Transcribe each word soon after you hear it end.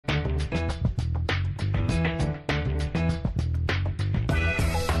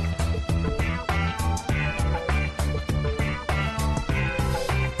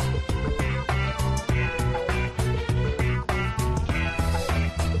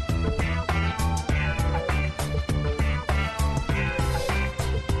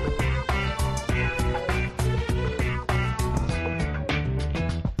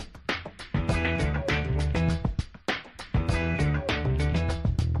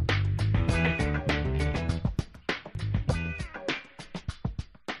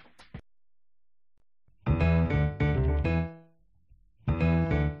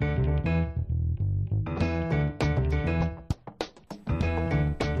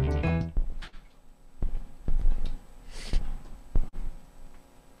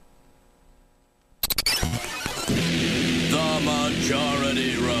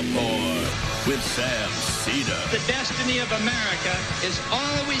of America is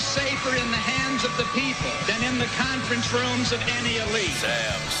always safer in the hands of the people than in the conference rooms of any elite.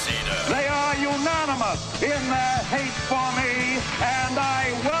 Sam Seder. They are unanimous in their hate for me, and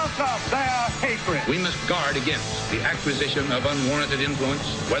I welcome their hatred. We must guard against the acquisition of unwarranted influence,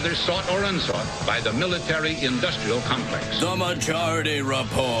 whether sought or unsought, by the military-industrial complex. The Majority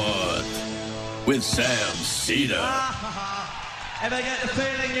Report with Sam Seder. Ever get the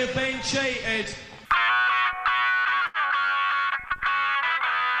feeling you've been cheated?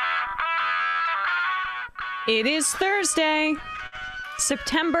 It is Thursday,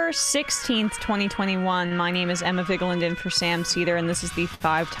 September 16th, 2021. My name is Emma Vigeland in for Sam Seder, and this is the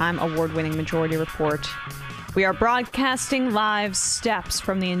 5-time award-winning Majority Report. We are broadcasting live steps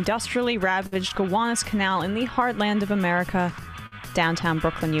from the industrially ravaged Gowanus Canal in the heartland of America, downtown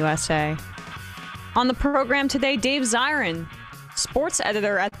Brooklyn, USA. On the program today, Dave Zirin, sports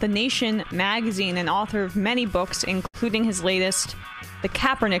editor at The Nation magazine and author of many books, including his latest, The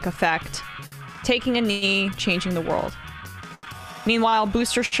Kaepernick Effect, Taking a Knee, Changing the World. Meanwhile,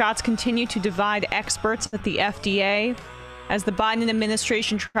 booster shots continue to divide experts at the FDA as the Biden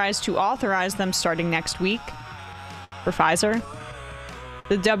administration tries to authorize them starting next week for Pfizer.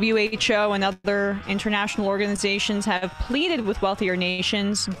 The WHO and other international organizations have pleaded with wealthier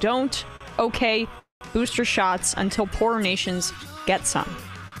nations, don't okay booster shots until poorer nations get some.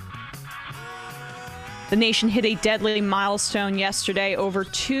 The nation hit a deadly milestone yesterday. Over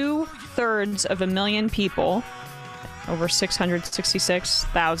 2/3 of a million people, over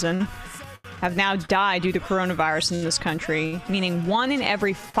 666,000, have now died due to coronavirus in this country, meaning 1 in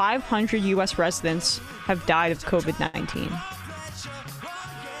every 500 U.S. residents have died of COVID-19.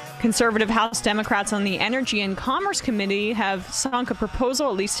 Conservative House Democrats on the Energy and Commerce Committee have sunk a proposal,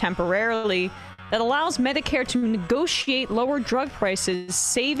 at least temporarily, that allows Medicare to negotiate lower drug prices,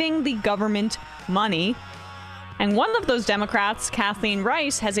 saving the government money. And one of those Democrats, Kathleen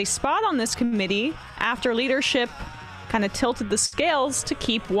Rice, has a spot on this committee after leadership kind of tilted the scales to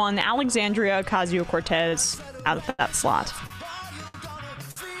keep one Alexandria Ocasio-Cortez out of that slot.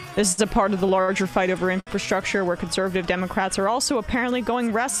 This is a part of the larger fight over infrastructure where conservative Democrats are also apparently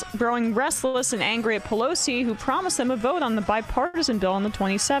growing restless and angry at Pelosi, who promised them a vote on the bipartisan bill on the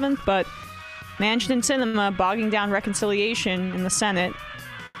 27th, but Manchin and Sinema bogging down reconciliation in the Senate.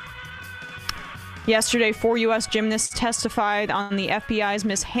 Yesterday, 4 U.S. gymnasts testified on the FBI's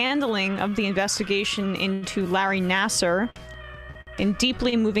mishandling of the investigation into Larry Nassar in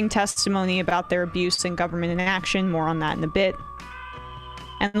deeply moving testimony about their abuse and government inaction. More on that in a bit.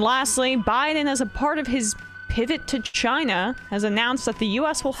 And lastly, Biden, as a part of his pivot to China, has announced that the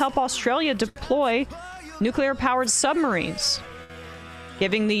U.S. will help Australia deploy nuclear-powered submarines,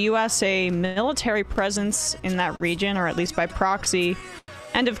 giving the U.S. a military presence in that region, or at least by proxy,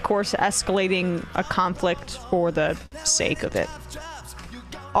 and of course escalating a conflict for the sake of it.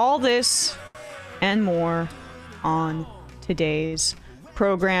 All this and more on today's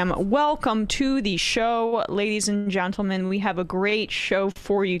program. Welcome to the show, ladies and gentlemen. We have a great show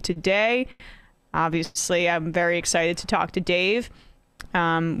for you today. Obviously, I'm very excited to talk to Dave.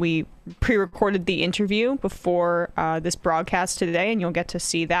 We pre-recorded the interview before this broadcast today, and you'll get to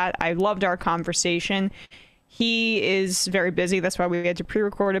see that. I loved our conversation. He is very busy. That's why we had to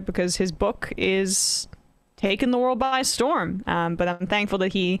pre-record it, because his book is taking the world by storm. But I'm thankful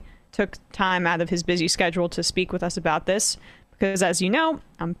that he took time out of his busy schedule to speak with us about this, because as you know,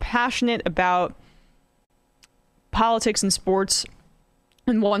 I'm passionate about politics and sports,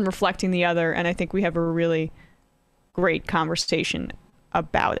 and one reflecting the other, and I think we have a really great conversation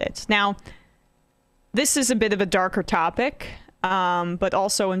about it. Now, this is a bit of a darker topic, but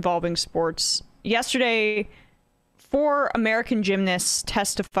also involving sports. Yesterday, 4 American gymnasts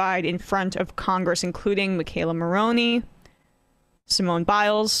testified in front of Congress, including Michaela Maroney, Simone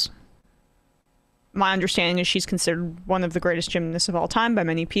Biles. My understanding is she's considered one of the greatest gymnasts of all time by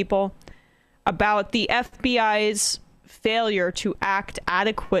many people, about the FBI's failure to act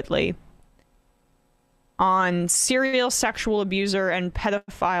adequately on serial sexual abuser and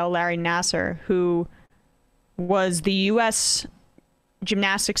pedophile Larry Nassar, who was the U.S.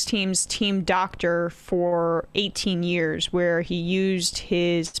 gymnastics team's team doctor for 18 years, where he used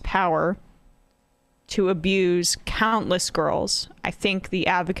his power to abuse countless girls. I think the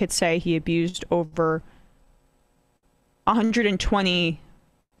advocates say he abused over 120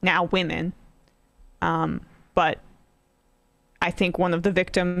 now women. But I think one of the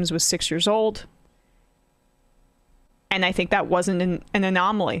victims was 6 years old. And I think that wasn't an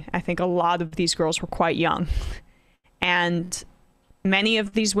anomaly. I think a lot of these girls were quite young. And many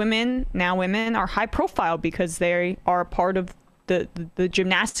of these women, now women, are high profile because they are a part of the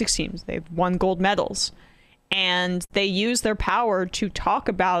gymnastics teams. They've won gold medals. and they use their power to talk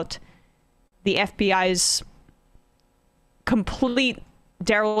about the FBI's complete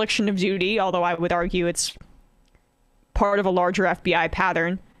dereliction of duty, although I would argue it's part of a larger FBI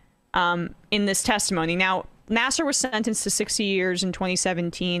pattern, in this testimony. Now, Nassar was sentenced to 60 years in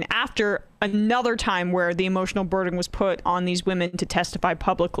 2017 after another time where the emotional burden was put on these women to testify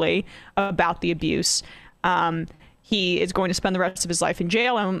publicly about the abuse. He is going to spend the rest of his life in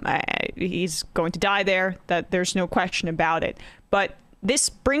jail, and he's going to die there. That there's no question about it. But this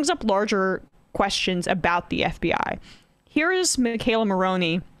brings up larger questions about the FBI. Here is Michaela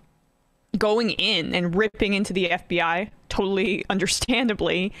Maroney going in and ripping into the FBI, totally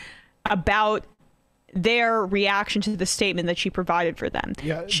understandably, about their reaction to the statement that she provided for them.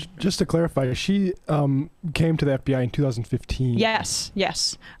 Yeah, just to clarify, she came to the FBI in 2015. Yes.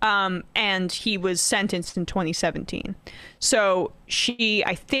 And he was sentenced in 2017. So she,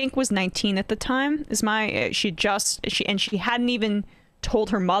 I think, was 19 at the time. She hadn't even told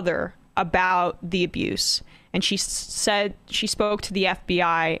her mother about the abuse. And she said she spoke to the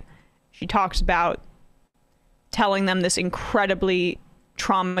FBI. She talks about telling them this incredibly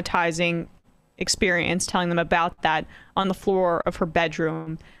traumatizing experience, telling them about that on the floor of her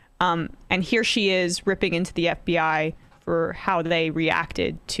bedroom. And here she is ripping into the FBI for how they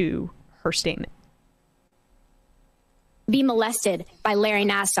reacted to her statement. Be molested by Larry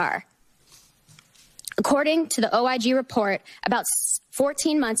Nassar. According to the OIG report, about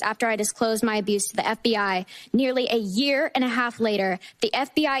 14 months after I disclosed my abuse to the FBI, nearly a year and a half later, the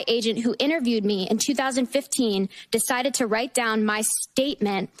FBI agent who interviewed me in 2015 decided to write down my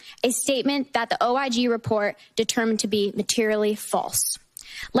statement, a statement that the OIG report determined to be materially false.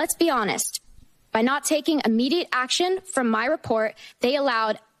 Let's be honest. By not taking immediate action from my report, they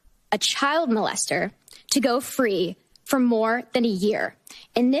allowed a child molester to go free for more than a year.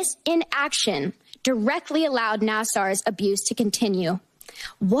 And this inaction directly allowed Nassar's abuse to continue.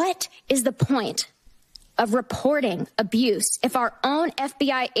 What is the point of reporting abuse if our own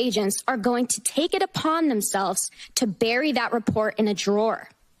FBI agents are going to take it upon themselves to bury that report in a drawer?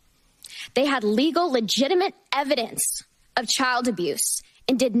 They had legal, legitimate evidence of child abuse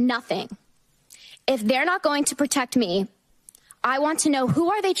and did nothing. If they're not going to protect me, I want to know, who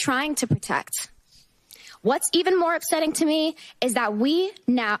are they trying to protect? What's even more upsetting to me is that we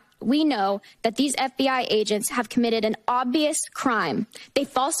know that these FBI agents have committed an obvious crime. They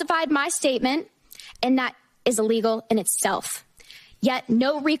falsified my statement, and that is illegal in itself. Yet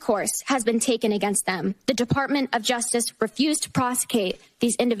no recourse has been taken against them. The Department of Justice refused to prosecute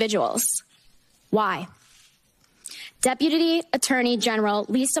these individuals. Why? Deputy Attorney General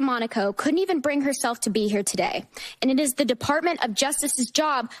Lisa Monaco couldn't even bring herself to be here today, and it is the Department of Justice's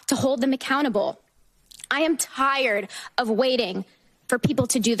job to hold them accountable. I am tired of waiting for people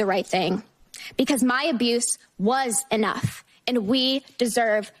to do the right thing, because my abuse was enough, and we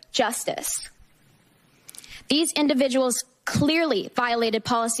deserve justice. These individuals clearly violated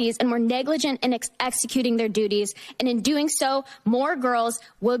policies and were negligent in executing their duties, and in doing so, more girls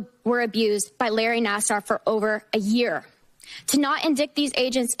were abused by Larry Nassar for over a year. To not indict these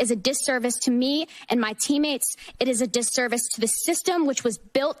agents is a disservice to me and my teammates. It is a disservice to the system, which was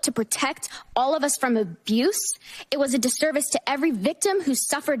built to protect all of us from abuse. It was a disservice to every victim who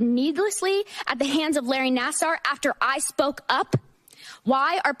suffered needlessly at the hands of Larry Nassar after I spoke up.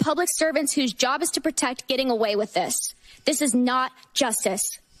 Why are public servants whose job is to protect getting away with this? This is not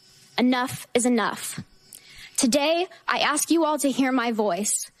justice. Enough is enough. Today, I ask you all to hear my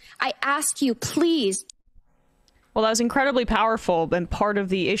voice. I ask you, please. Well, that was incredibly powerful, and part of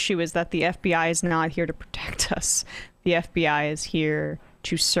the issue is that the FBI is not here to protect us. The FBI is here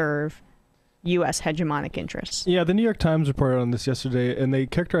to serve U.S. hegemonic interests. Yeah, the New York Times reported on this yesterday, and they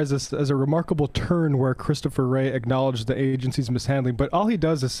characterized this as a remarkable turn where Christopher Wray acknowledged the agency's mishandling, but all he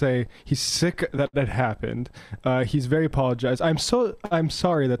does is say he's sick that that happened. He's very apologized. I'm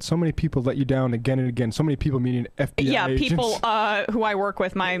sorry that so many people let you down again and again. So many people, meaning FBI agents. People who I work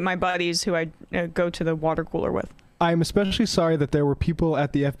with, my buddies who I go to the water cooler with. I'm especially sorry that there were people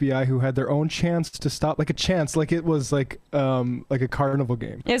at the FBI who had their own chance to stop, like it was like a carnival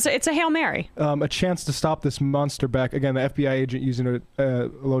game. It's a Hail Mary. A chance to stop this monster back. Again, the FBI agent using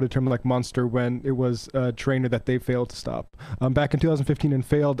a loaded term like monster when it was a trainer that they failed to stop. Back in 2015 and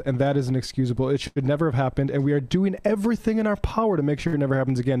failed, and that is inexcusable. It should never have happened, and we are doing everything in our power to make sure it never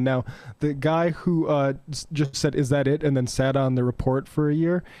happens again. Now, the guy who just said, "Is that it?" and then sat on the report for a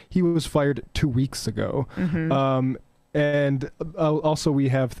year, he was fired 2 weeks ago. Mm-hmm. And also we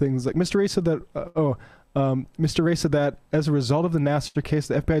have things like Mr. Ray said that, Mr. Ray said that as a result of the Nassar case,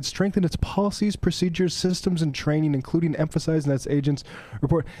 the FBI had strengthened its policies, procedures, systems, and training, including emphasizing that its agents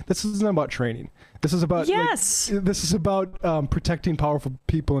report. This isn't about training. This is about this is about protecting powerful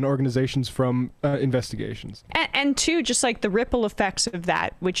people and organizations from investigations. And two, just like the ripple effects of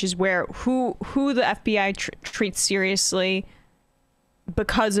that, which is where who the FBI treats seriously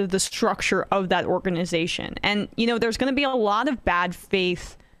because of the structure of that organization. And there's going to be a lot of bad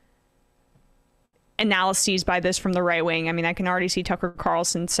faith analyses by this from the right wing. I mean, I can already see Tucker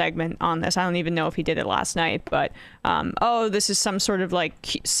Carlson's segment on this. I don't even know if he did it last night, but this is some sort of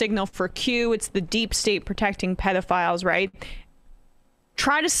like signal for Q. It's the deep state protecting pedophiles, right?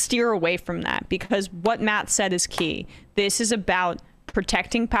 Try to steer away from that, because what Matt said is key. This is about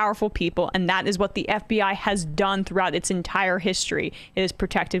protecting powerful people, and that is what the FBI has done throughout its entire history. It has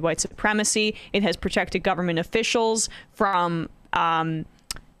protected white supremacy. It has protected government officials from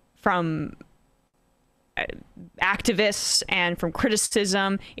activists and from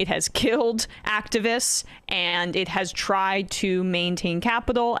criticism. It has killed activists, and it has tried to maintain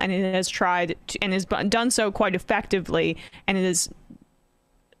capital, and it has tried to, and has done so quite effectively. And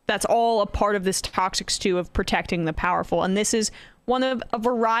that's all a part of this toxic stew of protecting the powerful. And this is one of a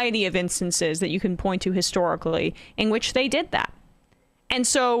variety of instances that you can point to historically in which they did that. And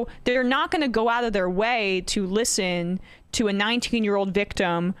so they're not going to go out of their way to listen to a 19-year-old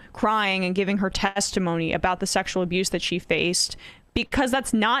victim crying and giving her testimony about the sexual abuse that she faced, because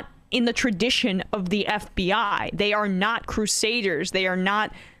that's not in the tradition of the FBI. They are not crusaders. They are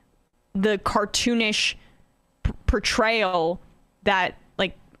not the cartoonish portrayal that,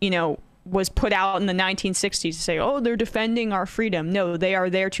 was put out in the 1960s to say, oh, they're defending our freedom. No, they are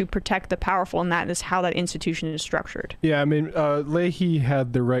there to protect the powerful, and that is how that institution is structured. Yeah, I mean, Leahy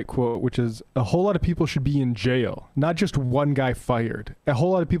had the right quote, which is, a whole lot of people should be in jail, not just one guy fired. A whole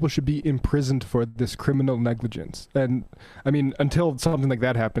lot of people should be imprisoned for this criminal negligence. And, I mean, until something like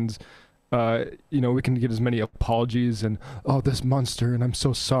that happens, we can get as many apologies and, oh, this monster, and I'm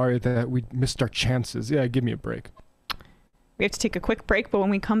so sorry that we missed our chances. Yeah, give me a break. We have to take a quick break, but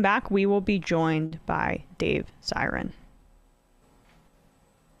when we come back, we will be joined by Dave Zirin.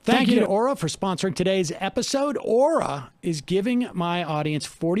 Thank you to Aura for sponsoring today's episode. Aura is giving my audience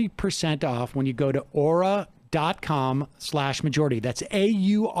 40% off when you go to aura.com/majority. That's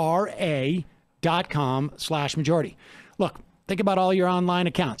AURA.com/majority. Look, think about all your online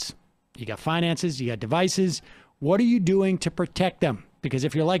accounts. You got finances, you got devices. What are you doing to protect them? Because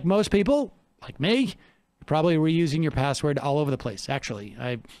if you're like most people, like me, you're probably reusing your password all over the place. Actually,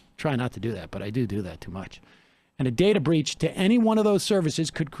 I try not to do that, but I do that too much. And a data breach to any one of those services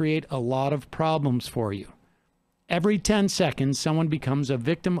could create a lot of problems for you. Every 10 seconds, someone becomes a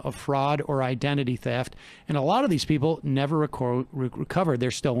victim of fraud or identity theft, and a lot of these people never recover their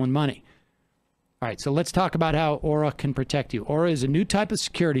stolen money. All right, so let's talk about how Aura can protect you. Aura is a new type of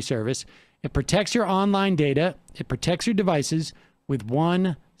security service. It protects your online data. It protects your devices with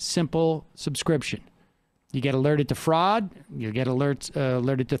one simple subscription. You get alerted to fraud, you get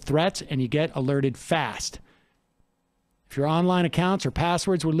alerted to threats, and you get alerted fast. If your online accounts or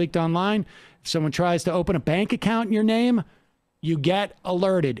passwords were leaked online, if someone tries to open a bank account in your name, you get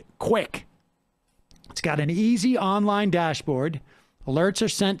alerted quick. It's got an easy online dashboard. Alerts are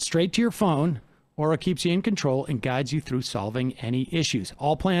sent straight to your phone. Aura keeps you in control and guides you through solving any issues.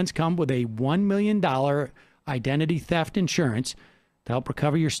 All plans come with a $1 million identity theft insurance to help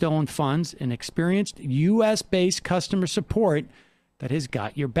recover your stolen funds, and experienced U.S.-based customer support that has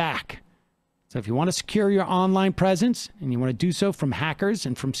got your back. So if you want to secure your online presence and you want to do so from hackers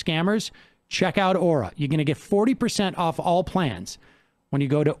and from scammers, check out Aura. You're going to get 40% off all plans when you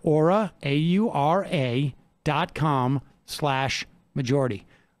go to Aura, AURA.com/majority.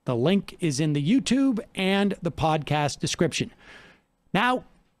 The link is in the YouTube and the podcast description. Now,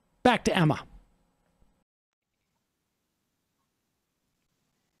 back to Emma.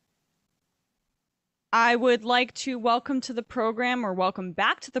 I would like to welcome to the program, or welcome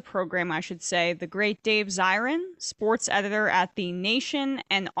back to the program, I should say, the great Dave Zirin, sports editor at The Nation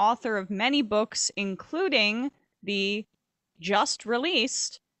and author of many books, including the just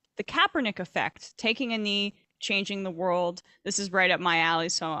released The Kaepernick Effect, Taking a Knee, Changing the World. This is right up my alley,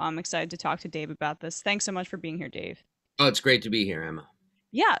 so I'm excited to talk to Dave about this. Thanks so much for being here, Dave. Oh, it's great to be here, Emma.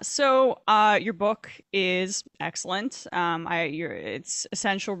 Yeah, so your book is excellent. It's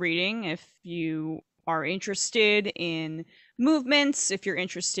essential reading if you are interested in movements, if you're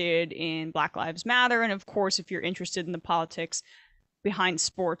interested in Black Lives Matter, and of course, if you're interested in the politics behind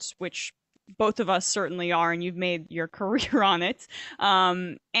sports, which both of us certainly are, and you've made your career on it.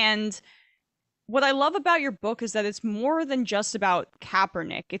 And What I love about your book is that it's more than just about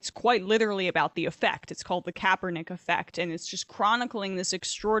Kaepernick. It's quite literally about the effect. It's called the Kaepernick Effect, and it's just chronicling this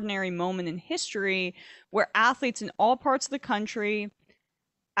extraordinary moment in history where athletes in all parts of the country,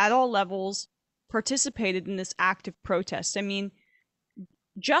 at all levels, participated in this active protest. I mean,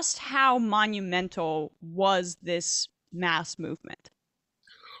 just how monumental was this mass movement?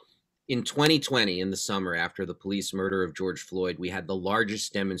 In 2020, in the summer after the police murder of George Floyd, we had the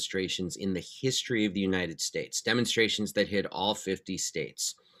largest demonstrations in the history of the United States, demonstrations that hit all 50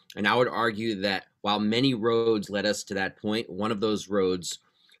 states. And I would argue that while many roads led us to that point, one of those roads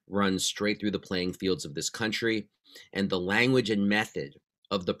runs straight through the playing fields of this country. And the language and method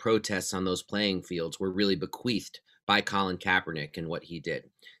of the protests on those playing fields were really bequeathed by Colin Kaepernick and what he did.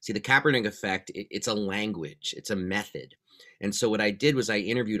 See, the Kaepernick effect, it's a language, it's a method. And so what I did was I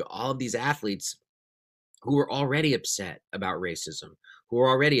interviewed all of these athletes who were already upset about racism, who were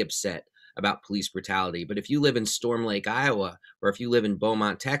already upset about police brutality. But if you live in Storm Lake, Iowa, or if you live in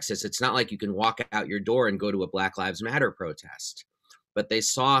Beaumont, Texas, it's not like you can walk out your door and go to a Black Lives Matter protest. But they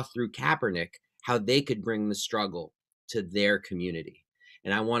saw through Kaepernick how they could bring the struggle to their community.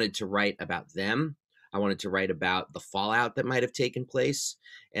 And I wanted to write about them. I wanted to write about the fallout that might have taken place.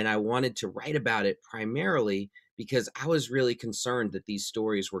 And I wanted to write about it primarily because I was really concerned that these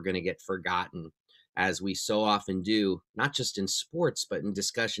stories were going to get forgotten, as we so often do, not just in sports, but in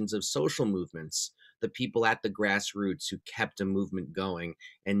discussions of social movements, the people at the grassroots who kept a movement going,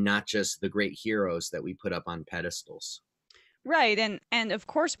 and not just the great heroes that we put up on pedestals. Right. And of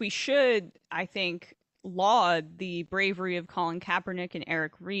course we should, I think, laud the bravery of Colin Kaepernick and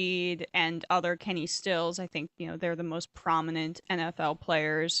Eric Reed and other Kenny Stills. I think, they're the most prominent NFL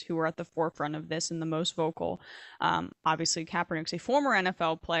players who are at the forefront of this and the most vocal. Obviously, Kaepernick's a former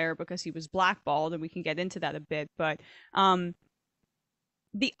NFL player because he was blackballed, and we can get into that a bit. But the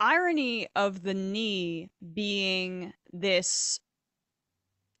irony of the knee being this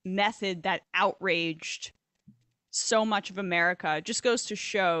method that outraged so much of America just goes to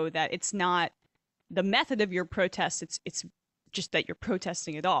show that it's not the method of your protest, it's just that you're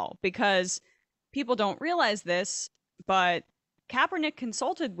protesting at all. Because people don't realize this, but Kaepernick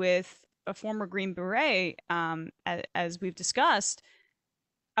consulted with a former Green Beret, as we've discussed,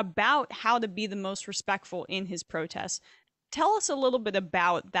 about how to be the most respectful in his protests. Tell us a little bit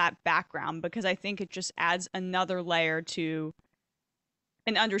about that background, because I think it just adds another layer to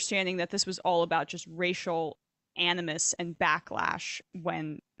an understanding that this was all about just racial animus and backlash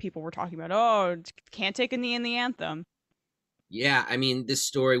when people were talking about, oh, can't take a knee in the anthem. Yeah, I mean, this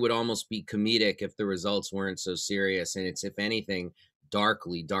story would almost be comedic if the results weren't so serious. And it's, if anything,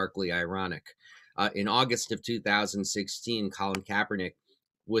 darkly, darkly ironic. In August of 2016, Colin Kaepernick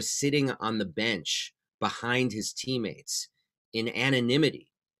was sitting on the bench behind his teammates in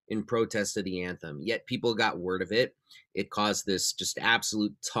anonymity in protest of the anthem. Yet people got word of it. It caused this just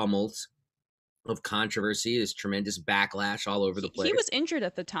absolute tumult of controversy, this tremendous backlash all over the place. He was injured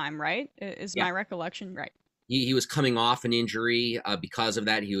at the time, right? Is my recollection right? He was coming off an injury. Because of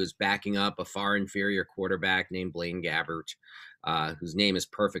that, he was backing up a far inferior quarterback named Blaine Gabbert, whose name is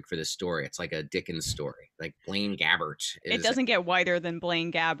perfect for this story. It's like a Dickens story, like Blaine Gabbert. It doesn't get whiter than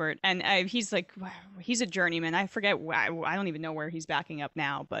Blaine Gabbert. And he's a journeyman. I forget, I don't even know where he's backing up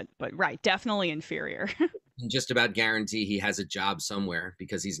now, but right, definitely inferior. Just about guarantee he has a job somewhere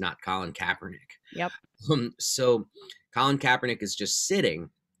because he's not Colin Kaepernick. Yep. So Colin Kaepernick is just sitting,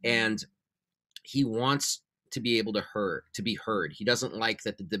 and he wants to be able to be heard. He doesn't like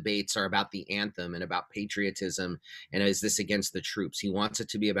that the debates are about the anthem and about patriotism and is this against the troops. He wants it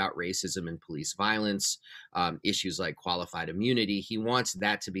to be about racism and police violence, issues like qualified immunity. He wants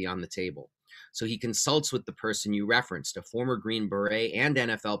that to be on the table. So he consults with the person you referenced, a former Green Beret and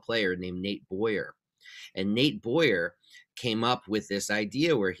NFL player named Nate Boyer. And Nate Boyer came up with this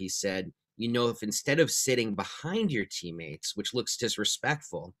idea where he said, if instead of sitting behind your teammates, which looks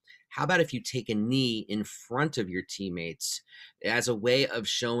disrespectful, how about if you take a knee in front of your teammates as a way of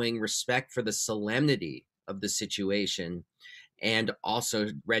showing respect for the solemnity of the situation and also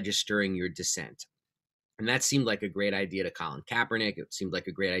registering your dissent? And that seemed like a great idea to Colin Kaepernick. It seemed like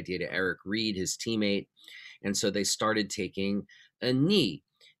a great idea to Eric Reed, his teammate. And so they started taking a knee.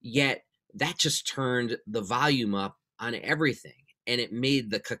 Yet that just turned the volume up on everything. And it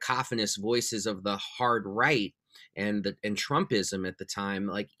made the cacophonous voices of the hard right and Trumpism at the time,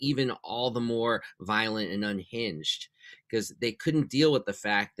 like even all the more violent and unhinged, because they couldn't deal with the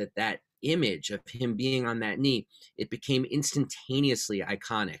fact that image of him being on that knee, it became instantaneously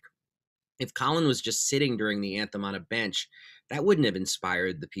iconic. If Colin was just sitting during the anthem on a bench, that wouldn't have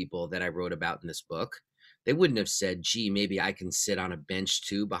inspired the people that I wrote about in this book. They wouldn't have said, gee, maybe I can sit on a bench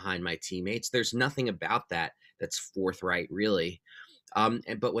too behind my teammates. There's nothing about that that's forthright, really.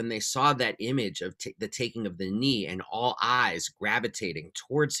 But when they saw that image of the taking of the knee and all eyes gravitating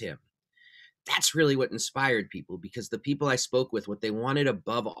towards him, that's really what inspired people, because the people I spoke with, what they wanted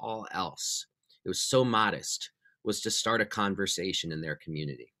above all else, it was so modest, was to start a conversation in their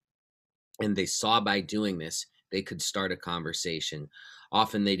community. And they saw by doing this, they could start a conversation.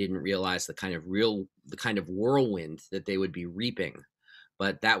 Often they didn't realize the kind of whirlwind that they would be reaping,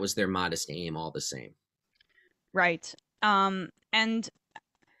 but that was their modest aim all the same. Right. And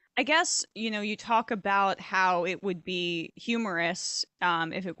I guess, you talk about how it would be humorous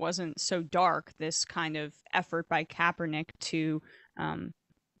if it wasn't so dark, this kind of effort by Kaepernick to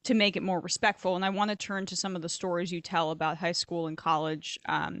make it more respectful. And I want to turn to some of the stories you tell about high school and college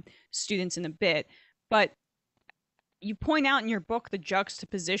students in a bit. But you point out in your book the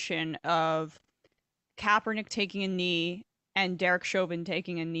juxtaposition of Kaepernick taking a knee and Derek Chauvin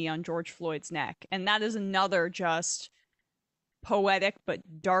taking a knee on George Floyd's neck. And that is another just poetic but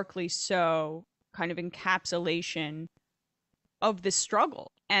darkly so kind of encapsulation of this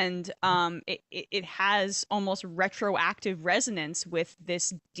struggle. And it has almost retroactive resonance with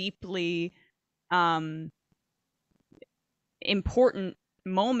this deeply important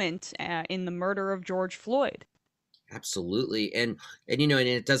moment in the murder of George Floyd. Absolutely. And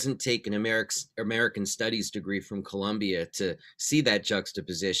it doesn't take an American studies degree from Columbia to see that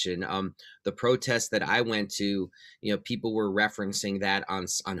juxtaposition. The protest that I went to, people were referencing that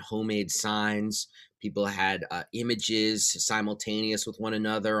on homemade signs. People had images simultaneous with one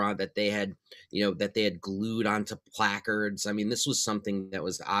another that they had glued onto placards. I mean, this was something that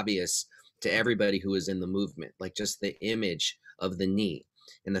was obvious to everybody who was in the movement, like just the image of the knee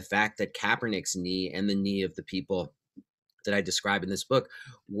and the fact that Kaepernick's knee and the knee of the people that I describe in this book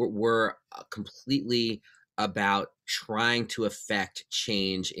were completely about trying to affect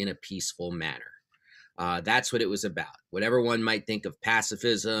change in a peaceful manner. That's what it was about. Whatever one might think of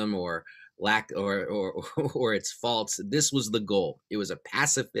pacifism or lack or its faults, this was the goal. It was a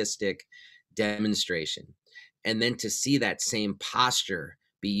pacifistic demonstration. And then to see that same posture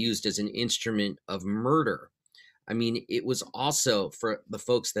be used as an instrument of murder. I mean, it was also for the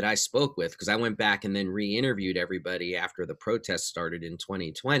folks that I spoke with, because I went back and then re-interviewed everybody after the protest started in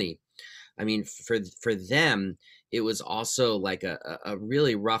 2020. I mean, for them, it was also like a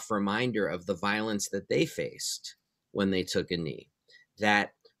really rough reminder of the violence that they faced when they took a knee.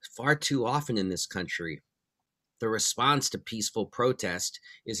 That far too often in this country, the response to peaceful protest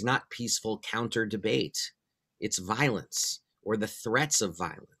is not peaceful counter debate. It's violence or the threats of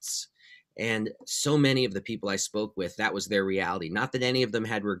violence. And so many of the people I spoke with, that was their reality. Not that any of them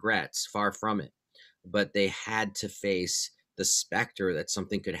had regrets, far from it, but they had to face the specter that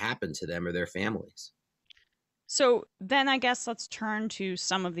something could happen to them or their families. So then I guess let's turn to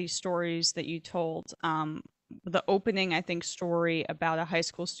some of these stories that you told. The opening, I think, story about a high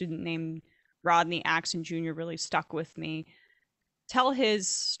school student named Rodney Axon Jr. really stuck with me. Tell his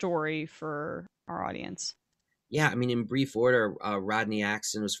story for our audience. Yeah, I mean, in brief order, Rodney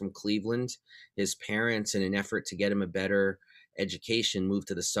Axon was from Cleveland. His parents, in an effort to get him a better education, moved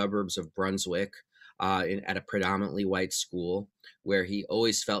to the suburbs of Brunswick at a predominantly white school, where he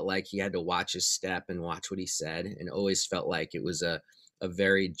always felt like he had to watch his step and watch what he said, and always felt like it was a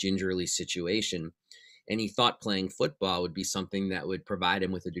very gingerly situation. And he thought playing football would be something that would provide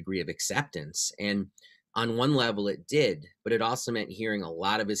him with a degree of acceptance. And on one level it did, but it also meant hearing a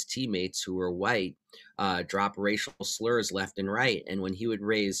lot of his teammates who were white drop racial slurs left and right. And when he would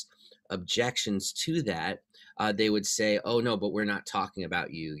raise objections to that, they would say, oh no, but we're not talking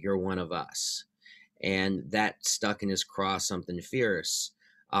about you. You're one of us. And that stuck in his craw something fierce.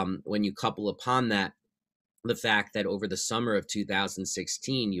 When you couple upon that the fact that over the summer of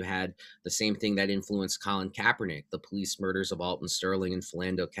 2016, you had the same thing that influenced Colin Kaepernick, the police murders of Alton Sterling and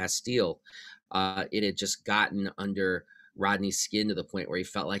Philando Castile. It had just gotten under Rodney's skin to the point where he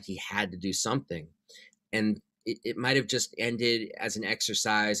felt like he had to do something. And it might have just ended as an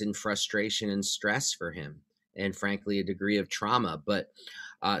exercise in frustration and stress for him, and frankly, a degree of trauma. But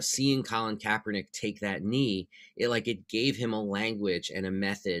seeing Colin Kaepernick take that knee, it gave him a language and a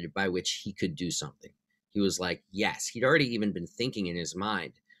method by which he could do something. He was like, yes, he'd already even been thinking in his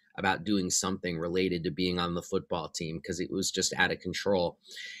mind about doing something related to being on the football team because it was just out of control.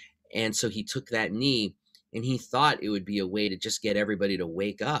 And so he took that knee and he thought it would be a way to just get everybody to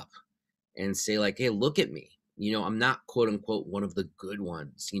wake up and say like, hey, look at me. I'm not quote unquote one of the good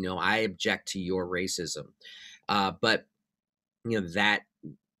ones. I object to your racism. But that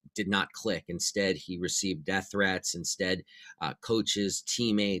did not click. Instead, he received death threats. Instead, coaches,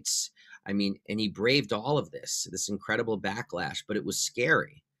 teammates, I mean, and he braved all of this incredible backlash, but it was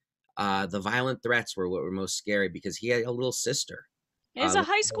scary. The violent threats were what were most scary because he had a little sister. As a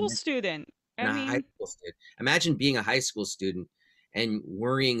high school student, I High mean, school student. Imagine being a high school student and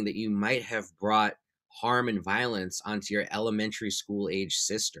worrying that you might have brought harm and violence onto your elementary school age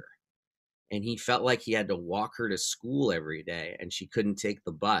sister. And he felt like he had to walk her to school every day and she couldn't take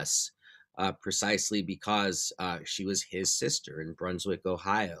the bus precisely because she was his sister in Brunswick,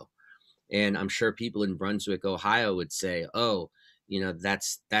 Ohio. And I'm sure people in Brunswick, Ohio would say, oh,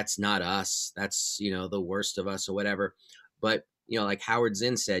 that's not us. That's, the worst of us or whatever. But, like Howard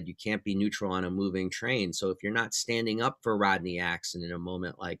Zinn said, you can't be neutral on a moving train. So if you're not standing up for Rodney Axon in a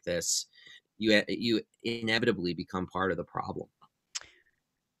moment like this, you inevitably become part of the problem.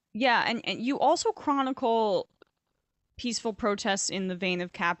 Yeah, and you also chronicle peaceful protests in the vein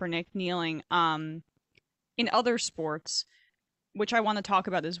of Kaepernick kneeling in other sports, which I want to talk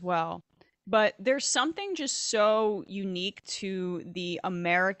about as well. But there's something just so unique to the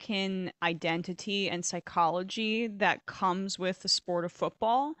American identity and psychology that comes with the sport of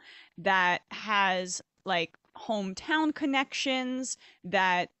football that has like hometown connections,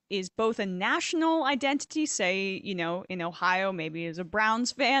 that is both a national identity, say, in Ohio, maybe as a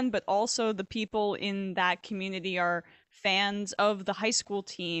Browns fan, but also the people in that community are fans of the high school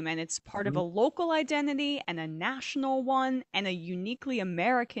team, and it's part of a local identity and a national one and a uniquely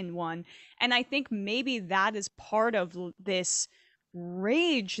American one. And I think maybe that is part of this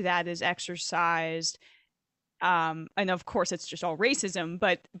rage that is exercised. And of course, it's just all racism,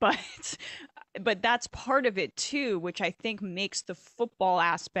 but that's part of it too, which I think makes the football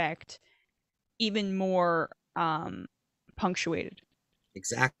aspect even more punctuated.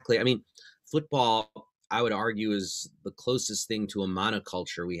 Exactly. I mean, football, I would argue, is the closest thing to a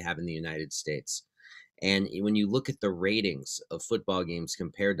monoculture we have in the United States. And when you look at the ratings of football games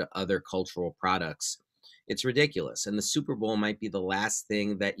compared to other cultural products, it's ridiculous. And the Super Bowl might be the last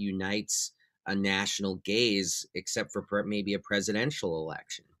thing that unites a national gaze, except for maybe a presidential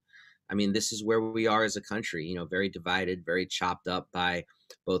election. I mean, this is where we are as a country, very divided, very chopped up by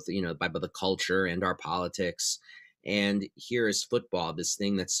both, by the culture and our politics. And here is football, this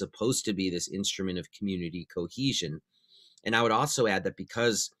thing that's supposed to be this instrument of community cohesion. And I would also add that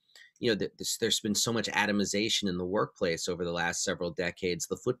because, there's been so much atomization in the workplace over the last several decades,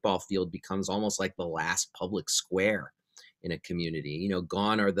 the football field becomes almost like the last public square in a community.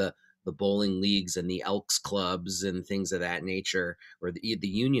 Gone are the bowling leagues and the Elks clubs and things of that nature, or the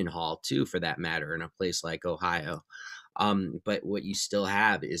Union Hall too, for that matter, in a place like Ohio. But what you still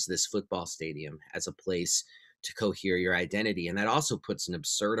have is this football stadium as a place to cohere your identity. And that also puts an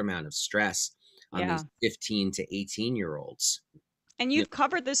absurd amount of stress on these 15 to 18-year-olds. And you've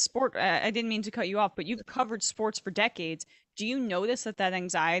covered this sport. I didn't mean to cut you off, but you've covered sports for decades. Do you notice that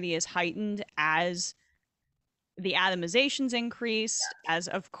anxiety is heightened as the atomizations increase, as,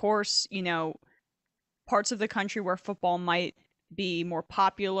 of course, parts of the country where football might be more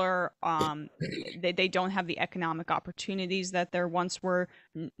popular, they don't have the economic opportunities that there once were,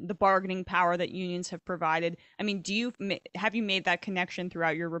 the bargaining power that unions have provided? I mean, have you made that connection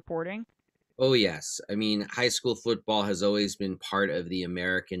throughout your reporting? Oh, yes. I mean, high school football has always been part of the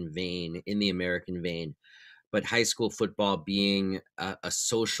American vein, but high school football being a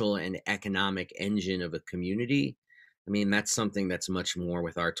social and economic engine of a community, I mean, that's something that's much more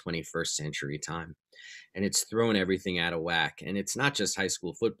with our 21st century time. And it's thrown everything out of whack. And it's not just high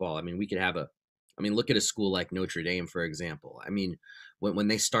school football. I mean, we could have look at a school like Notre Dame, for example. I mean, when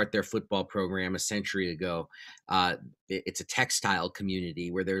they start their football program a century ago, it's a textile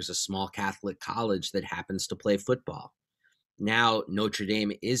community where there's a small Catholic college that happens to play football. Now, Notre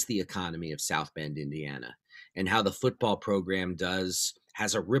Dame is the economy of South Bend, Indiana, and how the football program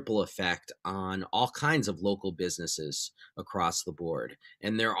has a ripple effect on all kinds of local businesses across the board.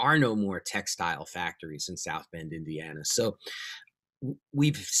 And there are no more textile factories in South Bend, Indiana. So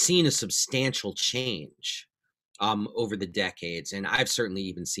we've seen a substantial change over the decades. And I've certainly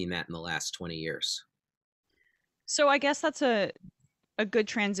even seen that in the last 20 years. So I guess that's a good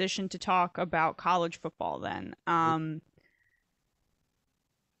transition to talk about college football then.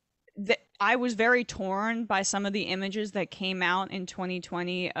 I was very torn by some of the images that came out in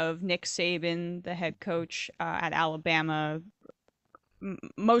 2020 of Nick Saban, the head coach at Alabama.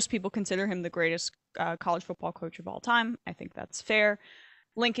 Most people consider him the greatest college football coach of all time. I think that's fair.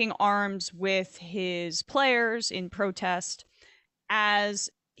 Linking arms with his players in protest, as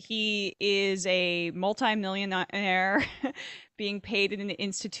he is a multimillionaire being paid in an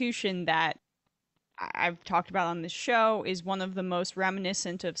institution that I've talked about on this show is one of the most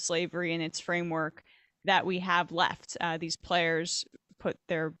reminiscent of slavery in its framework that we have left. These players put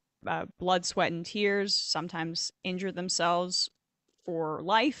their blood, sweat, and tears, sometimes injure themselves for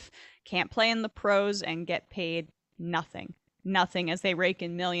life, can't play in the pros, and get paid nothing. Nothing, as they rake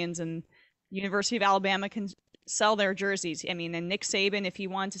in millions, and University of Alabama can sell their jerseys. I mean, and Nick Saban, if he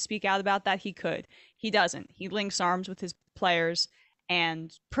wanted to speak out about that, he could. He doesn't. He links arms with his players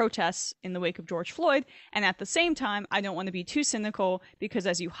and protests in the wake of George Floyd. And at the same time, I don't want to be too cynical, because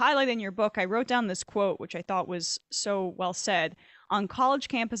as you highlight in your book, I wrote down this quote, which I thought was so well said. On college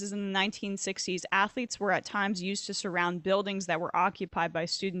campuses in the 1960s, athletes were at times used to surround buildings that were occupied by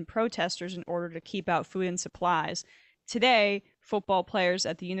student protesters in order to keep out food and supplies. Today, football players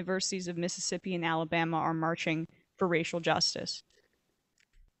at the universities of Mississippi and Alabama are marching for racial justice.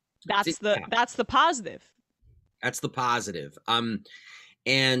 That's the positive. That's the positive.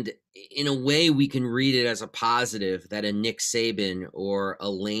 And in a way, we can read it as a positive that a Nick Saban or a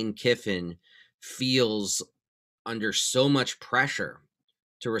Lane Kiffin feels under so much pressure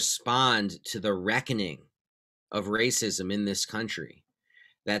to respond to the reckoning of racism in this country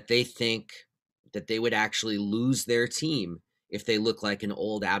that they think that they would actually lose their team if they look like an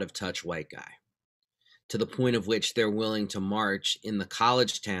old, out-of-touch white guy, to the point of which they're willing to march in the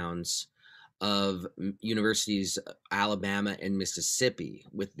college towns of universities, Alabama and Mississippi,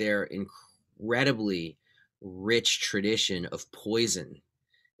 with their incredibly rich tradition of poison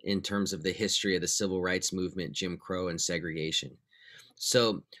in terms of the history of the civil rights movement, Jim Crow, and segregation.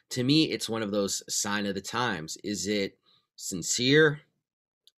 So to me, it's one of those sign of the times. Is it sincere?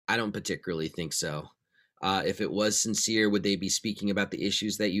 I don't particularly think so. If it was sincere, would they be speaking about the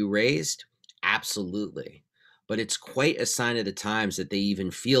issues that you raised? Absolutely. But it's quite a sign of the times that they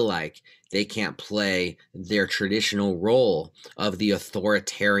even feel like they can't play their traditional role of the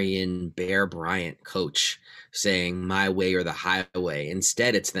authoritarian Bear Bryant coach saying my way or the highway.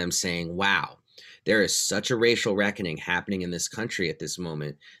 Instead, it's them saying, wow, there is such a racial reckoning happening in this country at this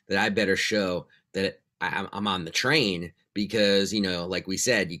moment that I better show that I'm on the train, because, you know, like we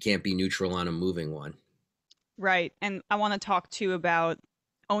said, you can't be neutral on a moving one. Right. And I want to talk too about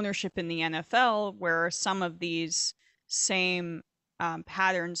ownership in the NFL, where some of these same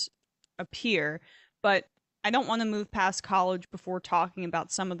patterns appear. But I don't want to move past college before talking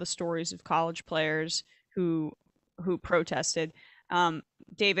about some of the stories of college players who protested.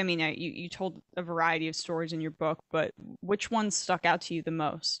 Dave, I mean, you told a variety of stories in your book, but which ones stuck out to you the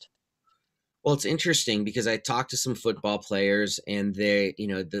most? Well, it's interesting because I talked to some football players, and they, you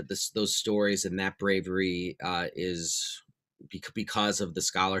know, those stories and that bravery is because of the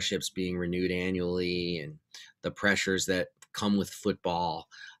scholarships being renewed annually and the pressures that come with football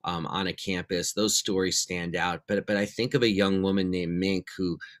on a campus. Those stories stand out. But I think of a young woman named Mink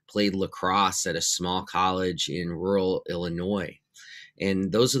who played lacrosse at a small college in rural Illinois.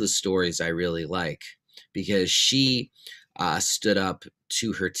 And those are the stories I really like, because she stood up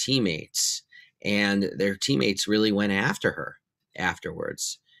to her teammates, and their teammates really went after her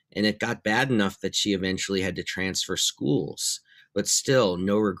afterwards. And it got bad enough that she eventually had to transfer schools, but still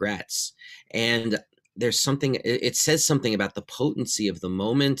no regrets. And there's something, it says something about the potency of the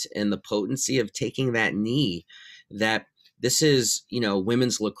moment and the potency of taking that knee, that this is, you know,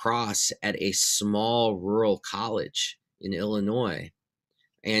 women's lacrosse at a small rural college in Illinois.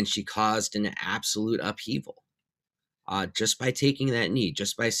 And she caused an absolute upheaval just by taking that knee,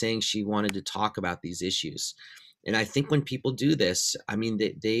 just by saying she wanted to talk about these issues. And I think when people do this, I mean,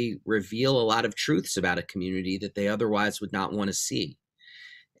 they reveal a lot of truths about a community that they otherwise would not want to see.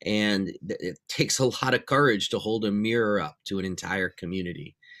 And it takes a lot of courage to hold a mirror up to an entire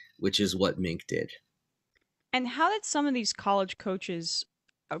community, which is what Mink did. And how did some of these college coaches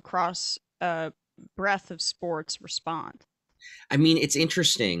across a breadth of sports respond? I mean, it's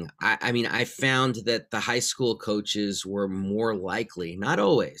interesting. I mean, I found that the high school coaches were more likely, not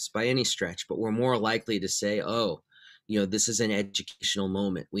always by any stretch, but were more likely to say, oh, you know, this is an educational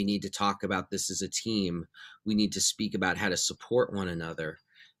moment. We need to talk about this as a team. We need to speak about how to support one another,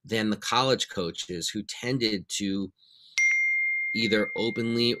 than the college coaches, who tended to either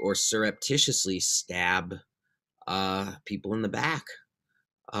openly or surreptitiously stab people in the back.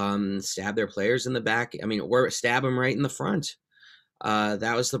 Stab their players in the back. I mean, or stab them right in the front.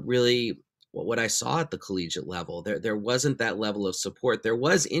 That was really what I saw at the collegiate level. There wasn't that level of support. There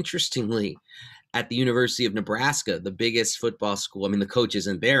was, interestingly, at the University of Nebraska, the biggest football school. I mean, the coach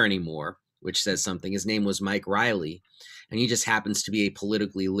isn't there anymore, which says something. His name was Mike Riley, and he just happens to be a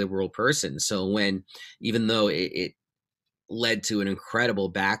politically liberal person. So even though it led to an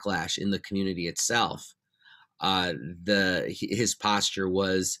incredible backlash in the community itself, his posture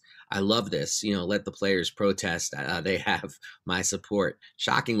was, I love this, you know, let the players protest. They have my support.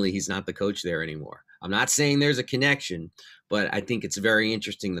 Shockingly, he's not the coach there anymore. I'm not saying there's a connection, but I think it's very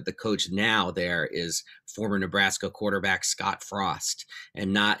interesting that the coach now there is former Nebraska quarterback Scott Frost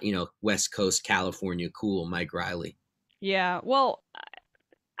and not, West Coast California cool Mike Riley. Yeah, well,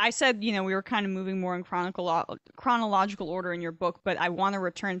 I said, we were kind of moving more in chronological order in your book, but I want to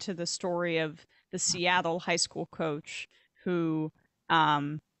return to the story of the Seattle high school coach who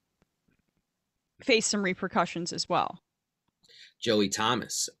faced some repercussions as well. Joey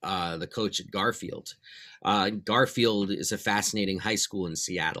Thomas, the coach at Garfield. Garfield is a fascinating high school in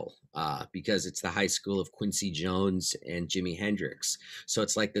Seattle because it's the high school of Quincy Jones and Jimi Hendrix. So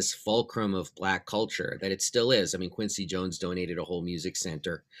it's like this fulcrum of Black culture that it still is. I mean, Quincy Jones donated a whole music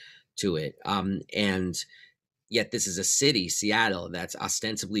center to it. And yet this is a city, Seattle, that's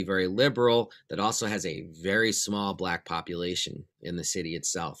ostensibly very liberal, that also has a very small Black population in the city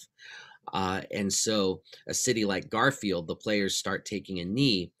itself. And so a city like Garfield, the players start taking a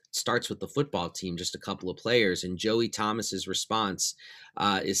knee. It starts with the football team, just a couple of players. And Joey Thomas's response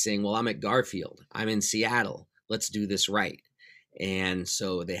is saying, well, I'm at Garfield. I'm in Seattle. Let's do this right. And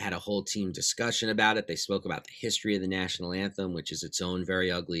so they had a whole team discussion about it. They spoke about the history of the national anthem, which is its own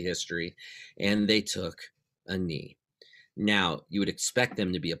very ugly history. And they took a knee. Now, you would expect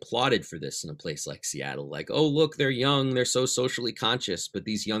them to be applauded for this in a place like Seattle, like, oh, look, they're young, they're so socially conscious. But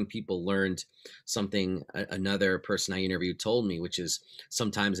these young people learned something another person I interviewed told me, which is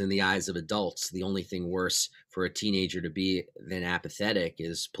sometimes in the eyes of adults, the only thing worse for a teenager to be than apathetic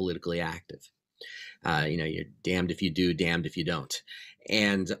is politically active. You're damned if you do, damned if you don't.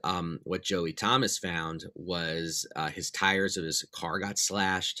 And what Joey Thomas found was his tires of his car got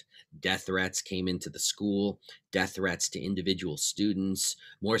slashed. Death threats came into the school, death threats to individual students.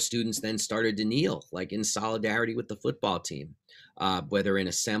 More students then started to kneel, like in solidarity with the football team, whether in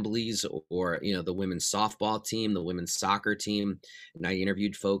assemblies or, the women's softball team, the women's soccer team. And I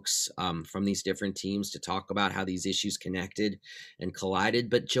interviewed folks from these different teams to talk about how these issues connected and collided.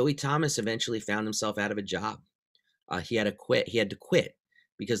 But Joey Thomas eventually found himself out of a job. He had to quit. He had to quit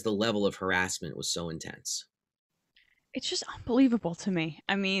because the level of harassment was so intense. It's just unbelievable to me.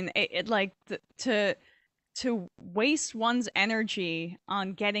 I mean, to waste one's energy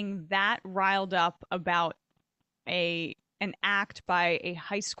on getting that riled up about an act by a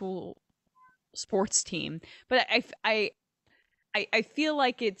high school sports team. But I feel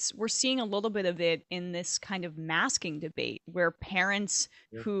like we're seeing a little bit of it in this kind of masking debate where parents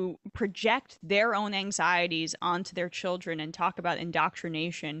who project their own anxieties onto their children and talk about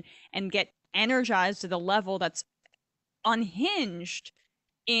indoctrination and get energized to the level that's unhinged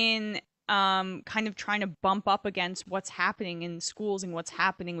in kind of trying to bump up against what's happening in schools and what's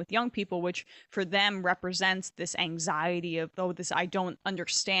happening with young people, which for them represents this anxiety of, oh, I don't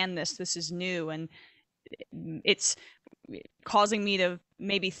understand this is new, and it's causing me to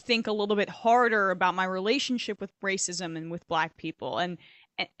maybe think a little bit harder about my relationship with racism and with Black people, and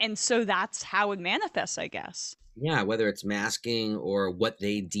so that's how it manifests, I guess. Yeah, whether it's masking or what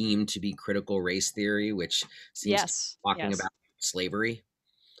they deem to be critical race theory, which seems to be talking about slavery,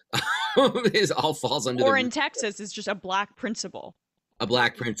 it all falls under. Or in Texas, it's just a Black principal. A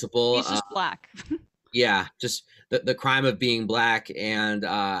Black principal. He's just Black. Yeah, just the crime of being Black and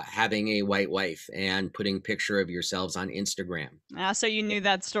having a white wife and putting a picture of yourselves on Instagram. So you knew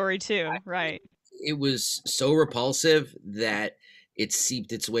that story too, right? It was so repulsive that it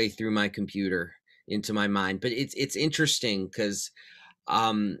seeped its way through my computer into my mind. But it's interesting because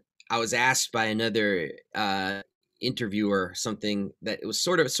I was asked by another interviewer something that it was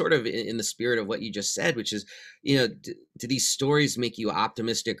sort of in the spirit of what you just said, which is, do these stories make you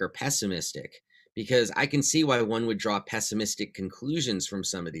optimistic or pessimistic? Because I can see why one would draw pessimistic conclusions from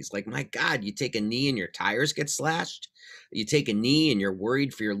some of these. Like, my God, you take a knee and your tires get slashed. You take a knee and you're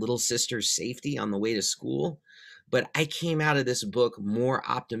worried for your little sister's safety on the way to school. But I came out of this book more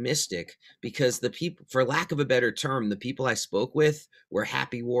optimistic because the people, for lack of a better term, the people I spoke with were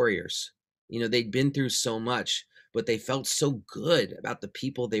happy warriors. They'd been through so much, but they felt so good about the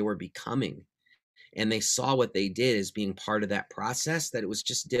people they were becoming. And they saw what they did as being part of that process, that it was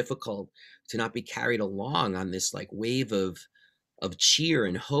just difficult to not be carried along on this like wave of cheer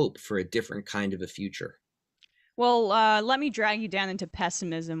and hope for a different kind of a future. Well, let me drag you down into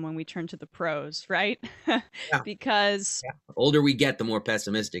pessimism when we turn to the pros, right? Because the older we get, the more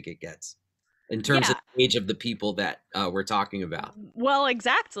pessimistic it gets in terms of the age of the people that we're talking about. Well,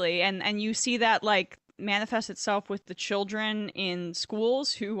 exactly. And you see that like manifest itself with the children in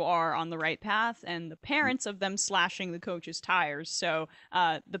schools who are on the right path and the parents of them slashing the coach's tires. So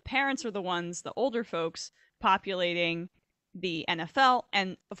the parents are the ones, the older folks, populating the NFL.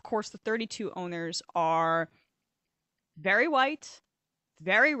 And of course, the 32 owners are very white,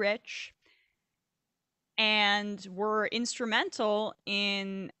 very rich, and were instrumental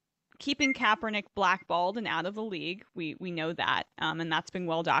in keeping Kaepernick blackballed and out of the league. We know that, and that's been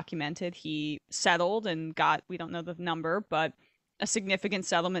well documented. He settled and got, we don't know the number, but a significant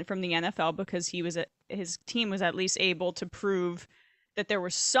settlement from the NFL because his team was at least able to prove that there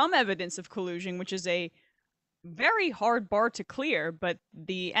was some evidence of collusion, which is a very hard bar to clear, but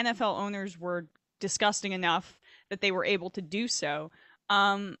the NFL owners were disgusting enough that they were able to do so.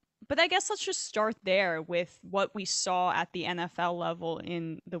 But I guess let's just start there with what we saw at the NFL level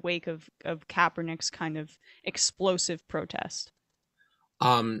in the wake of Kaepernick's kind of explosive protest.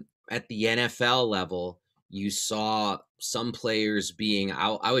 At the NFL level, you saw some players being,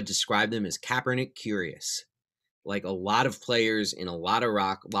 I would describe them as Kaepernick curious. Like a lot of players in a lot of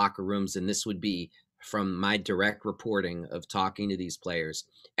locker rooms, and this would be from my direct reporting of talking to these players,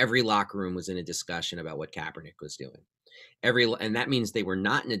 every locker room was in a discussion about what Kaepernick was doing. And that means they were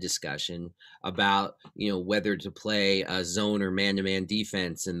not in a discussion about, whether to play a zone or man-to-man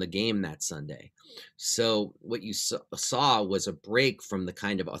defense in the game that Sunday. So what you saw was a break from the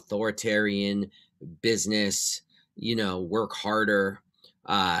kind of authoritarian business, work harder,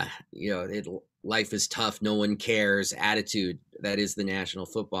 life is tough, no one cares attitude that is the National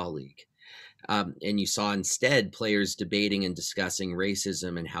Football League. And you saw instead players debating and discussing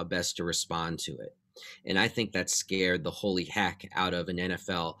racism and how best to respond to it. And I think that scared the holy heck out of an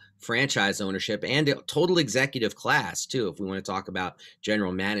NFL franchise ownership and a total executive class, too. If we want to talk about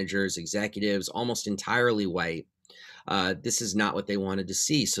general managers, executives, almost entirely white, this is not what they wanted to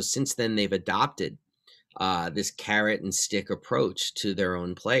see. So since then, they've adopted this carrot and stick approach to their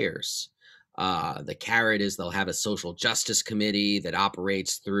own players. The carrot is they'll have a social justice committee that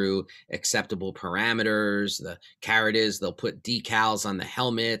operates through acceptable parameters. The carrot is they'll put decals on the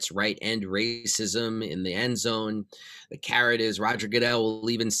helmets, right, end racism in the end zone. The carrot is Roger Goodell will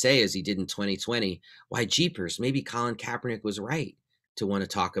even say, as he did in 2020, why jeepers, maybe Colin Kaepernick was right to want to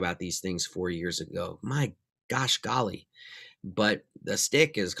talk about these things 4 years ago. My gosh, golly. But the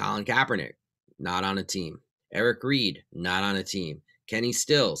stick is Colin Kaepernick, not on a team. Eric Reed, not on a team. Kenny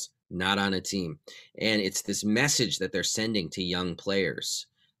Stills, not on a team. And it's this message that they're sending to young players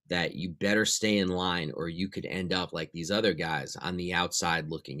that you better stay in line or you could end up like these other guys on the outside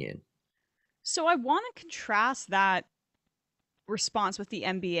looking in. So I want to contrast that response with the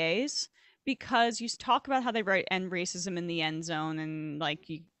NBA's, because you talk about how they write end racism in the end zone, and like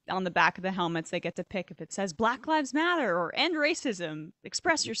on the back of the helmets they get to pick if it says Black Lives Matter or end racism,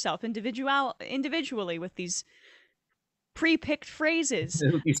 express yourself individually with these pre-picked phrases.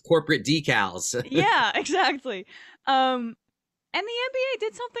 These corporate decals. Yeah, exactly. And the NBA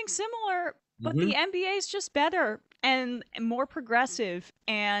did something similar, but the NBA is just better and more progressive,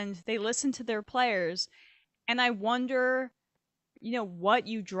 and they listen to their players. And I wonder, what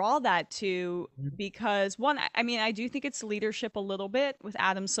you draw that to, because one, I mean, I do think it's leadership a little bit with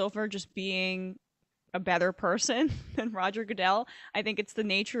Adam Silver just being a better person than Roger Goodell. I think it's the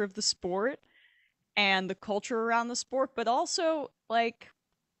nature of the sport and the culture around the sport, but also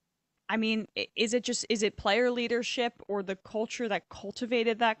is it player leadership or the culture that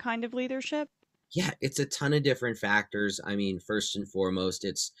cultivated that kind of leadership? Yeah, it's a ton of different factors. I mean, first and foremost,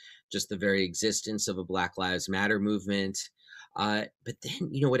 it's just the very existence of a Black Lives Matter movement. But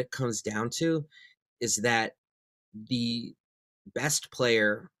then, what it comes down to is that the best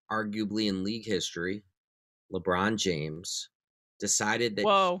player, arguably in league history, LeBron James, decided that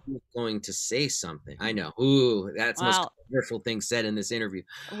he was going to say something. I know. Ooh, that's the most controversial thing said in this interview.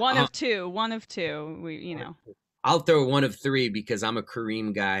 One of two. I'll throw one of three because I'm a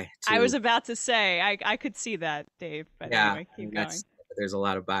Kareem guy too. I was about to say, I could see that, Dave. But yeah, anyway, keep going. There's a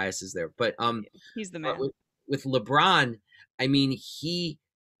lot of biases there. But he's the man. With LeBron, I mean, he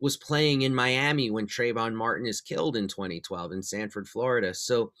was playing in Miami when Trayvon Martin is killed in 2012 in Sanford, Florida.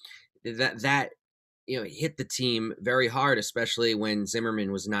 So that hit the team very hard, especially when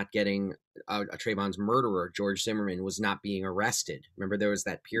Zimmerman was not getting Trayvon's murderer, George Zimmerman, was not being arrested. Remember, there was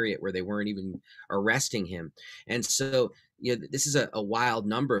that period where they weren't even arresting him. And so, this is a wild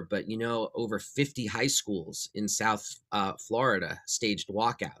number, but, over 50 high schools in South Florida staged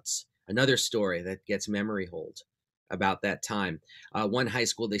walkouts. Another story that gets memory hold about that time. One high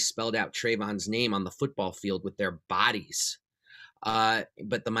school, they spelled out Trayvon's name on the football field with their bodies.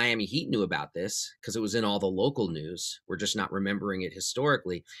 But the Miami Heat knew about this because it was in all the local news. We're just not remembering it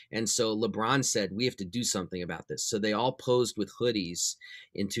historically. And so LeBron said, we have to do something about this. So they all posed with hoodies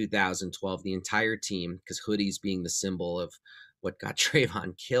in 2012, the entire team, because hoodies being the symbol of what got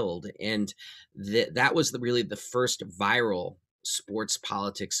Trayvon killed. And that was really the first viral sports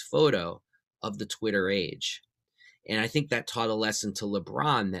politics photo of the Twitter age. And I think that taught a lesson to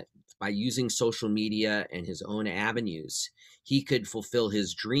LeBron that by using social media and his own avenues, he could fulfill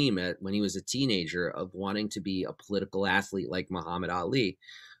his dream when he was a teenager of wanting to be a political athlete like Muhammad Ali.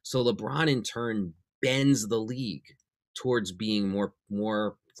 So LeBron in turn bends the league towards being more,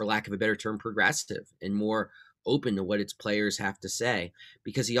 for lack of a better term, progressive and more open to what its players have to say,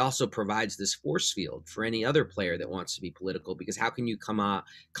 because he also provides this force field for any other player that wants to be political. Because how can you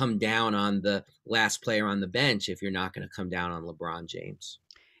come down on the last player on the bench if you're not going to come down on LeBron James?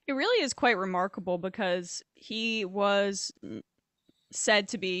 It really is quite remarkable because he was said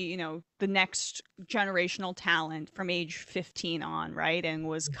to be, you know, the next generational talent from age 15 on, right? And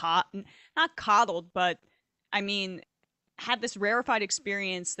was not coddled, but I mean, had this rarefied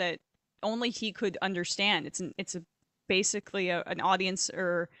experience that only he could understand. It's basically an audience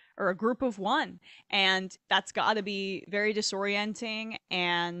or a group of one, and that's got to be very disorienting.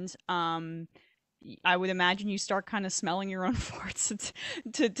 And I would imagine you start kind of smelling your own farts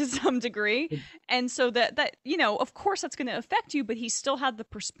to some degree. And so that you know, of course that's going to affect you, but he still had the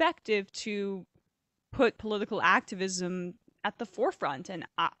perspective to put political activism at the forefront. And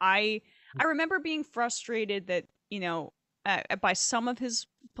I remember being frustrated that, you know, by some of his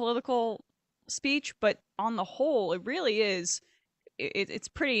political speech, but on the whole, it really is, it's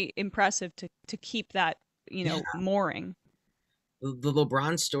pretty impressive to keep that, you know, mooring. The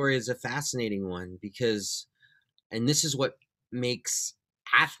LeBron story is a fascinating one because, and this is what makes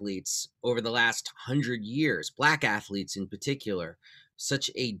athletes over the last 100 years, black athletes in particular,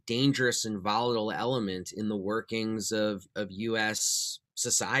 such a dangerous and volatile element in the workings of U.S.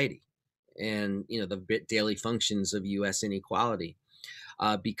 society and, you know, the daily functions of U.S. inequality,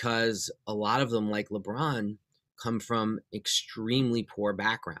 because a lot of them, like LeBron, come from extremely poor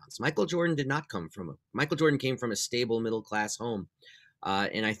backgrounds. Michael Jordan came from a stable middle-class home.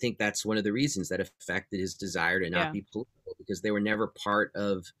 And I think that's one of the reasons that affected his desire to not be political, because they were never part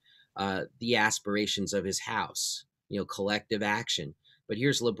of the aspirations of his house, you know, collective action. But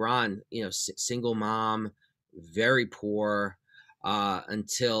here's LeBron, you know, single mom, very poor,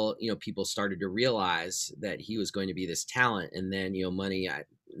 until, you know, people started to realize that he was going to be this talent. And then, you know, money,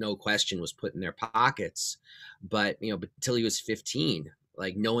 no question, was put in their pockets. But, you know, until he was 15,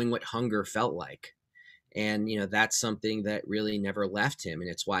 like knowing what hunger felt like. And, you know, that's something that really never left him. And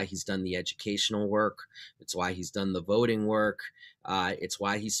it's why he's done the educational work. It's why he's done the voting work. It's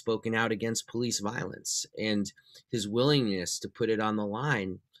why he's spoken out against police violence. And his willingness to put it on the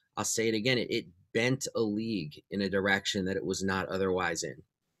line, I'll say it again, it bent a league in a direction that it was not otherwise in.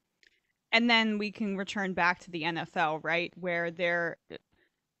 And then we can return back to the NFL, right, where there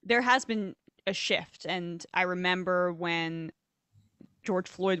has been a shift. And I remember when George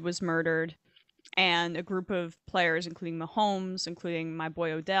Floyd was murdered, and a group of players, including Mahomes, including my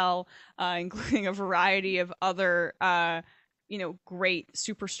boy Odell, including a variety of other, you know, great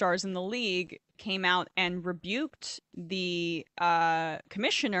superstars in the league, came out and rebuked the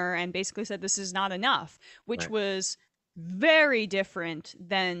commissioner and basically said this is not enough, which was very different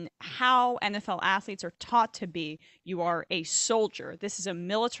than how NFL athletes are taught to be. You are a soldier. This is a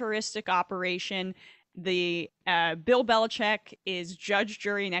militaristic operation. The Bill Belichick is judge,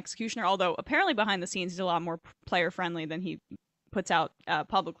 jury, and executioner, although apparently behind the scenes he's a lot more player friendly than he puts out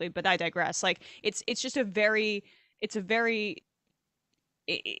publicly, but I digress. Like it's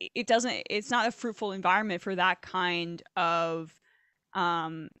not a fruitful environment for that kind of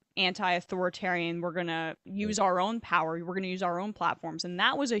anti-authoritarian, we're going to use our own power, we're going to use our own platforms. And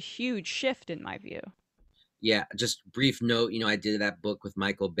that was a huge shift in my view. Yeah, just brief note, you know, I did that book with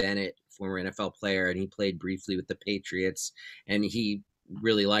Michael Bennett, former NFL player, and he played briefly with the Patriots, and he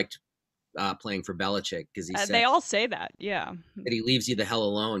really liked playing for Belichick because he said they all say that, yeah, that he leaves you the hell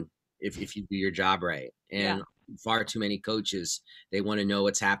alone if you do your job right. And far too many coaches, they want to know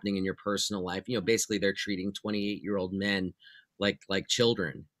what's happening in your personal life. You know, basically they're treating 28-year-old men like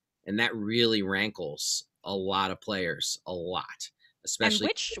children, and that really rankles a lot of players, a lot. Especially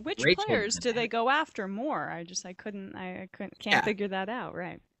and which players do they go after more? I can't figure that out,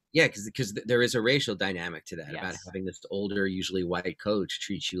 right? Yeah, because there is a racial dynamic to that, about having this older, usually white coach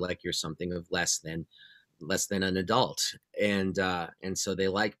treat you like you're something of less than an adult, and so they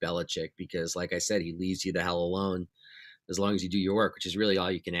like Belichick because, like I said, he leaves you the hell alone as long as you do your work, which is really all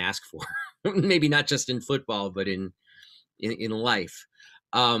you can ask for. Maybe not just in football, but in life.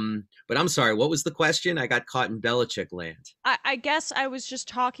 But I'm sorry, what was the question? I got caught in Belichick land. I guess I was just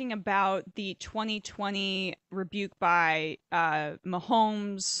talking about the 2020 rebuke by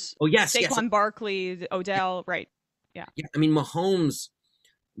Mahomes. Oh, yes. Saquon Barkley, Odell, right. Yeah. I mean, Mahomes,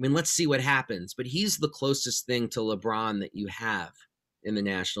 let's see what happens. But he's the closest thing to LeBron that you have in the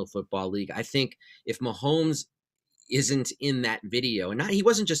National Football League. I think if Mahomes, isn't in that video, and he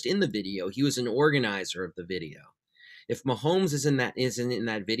wasn't just in the video, he was an organizer of the video. If Mahomes isn't in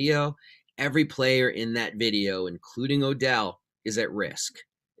that video, every player in that video, including Odell, is at risk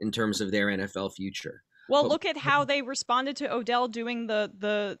in terms of their NFL future. Well, look at how they responded to Odell doing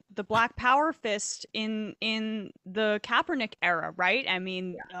the Black Power fist in the Kaepernick era, right? I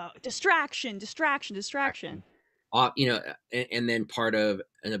mean, distraction. You know, and then part of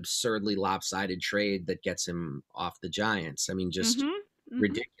an absurdly lopsided trade that gets him off the Giants. I mean, just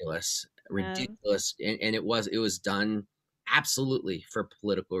ridiculous. And it was done absolutely for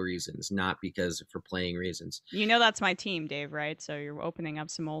political reasons, not because for playing reasons. You know, that's my team, Dave, right? So you're opening up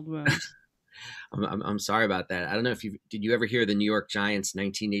some old wounds. I'm sorry about that. I don't know if did you ever hear the New York Giants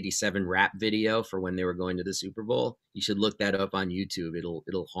 1987 rap video for when they were going to the Super Bowl? You should look that up on YouTube.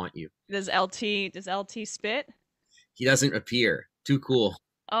 It'll haunt you. Does LT spit? He doesn't appear. Too cool.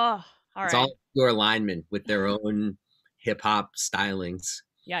 Oh, all it's right. all your linemen with their own hip hop stylings.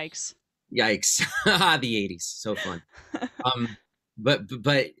 Yikes. The 80s. So fun. But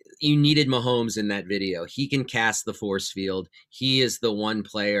you needed Mahomes in that video. He can cast the force field. He is the one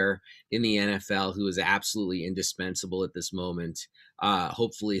player in the NFL who is absolutely indispensable at this moment.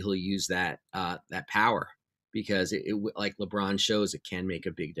 Hopefully he'll use that power, because it like LeBron shows, it can make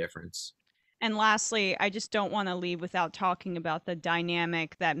a big difference. And lastly, I just don't want to leave without talking about the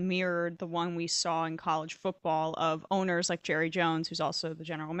dynamic that mirrored the one we saw in college football of owners like Jerry Jones, who's also the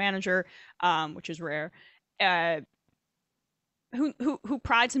general manager, which is rare, who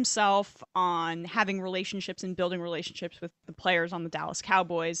prides himself on having relationships and building relationships with the players on the Dallas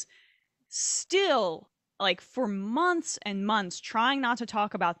Cowboys, still, like, for months and months, trying not to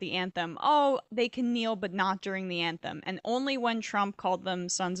talk about the anthem. Oh, they can kneel, but not during the anthem. And only when Trump called them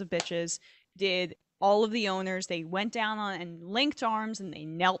sons of bitches did all of the owners, they went down on and linked arms and they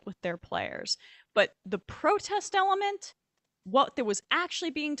knelt with their players. But the protest element, what there was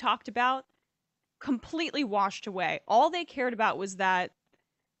actually being talked about, completely washed away. All they cared about was that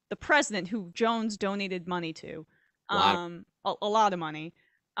the president, who Jones donated money to, a lot of money,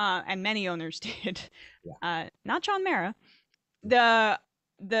 and many owners did, not John Mara, that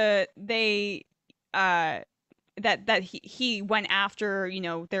he went after, you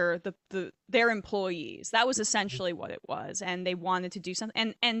know, their employees. That was essentially what it was, and they wanted to do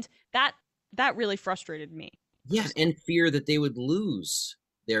something, and that really frustrated me. Yeah, and fear that they would lose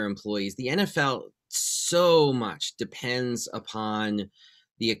their employees. The NFL so much depends upon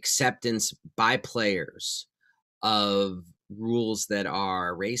the acceptance by players of rules that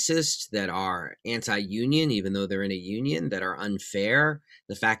are racist, that are anti-union, even though they're in a union, that are unfair,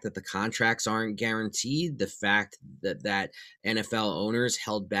 the fact that the contracts aren't guaranteed, the fact that NFL owners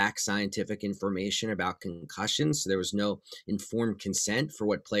held back scientific information about concussions, so there was no informed consent for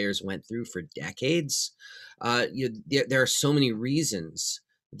what players went through for decades. There are so many reasons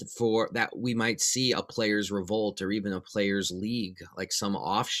for that we might see a players' revolt or even a players' league, like some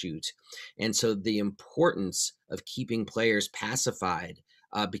offshoot. And so the importance of keeping players pacified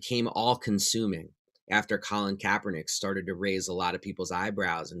became all-consuming after Colin Kaepernick started to raise a lot of people's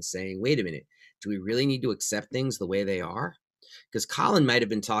eyebrows and saying, wait a minute, do we really need to accept things the way they are? Because Colin might have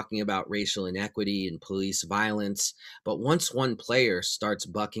been talking about racial inequity and police violence, but once one player starts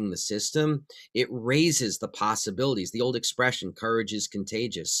bucking the system, it raises the possibilities. The old expression, courage is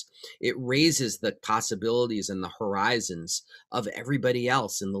contagious. It raises the possibilities and the horizons of everybody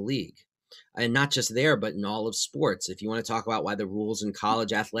else in the league. And not just there, but in all of sports. If you want to talk about why the rules in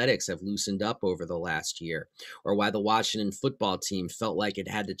college athletics have loosened up over the last year, or why the Washington football team felt like it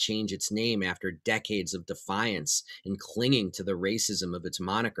had to change its name after decades of defiance and clinging to the racism of its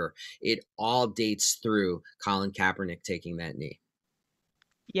moniker, it all dates through Colin Kaepernick taking that knee.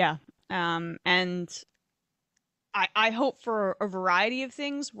 Yeah. And I hope for a variety of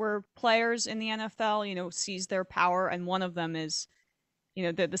things where players in the NFL, you know, seize their power. And one of them is, you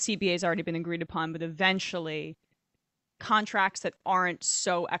know, the CBA has already been agreed upon, but eventually contracts that aren't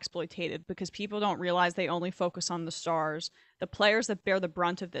so exploitative, because people don't realize they only focus on the stars. The players that bear the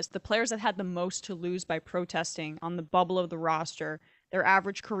brunt of this, the players that had the most to lose by protesting on the bubble of the roster, their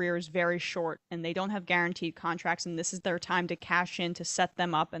average career is very short and they don't have guaranteed contracts, and this is their time to cash in to set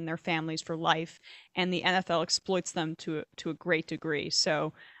them up and their families for life. And the NFL exploits them to a great degree.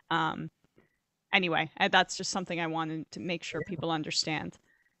 So, anyway, that's just something I wanted to make sure people understand.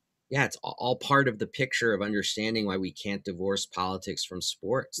 Yeah, it's all part of the picture of understanding why we can't divorce politics from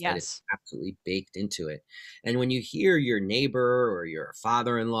sports. Yes. That it's absolutely baked into it. And when you hear your neighbor or your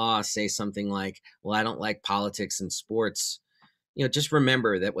father-in-law say something like, well, I don't like politics and sports, you know, just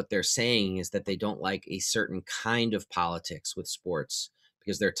remember that what they're saying is that they don't like a certain kind of politics with sports,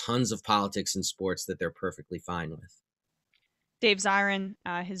 because there are tons of politics in sports that they're perfectly fine with. Dave Zirin.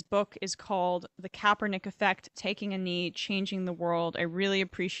 His book is called The Kaepernick Effect, Taking a Knee, Changing the World. I really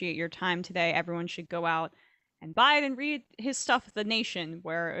appreciate your time today. Everyone should go out and buy it and read his stuff at The Nation,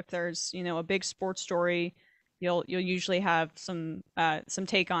 where if there's, you know, a big sports story, you'll usually have some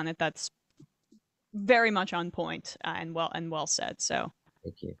take on it that's very much on point and well said. So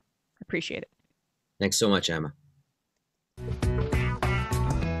thank you. Appreciate it. Thanks so much, Emma.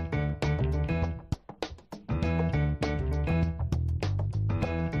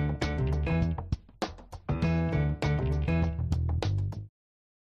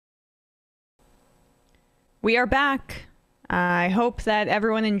 We are back. I hope that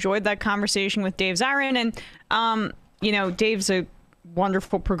everyone enjoyed that conversation with Dave Zirin. And, you know, Dave's a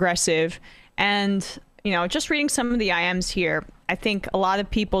wonderful progressive. And, you know, just reading some of the IMs here, I think a lot of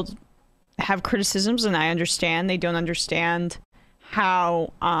people have criticisms, and I understand. They don't understand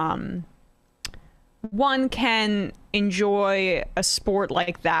how one can enjoy a sport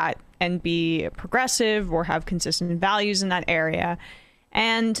like that and be progressive or have consistent values in that area.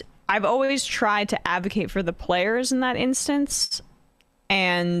 And I've always tried to advocate for the players in that instance.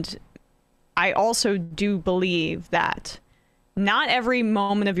 And I also do believe that not every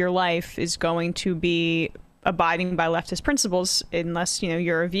moment of your life is going to be abiding by leftist principles, unless, you know,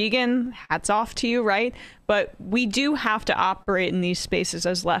 you're a vegan. Hats off to you, right? But we do have to operate in these spaces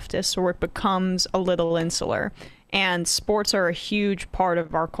as leftists, or it becomes a little insular. And sports are a huge part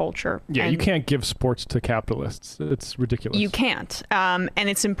of our culture. Yeah, and you can't give sports to capitalists. It's ridiculous. You can't. And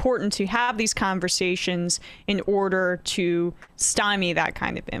it's important to have these conversations in order to stymie that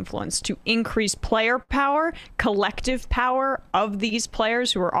kind of influence, to increase player power, collective power of these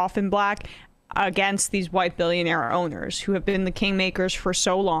players who are often black against these white billionaire owners who have been the kingmakers for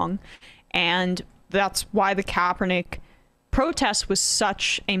so long. And that's why the Kaepernick protest was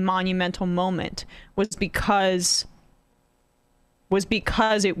such a monumental moment, was because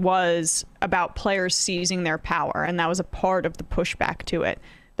it was about players seizing their power, and that was a part of the pushback to it.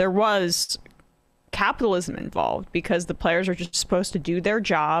 There was capitalism involved because the players are just supposed to do their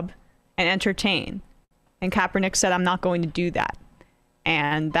job and entertain. And Kaepernick said, I'm not going to do that.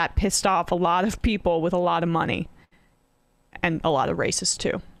 And that pissed off a lot of people with a lot of money, and a lot of racists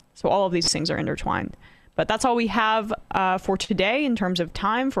too. So all of these things are intertwined. But that's all we have for today in terms of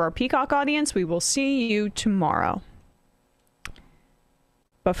time for our Peacock audience. We will see you tomorrow.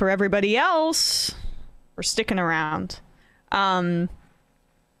 But for everybody else, we're sticking around.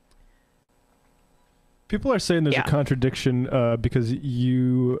 People are saying there's a contradiction because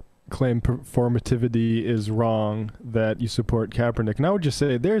you claim performativity is wrong, that you support Kaepernick. And I would just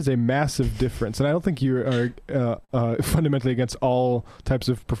say there's a massive difference. And I don't think you are fundamentally against all types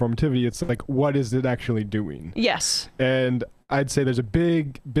of performativity. It's like, what is it actually doing? Yes. And I'd say there's a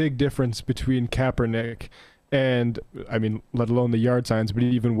big difference between Kaepernick and, I mean, let alone the yard signs, but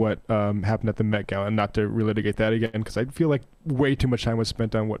even what happened at the Met Gala. And not to relitigate that again, because I feel like way too much time was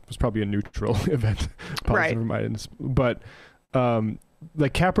spent on what was probably a neutral event. Right. But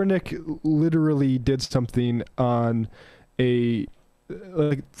like Kaepernick literally did something on a,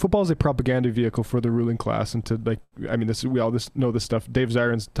 like, football is a propaganda vehicle for the ruling class, and to, like, I mean, we all know this stuff. Dave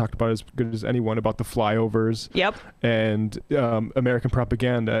Zirin's talked about it as good as anyone about the flyovers. Yep. And American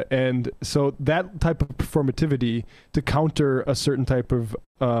propaganda. And so that type of performativity, to counter a certain type of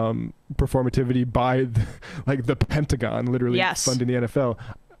performativity by the Pentagon literally funding the NFL,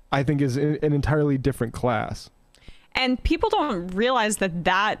 I think is an entirely different class. And people don't realize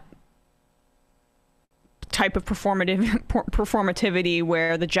that type of performativity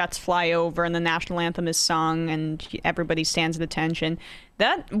where the jets fly over and the national anthem is sung and everybody stands at attention,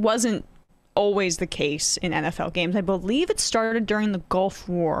 that wasn't always the case in NFL games. I believe it started during the Gulf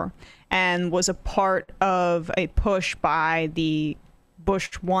War and was a part of a push by the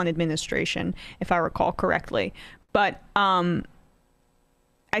Bush 1 administration, if I recall correctly. But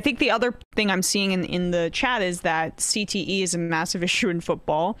I think the other thing I'm seeing in the chat is that CTE is a massive issue in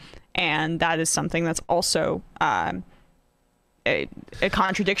football, and that is something that's also a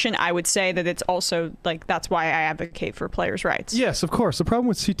contradiction. I would say that it's also, like, that's why I advocate for players' rights. Yes, of course. The problem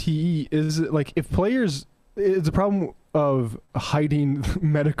with CTE is, like, if players, it's a problem of hiding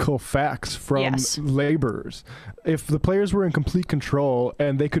medical facts from laborers. If the players were in complete control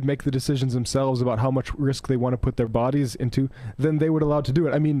and they could make the decisions themselves about how much risk they want to put their bodies into, then they would allow to do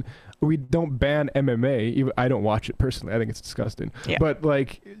it. I mean, we don't ban MMA. I don't watch it personally. I think it's disgusting. Yeah. But,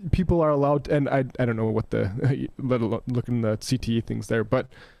 like, people are allowed to, and I don't know what let alone looking at the CTE things there, but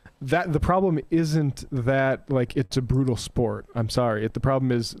that the problem isn't that, like, it's a brutal sport. I'm sorry. The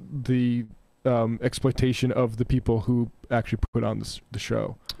problem is the exploitation of the people who actually put on the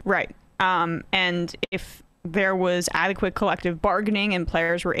show. Right. And if there was adequate collective bargaining and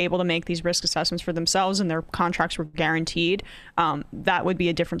players were able to make these risk assessments for themselves and their contracts were guaranteed, that would be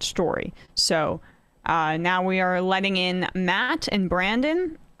a different story. So now we are letting in Matt and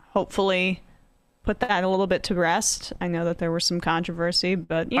Brandon, hopefully put that a little bit to rest. I know that there was some controversy,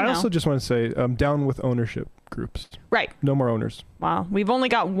 but I also just want to say, down with ownership groups. Right. No more owners. Wow. We've only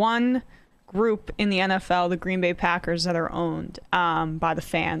got one group in the NFL, the Green Bay Packers, that are owned by the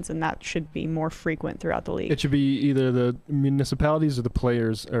fans, and that should be more frequent throughout the league. It should be either the municipalities or the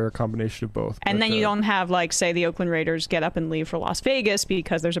players, or a combination of both. And then you don't have, like, say, the Oakland Raiders get up and leave for Las Vegas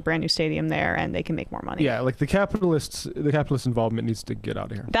because there's a brand new stadium there and they can make more money. Yeah, like the capitalist involvement needs to get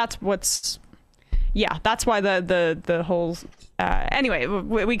out of here. That's why the whole anyway,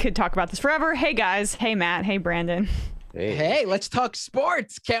 we could talk about this forever. Hey guys, hey Matt, hey Brandon. Hey, let's talk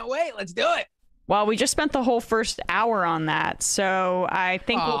sports. Can't wait. Let's do it. Well, we just spent the whole first hour on that, so I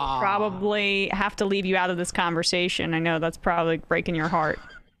think we'll probably have to leave you out of this conversation. I know that's probably breaking your heart.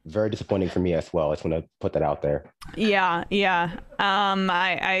 Very disappointing for me as well. I just want to put that out there. Yeah.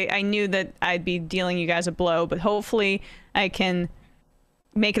 I knew that I'd be dealing you guys a blow, but hopefully I can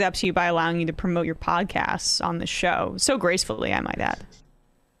make it up to you by allowing you to promote your podcasts on the show so gracefully, I might add.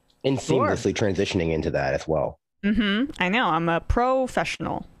 And seamlessly transitioning into that as well. I know. I'm a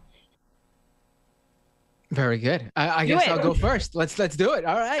professional. Very good. I guess I'll go first. Let's do it.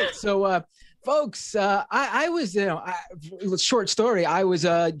 All right. So, folks, I was, short story. I was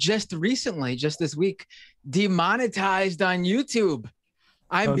just this week, demonetized on YouTube.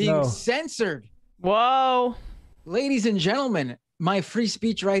 I'm being censored. Whoa. Ladies and gentlemen, my free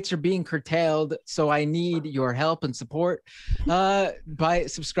speech rights are being curtailed, so I need your help and support by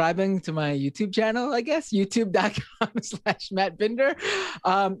subscribing to my YouTube channel, I guess, youtube.com/Matt Binder.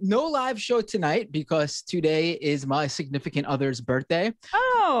 No live show tonight because today is my significant other's birthday.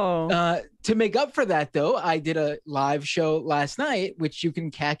 Oh. To make up for that, though, I did a live show last night, which you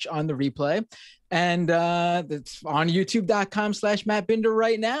can catch on the replay. And it's on youtube.com/Matt Binder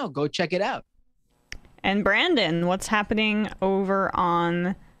right now. Go check it out. And Brandon, what's happening over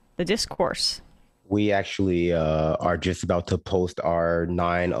on the discourse? We actually are just about to post our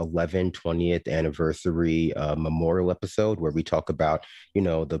 9/11 20th anniversary memorial episode where we talk about,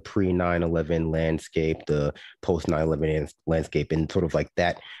 the pre-9/11 landscape, the post-9/11 landscape, and sort of like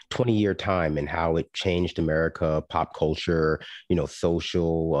that 20-year time and how it changed America, pop culture,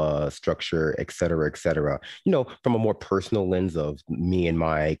 social structure, et cetera, from a more personal lens of me and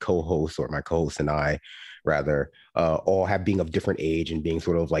my co-host, or my co-host and I, rather, all being of different age and being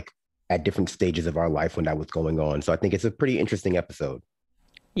sort of like at different stages of our life when that was going on. So I think it's a pretty interesting episode.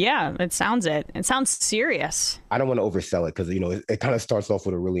 Yeah, it sounds serious. I don't want to oversell it because, it kind of starts off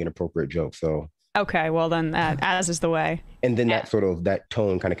with a really inappropriate joke. So. Okay, well then as is the way. And then that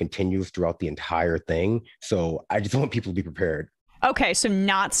tone kind of continues throughout the entire thing. So I just want people to be prepared. Okay, so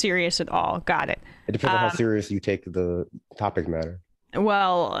not serious at all. Got it. It depends on how serious you take the topic matter.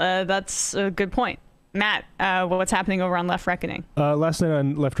 Well, that's a good point. Matt, what's happening over on Left Reckoning? Last night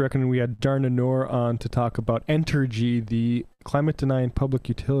on Left Reckoning, we had Darna Noor on to talk about Entergy, the climate-denying public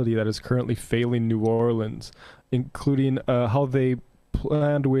utility that is currently failing New Orleans, including how they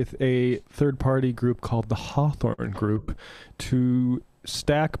planned with a third-party group called the Hawthorne Group to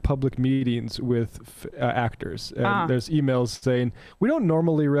stack public meetings with actors. And there's emails saying, we don't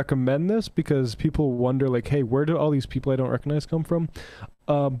normally recommend this because people wonder, like, hey, where do all these people I don't recognize come from?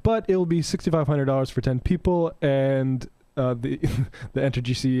 But it'll be $6,500 for 10 people. And the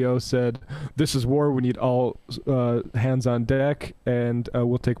Entergy CEO said, this is war. We need all hands on deck. And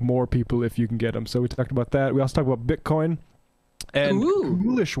we'll take more people if you can get them. So we talked about that. We also talked about Bitcoin. And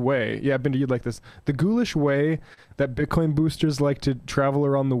ghoulish way. Yeah, Binder, you'd like this. The ghoulish way that Bitcoin boosters like to travel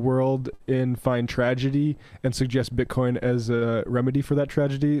around the world and find tragedy and suggest Bitcoin as a remedy for that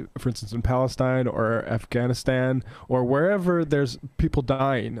tragedy. For instance, in Palestine or Afghanistan or wherever there's people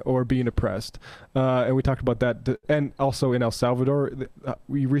dying or being oppressed. And we talked about that. And also in El Salvador,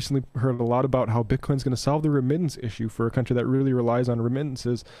 we recently heard a lot about how Bitcoin's going to solve the remittance issue for a country that really relies on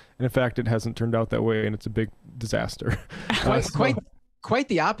remittances. And in fact, it hasn't turned out that way, and it's a big disaster. Quite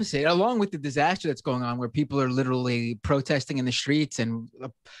the opposite, along with the disaster that's going on where people are literally protesting in the streets, and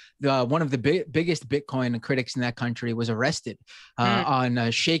one of the biggest Bitcoin critics in that country was arrested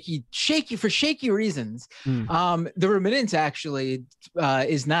on shaky reasons. The remittance actually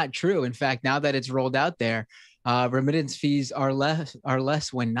is not true. In fact, now that it's rolled out there, remittance fees are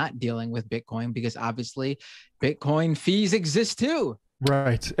less when not dealing with Bitcoin, because obviously Bitcoin fees exist too.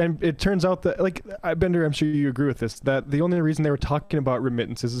 Right. And it turns out that, like, Bender, I'm sure you agree with this, that the only reason they were talking about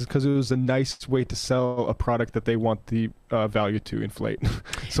remittances is because it was a nice way to sell a product that they want the value to inflate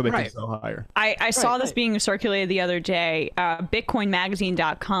so they can sell higher. I saw this being circulated the otother day.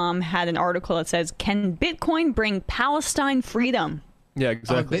 BitcoinMagazine.com had an article that says, "Can Bitcoin bring Palestine freedom?" Yeah,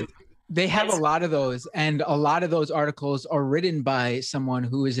 exactly. They have a lot of those, and a lot of those articles are written by someone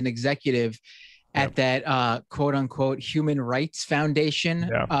who is an executive at that quote unquote Human Rights Foundation,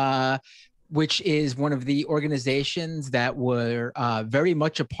 which is one of the organizations that were very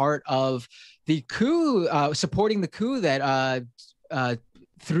much a part of the coup, supporting the coup that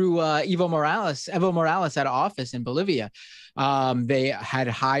threw Evo Morales out of office in Bolivia. They had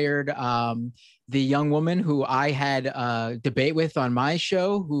hired the young woman who I had a debate with on my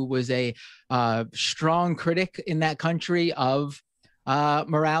show, who was a strong critic in that country of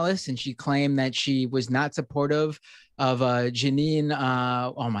Morales, and she claimed that she was not supportive of Janine.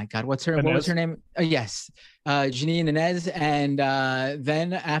 Oh my God, what was her name? Yes, Janine Inez. And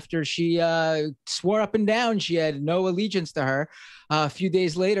then after she swore up and down she had no allegiance to her, a few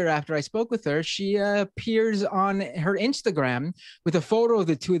days later, after I spoke with her, she appears on her Instagram with a photo of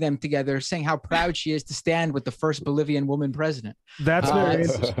the two of them together, saying how proud she is to stand with the first Bolivian woman president. That's very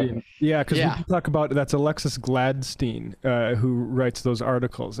interesting. Yeah, because we can talk about, that's Alexis Gladstein who writes those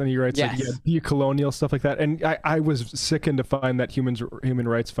articles, and he writes like decolonial stuff like that. And I was sickened to find that Human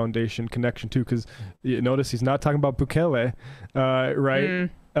Rights Foundation connection too, because you notice he's not talking about Bukele, right?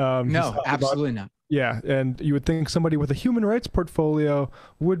 No, absolutely not. Yeah, and you would think somebody with a human rights portfolio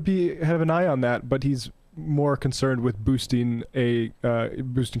would have an eye on that, but he's more concerned with boosting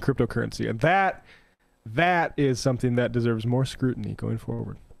cryptocurrency, and that is something that deserves more scrutiny going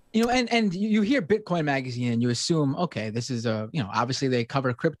forward. You know, and you hear Bitcoin Magazine and you assume, okay, this is obviously they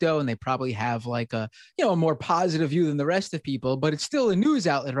cover crypto and they probably have like a more positive view than the rest of people, but it's still a news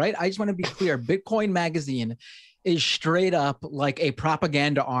outlet, right? I just want to be clear. Bitcoin Magazine is straight up like a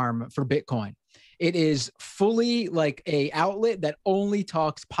propaganda arm for Bitcoin. It is fully like a outlet that only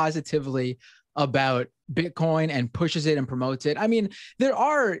talks positively about Bitcoin and pushes it and promotes it. I mean, there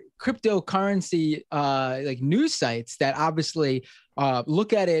are cryptocurrency like news sites that obviously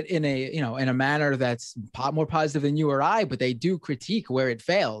look at it in a manner that's more positive than you or I, but they do critique where it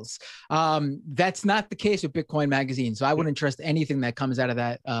fails. That's not the case with Bitcoin Magazine. So I wouldn't trust anything that comes out of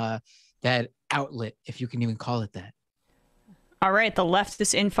that outlet, if you can even call it that. All right, the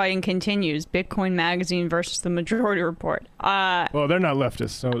leftist infighting continues. Bitcoin Magazine versus the Majority Report. Well, they're not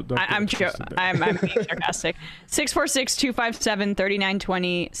leftists, so don't I'm being sarcastic.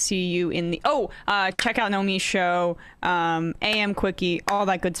 646-257-3920. See you in the check out Nomi's show, AM Quickie, all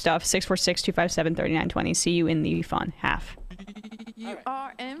that good stuff. 646-257-3920. See you in the fun half. You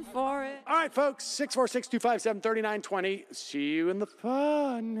are in for it. All right, folks. 646-257-3920. See you in the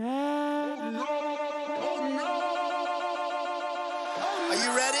fun half. Are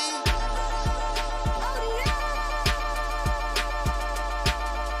you ready?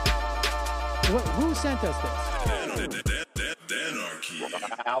 Who sent us this?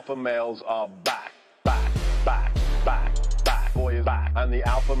 Alpha males are back. Boys back. And the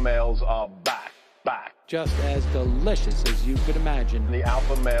alpha males are back. Just as delicious as you could imagine. The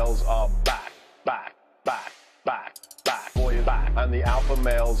alpha males are back. Boys back. And the alpha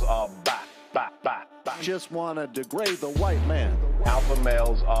males are back. Just want to degrade the white man. Alpha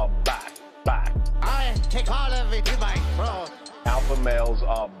males are back. I take all of it to my throat. Alpha males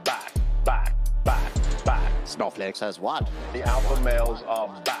are back. Snowflake says what? The alpha males are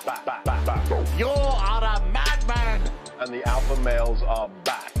back. You are a madman. And the alpha males are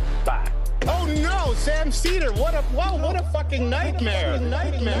back. Oh no, Sam Seder! What a fucking nightmare!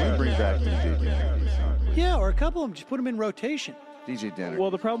 Bring back DJ. Yeah, or a couple of them. Just put them in rotation. DJ Danner.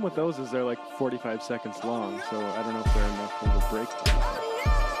 Well, the problem with those is they're like 45 seconds long, so I don't know if they're enough of a break.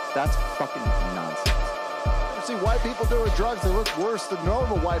 That's fucking nonsense. You see white people doing drugs, they look worse than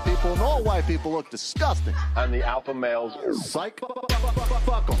normal white people, and all white people look disgusting. And the alpha males, psych,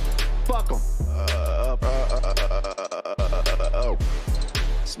 fuck them.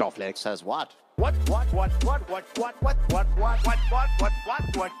 Snowflake says what?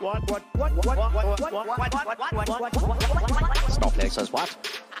 Snowflake says what?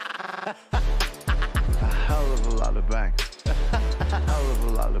 A hell of a lot of bank. A hell of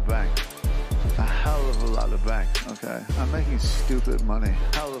a lot of bank. A hell of a lot of bank. Okay, I'm making stupid money.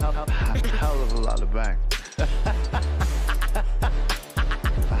 Hell of a lot of bank.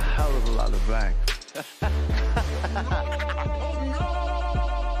 A hell of a lot of bank.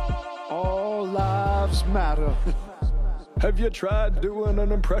 All lives matter. Have you tried doing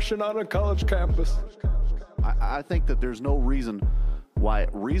an impression on a college campus? I think that there's no reason why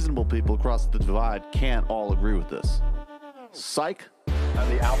reasonable people across the divide can't all agree with this. Psych.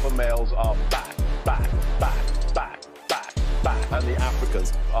 And the alpha males are back, back, back, back, back, back. And the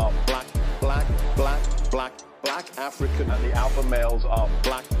Africans are black, black, black, black, black African. And the alpha males are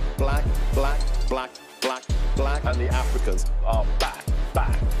black, black, black, black, black, black. And the Africans are back,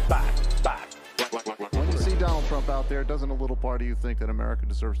 back, back, back. When you see Donald Trump out there, doesn't a little part of you think that America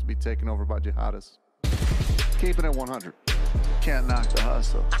deserves to be taken over by jihadists? Keeping it 100. Can't knock the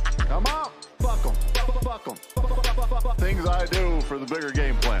hustle. Come on, fuck 'em, fuck 'em. Things I do for the bigger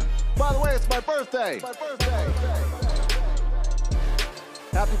game plan. By the way, it's my birthday.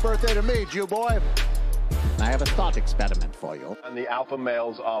 Happy birthday to me, Jew boy. I have a thought experiment for you. And the alpha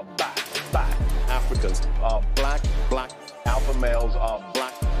males are back, back. Africans are black, black. Alpha males are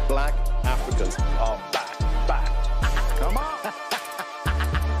black, black. Africans are back, back. Come on.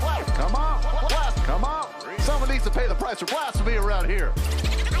 Come on. Come on. Someone needs to pay the price for blasphemy around here.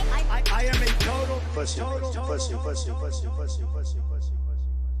 I am a total pussy.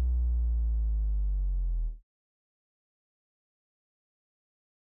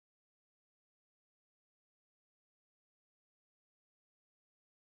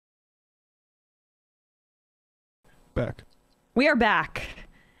 Back. We are back.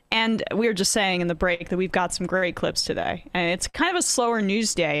 And we were just saying in the break that we've got some great clips today. And it's kind of a slower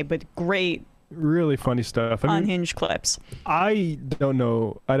news day, but great, really funny stuff. I mean, unhinged clips. I don't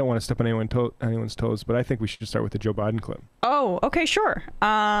know. I don't want to step on anyone's toes, but I think we should start with the Joe Biden clip. Oh, okay, sure.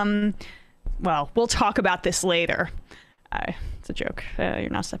 Well, we'll talk about this later. It's a joke. You're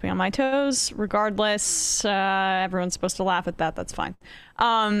not stepping on my toes. Regardless, everyone's supposed to laugh at that. That's fine.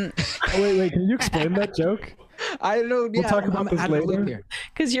 Wait. Can you explain that joke? I don't know. We'll talk about this later.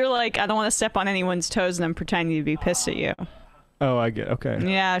 Because you're like, I don't want to step on anyone's toes, and I'm pretending to be pissed at you. Oh, I get. Okay.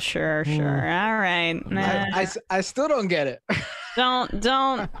 Yeah, sure. All right. I still don't get it.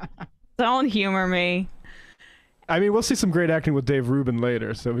 Don't humor me. I mean, we'll see some great acting with Dave Rubin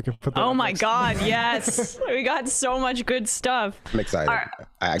later, so we can put that. Oh my God, yes. We got so much good stuff. I'm excited. Right.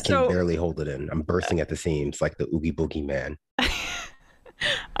 I can barely hold it in. I'm bursting at the seams like the Oogie Boogie Man.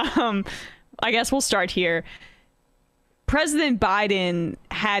 I guess we'll start here. President Biden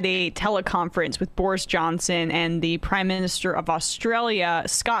had a teleconference with Boris Johnson and the Prime Minister of Australia,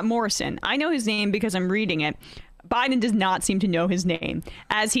 Scott Morrison. I know his name because I'm reading it. Biden does not seem to know his name.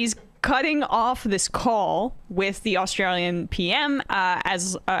 As he's cutting off this call with the Australian PM,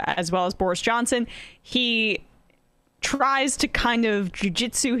 as well as Boris Johnson, he tries to kind of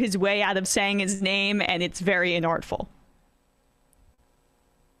jujitsu his way out of saying his name, and it's very inartful.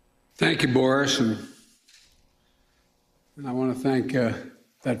 Thank you, Boris, and I want to thank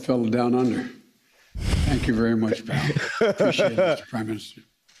that fellow down under. Thank you very much, pal. Appreciate it, Mr. Prime Minister.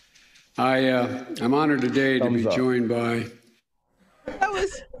 I'm honored today to be joined by. That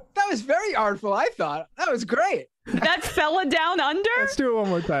was very artful. I thought that was great. That fella down under. Let's do it one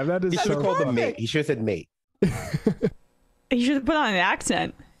more time. That is. He should have called him mate. He should have said mate. He should have put on an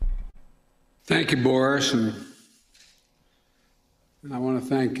accent. Thank you, Boris, and I want to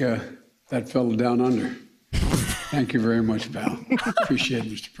thank that fellow down under. Thank you very much, pal. Appreciate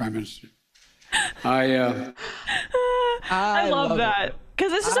it, Mr. Prime Minister. I love that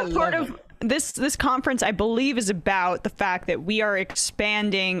because this is a part of this conference. I believe is about the fact that we are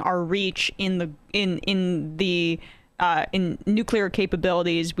expanding our reach in nuclear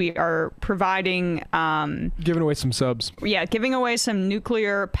capabilities. We are providing giving away some subs. Yeah, giving away some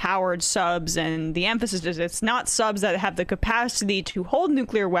nuclear powered subs, and the emphasis is it's not subs that have the capacity to hold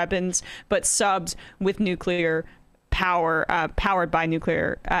nuclear weapons, but subs with nuclear power, powered by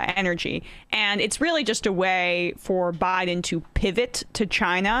nuclear energy. And it's really just a way for Biden to pivot to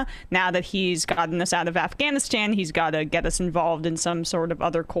China. Now that he's gotten us out of Afghanistan, he's got to get us involved in some sort of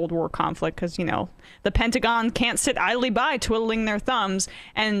other Cold War conflict because, you know, the Pentagon can't sit idly by twiddling their thumbs.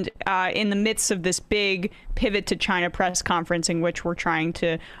 And in the midst of this big pivot to China press conference in which we're trying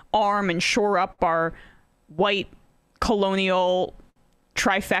to arm and shore up our white colonial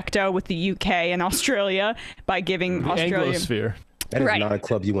trifecta with the UK and Australia by giving Australia Anglosphere. That is not a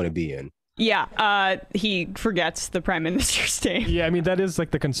club you want to be in. Yeah, he forgets the prime minister's name. Yeah, I mean that is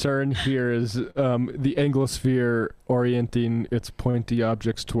like the concern here is the Anglosphere orienting its pointy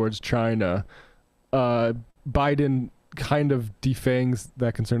objects towards China. Biden kind of defangs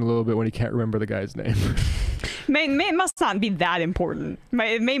that concern a little bit when he can't remember the guy's name. It must not be that important.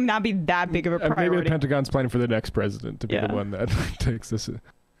 It may not be that big of a priority. Maybe the Pentagon's planning for the next president to be the one that takes this.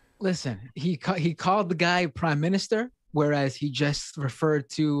 Listen, he called the guy prime minister, whereas he just referred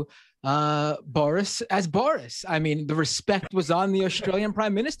to Boris as Boris. I mean, the respect was on the Australian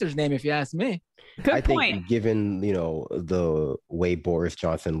prime minister's name, if you ask me. Good I think point. given, the way Boris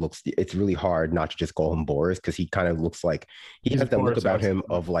Johnson looks, it's really hard not to just call him Boris, because he kind of looks like he has that look about him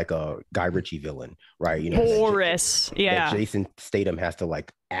of like a Guy Ritchie villain, right? Boris, that Jason Statham has to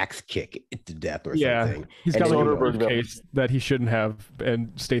like axe kick it to death or something. He's And got then, a briefcase that he shouldn't have,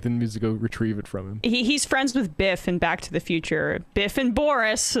 and Statham needs to go retrieve it from him. He's friends with Biff in Back to the Future. Biff and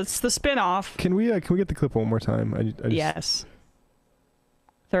Boris. It's the spinoff. Can we get the clip one more time? I just... Yes.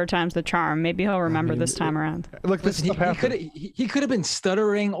 Third time's the charm. Maybe he'll remember this time around. Look, listen, he could have been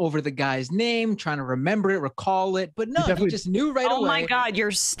stuttering over the guy's name, trying to remember it, recall it, but no, he just knew right away. Oh my God,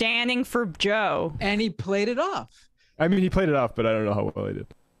 you're standing for Joe. And he played it off. I mean, he played it off, but I don't know how well he did.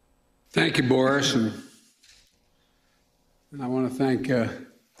 Thank you, Boris. And I want to thank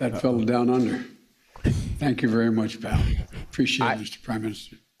that fellow down under. Thank you very much, pal. Appreciate it, Mr. Prime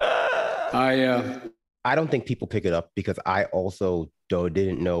Minister. I don't think people pick it up because I also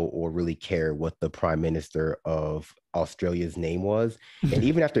didn't know or really care what the Prime Minister of Australia's name was. And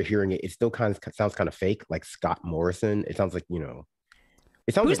even after hearing it, it still kind of sounds kind of fake, like Scott Morrison. It sounds like,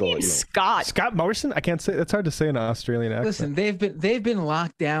 it sounds Whose like name's Scott? Scott Morrison? I can't say. It's hard to say in an Australian accent. Listen, they've been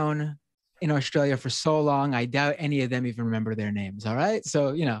locked down in Australia for so long. I doubt any of them even remember their names. All right,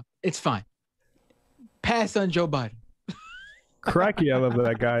 so it's fine. Pass on Joe Biden. Cracky, I love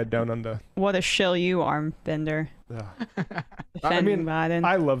that guy down under. What a shill you are, Bender. I mean, Biden.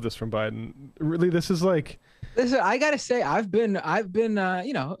 I love this from Biden. Really, this is like. Listen, I gotta say, I've been,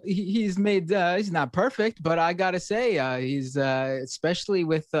 he's made, he's not perfect, but I gotta say, he's, especially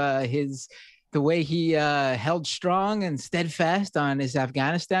with the way he held strong and steadfast on his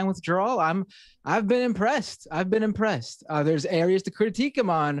Afghanistan withdrawal. I've been impressed. There's areas to critique him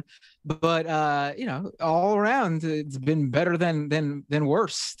on, but all around, it's been better than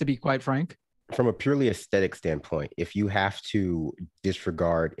worse, to be quite frank. From a purely aesthetic standpoint, if you have to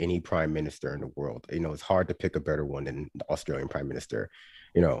disregard any prime minister in the world, it's hard to pick a better one than the Australian prime minister.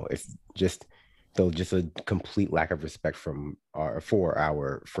 It's just a complete lack of respect for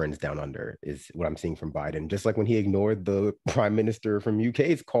our friends down under is what I'm seeing from Biden. Just like when he ignored the prime minister from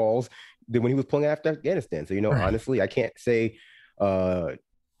UK's calls when he was pulling after Afghanistan. So, honestly, I can't say,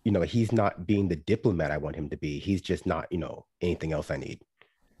 he's not being the diplomat I want him to be. He's just not, anything else I need.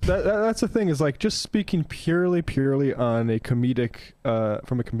 That's the thing, is like, just speaking purely on a comedic,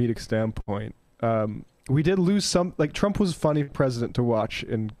 from a comedic standpoint, we did lose some, like, Trump was a funny president to watch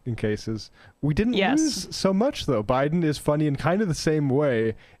in cases. We didn't lose so much, though. Biden is funny in kind of the same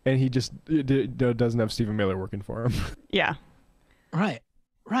way, and he just doesn't have Stephen Miller working for him. Yeah. Right.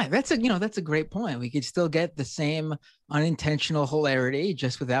 That's a great point. We could still get the same unintentional hilarity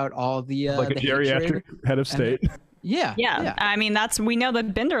just without all the like a the geriatric head of state. Yeah. I mean, we know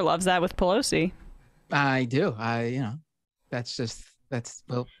that Bender loves that with Pelosi. I do. I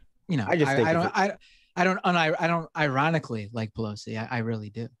don't ironically like Pelosi. I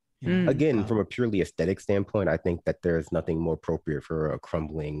really do. Again, from a purely aesthetic standpoint, I think that there's nothing more appropriate for a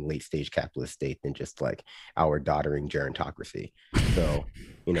crumbling late stage capitalist state than just like our doddering gerontocracy. So,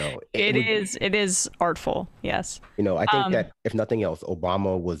 it is artful. Yes. I think that if nothing else,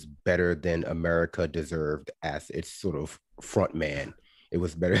 Obama was better than America deserved as its sort of front man. It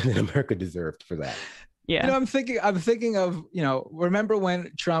was better than America deserved for that. Yeah. I'm thinking of, remember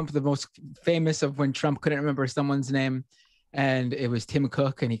when Trump, the most famous of when Trump couldn't remember someone's name, and it was Tim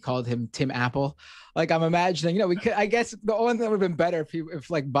Cook, and he called him Tim Apple. Like, I'm imagining, I guess the only thing that would have been better if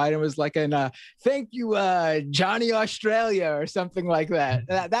like Biden was like thank you, Johnny Australia or something like that.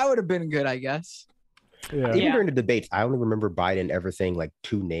 That would have been good, I guess. Yeah. Even during the debates, I only remember Biden ever saying like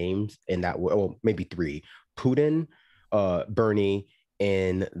two names, and maybe three: Putin, Bernie,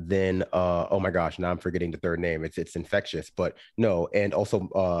 and then oh my gosh, now I'm forgetting the third name. It's infectious, but no, and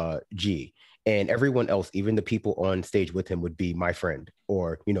also G. And everyone else, even the people on stage with him, would be my friend,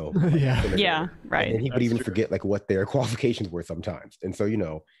 or yeah, right. And he would even forget like what their qualifications were sometimes. And so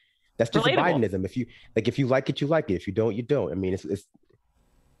that's just Bidenism. If you like it, you like it. If you don't, you don't. I mean, it's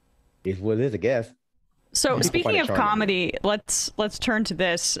what it is, I guess. So speaking of comedy, let's turn to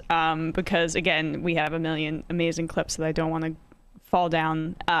this because again, we have a million amazing clips that I don't want to fall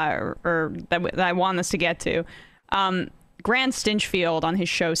down or that I want us to get to. Grant Stinchfield on his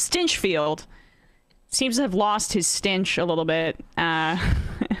show Stinchfield seems to have lost his stench a little bit.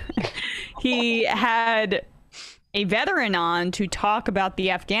 He had a veteran on to talk about the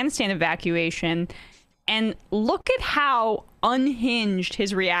Afghanistan evacuation, and look at how unhinged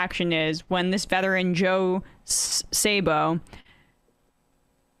his reaction is when this veteran, Joe Sabo,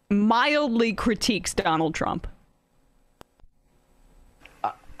 mildly critiques Donald Trump.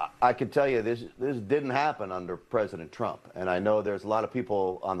 I can tell you this didn't happen under President Trump. And I know there's a lot of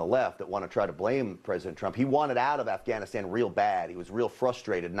people on the left that want to try to blame President Trump. He wanted out of Afghanistan real bad. He was real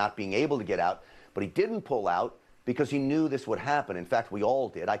frustrated not being able to get out, but he didn't pull out because he knew this would happen. In fact, we all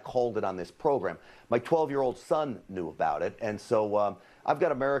did. I called it on this program. My 12-year-old son knew about it. And so I've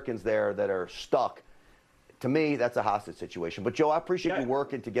got Americans there that are stuck. To me, that's a hostage situation. But Joe, I appreciate you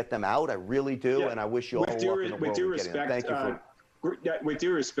working to get them out. I really do. And I wish you all luck in the world. With due respect, thank you for with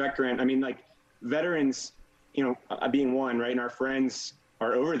due respect, Grant, I mean, like, veterans, you know, being one, right, and our friends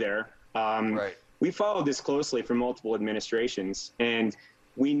are over there. Right. We followed this closely from multiple administrations, and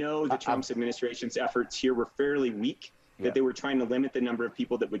we know the Trump's administration's efforts here were fairly weak, that they were trying to limit the number of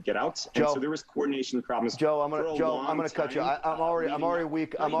people that would get out, and so there was coordination problems. Joe, I'm gonna cut you. I'm already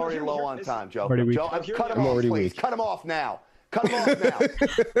weak. I'm already low on time, Joe. Joe, cut him off, please. Cut him off now. Cut him off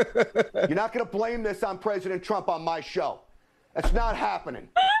now. You're not gonna blame this on President Trump on my show. That's not happening.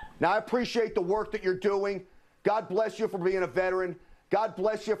 Now, I appreciate the work that you're doing. God bless you for being a veteran. God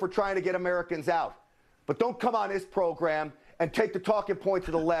bless you for trying to get Americans out. But don't come on this program and take the talking points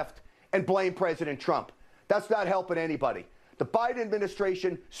of the left and blame President Trump. That's not helping anybody. The Biden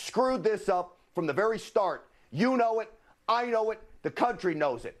administration screwed this up from the very start. You know it. I know it. The country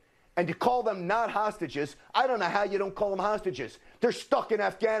knows it. And to call them not hostages, I don't know how you don't call them hostages. They're stuck in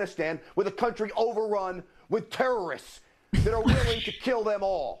Afghanistan with a country overrun with terrorists that are willing to kill them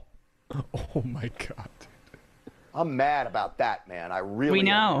all. Oh my God. I'm mad about that, man. I really We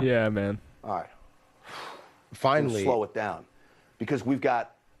know. am. Yeah, man. All right. Finally. Slow it down. Because we've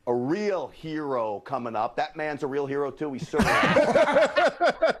got a real hero coming up. That man's a real hero too. He's serving. That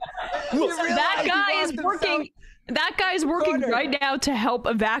guy is working. That guy's working right now to help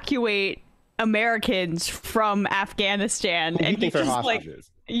evacuate Americans from Afghanistan. Who and you think he's they're just like,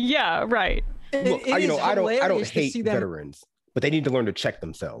 hostages? yeah, right. Look, I don't hate veterans, but they need to learn to check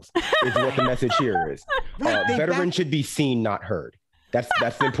themselves. Is what the message here is. Veterans should be seen, not heard. That's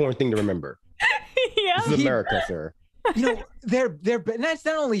the important thing to remember. Yeah. This is America, sir. You know, and that's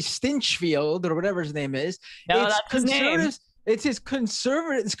not only Stinchfield or whatever his name is. No, it's that's his name. conservatives. It's his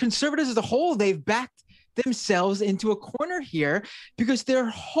conservatives as a whole. They've backed themselves into a corner here because their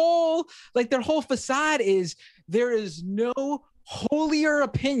whole facade is there is no holier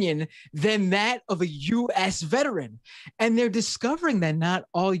opinion than that of a U.S. veteran. And they're discovering that not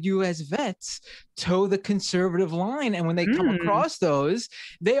all U.S. vets toe the conservative line. And when they come across those,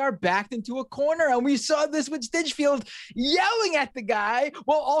 they are backed into a corner. And we saw this with Stinchfield yelling at the guy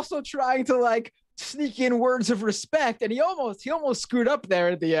while also trying to like sneak in words of respect, and he almost screwed up there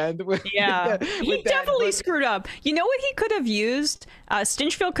at the end. He definitely screwed up. You know what he could have used?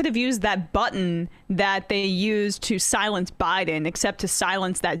 Stinchfield could have used that button that they used to silence Biden, except to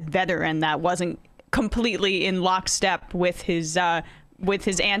silence that veteran that wasn't completely in lockstep with his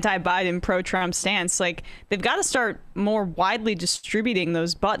anti-Biden, pro-Trump stance. Like, they've got to start more widely distributing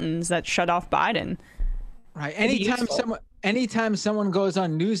those buttons that shut off Biden. Right. Anytime someone goes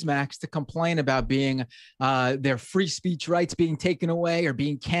on Newsmax to complain about being their free speech rights being taken away or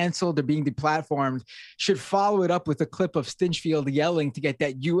being canceled or being deplatformed, should follow it up with a clip of Stinchfield yelling to get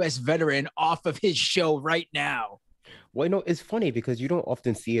that U.S. veteran off of his show right now. Well, you know, it's funny because you don't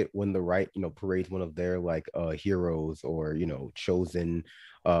often see it when the right, parades one of their like heroes or, chosen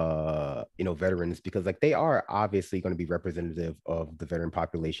veterans, because like they are obviously going to be representative of the veteran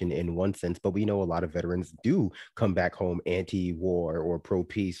population in one sense, but we know a lot of veterans do come back home anti-war or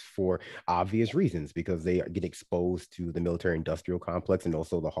pro-peace for obvious reasons, because they get exposed to the military industrial complex and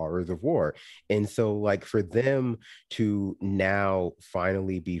also the horrors of war. And so like for them to now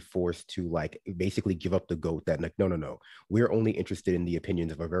finally be forced to like basically give up the goat that like, no, we're only interested in the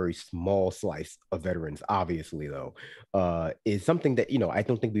opinions of a very small slice of veterans, obviously though, is something that, I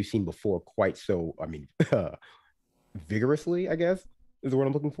don't think we've seen before quite so, vigorously, I guess, is the word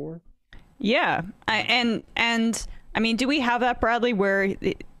I'm looking for. Yeah. And I mean, do we have that, Bradley, where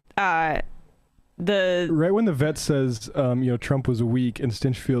right when the vet says, Trump was weak, and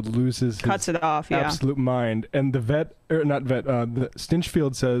Stinchfield loses cuts his it off, absolute mind, and the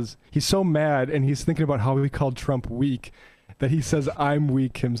Stinchfield says he's so mad, and he's thinking about how he called Trump weak, that he says, I'm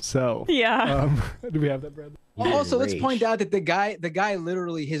weak himself. Yeah. Do we have that, Bradley? Well, also, let's point out that the guy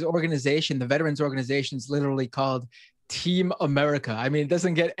literally, his organization, the veterans organization, is literally called Team America. I mean, it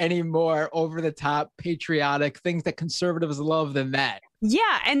doesn't get any more over the top, patriotic things that conservatives love than that.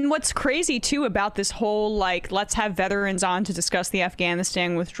 Yeah, and what's crazy too about this whole like, let's have veterans on to discuss the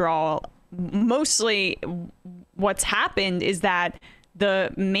Afghanistan withdrawal, mostly what's happened is that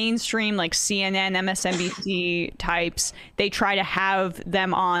the mainstream like CNN, MSNBC types, they try to have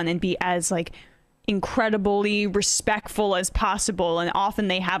them on and be as like incredibly respectful as possible, and often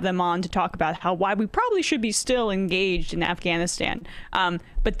they have them on to talk about why we probably should be still engaged in Afghanistan.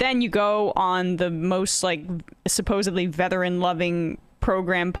 But then you go on the most like supposedly veteran loving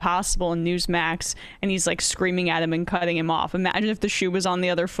program possible in Newsmax, and he's like screaming at him and cutting him off. Imagine if the shoe was on the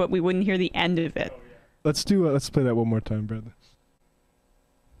other foot, we wouldn't hear the end of it. Let's play that one more time, brother.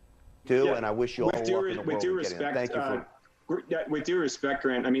 And I wish you all luck in the world. With due respect, thank you for... with due respect,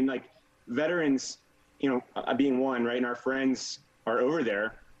 Grant, I mean, like, veterans, being one, right, and our friends are over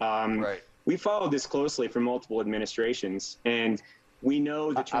there. We followed this closely for multiple administrations, and we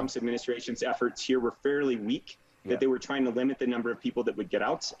know the Trump's administration's efforts here were fairly weak. That they were trying to limit the number of people that would get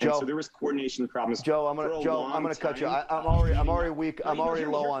out, and so there was coordination problems. Joe, I'm gonna cut you. I'm already weak. I'm already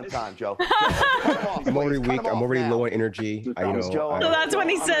low on time, Joe. I'm already weak. I'm already low on energy. So that's when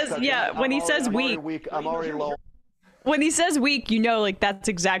he says, when he says weak. I'm already low. When he says weak, like that's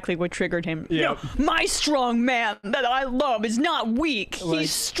exactly what triggered him. Yeah. My strong man that I love is not weak.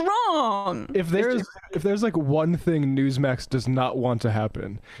 He's strong. If there's like one thing Newsmax does not want to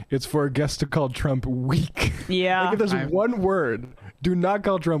happen, it's for a guest to call Trump weak. Yeah. Like if there's one word, do not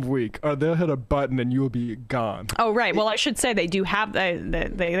call Trump weak, or they'll hit a button and you will be gone. Oh right. Well, I should say they do have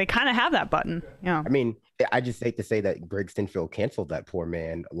they kind of have that button. Yeah. I mean, I just hate to say that Greg Stinfield canceled that poor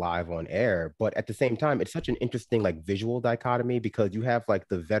man live on air, but at the same time, it's such an interesting like visual dichotomy, because you have like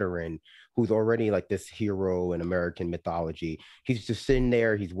the veteran who's already like this hero in American mythology. He's just sitting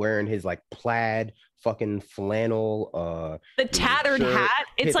there. He's wearing his like plaid fucking flannel, the tattered shirt, hat.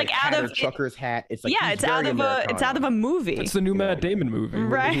 It's like out of trucker's hat. It's like it's out of a movie. It's the new Matt Damon movie,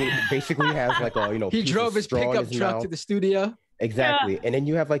 right? He basically has like a he drove his pickup truck to the studio. Exactly. And then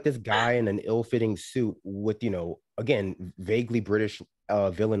you have like this guy in an ill-fitting suit with, again, vaguely British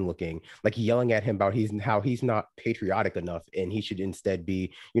villain looking, like yelling at him about how he's not patriotic enough and he should instead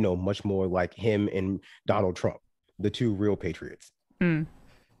be, much more like him and Donald Trump, the two real patriots.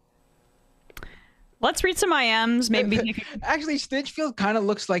 Let's read some IMs. Maybe actually, Stinchfield kind of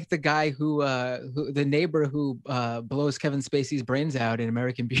looks like the guy who the neighbor who blows Kevin Spacey's brains out in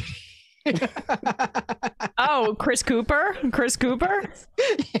American Beauty. Oh, Chris Cooper?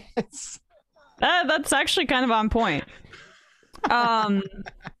 Yes. That's actually kind of on point.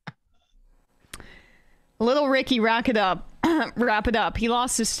 Little Ricky, wrap it up. He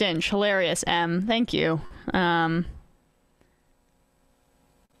lost his stench. Hilarious, M. Thank you.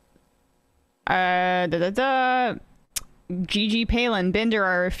 Gigi Palin, Binder,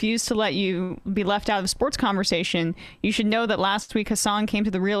 I refuse to let you be left out of sports conversation. You should know that last week Hassan came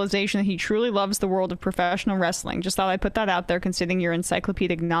to the realization that he truly loves the world of professional wrestling. Just thought I'd put that out there, considering your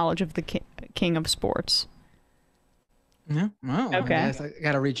encyclopedic knowledge of the king of sports. Yeah, well, okay. I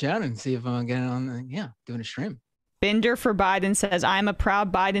gotta reach out and see if I'm getting on. Doing a stream. Binder for Biden says, "I'm a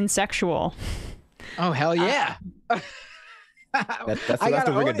proud Biden sexual." Oh hell yeah! That's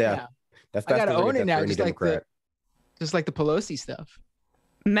the ring of death. I gotta own it now, just like the Pelosi stuff.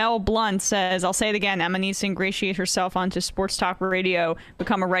 Mel Blunt says, I'll say it again, Emma needs to ingratiate herself onto sports talk radio,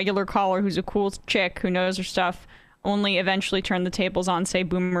 become a regular caller who's a cool chick who knows her stuff, only eventually turn the tables on, say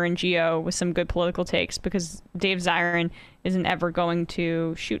Boomer and Geo with some good political takes, because Dave Zirin isn't ever going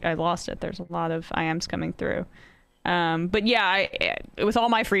to... Shoot, I lost it. There's a lot of IMs coming through. But yeah, with all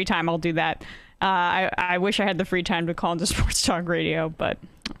my free time, I'll do that. I wish I had the free time to call into sports talk radio, but...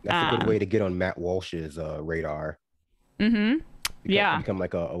 That's a good way to get on Matt Walsh's radar. Become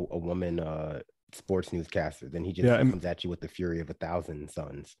like a woman sports newscaster. Then he just comes at you with the fury of 1,000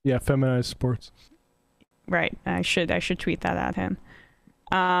 suns. Yeah, feminized sports. Right. I should tweet that at him.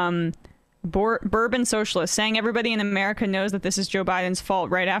 Bourbon Socialist saying everybody in America knows that this is Joe Biden's fault,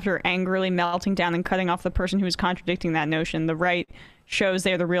 right after angrily melting down and cutting off the person who is contradicting that notion. The right shows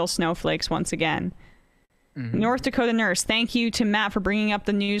they're the real snowflakes once again. North Dakota Nurse, thank you to Matt for bringing up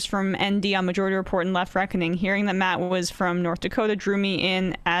the news from ND on Majority Report and Left Reckoning. Hearing that Matt was from North Dakota drew me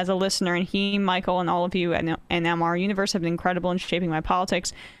in as a listener, and he, Michael, and all of you at NMR Universe have been incredible in shaping my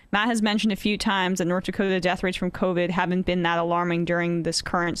politics. Matt has mentioned a few times that North Dakota death rates from COVID haven't been that alarming during this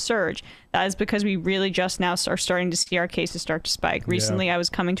current surge. That is because we really just now are starting to see our cases start to spike. Recently, I was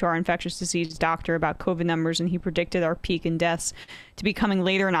coming to our infectious disease doctor about COVID numbers, and he predicted our peak in deaths to be coming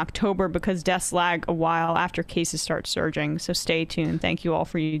later in October because deaths lag a while after cases start surging. So stay tuned. Thank you all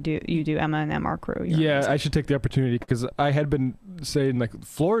for you do Emma and MR crew. You're amazing. I should take the opportunity, because I had been saying like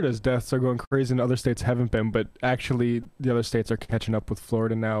Florida's deaths are going crazy and other states haven't been, but actually the other states are catching up with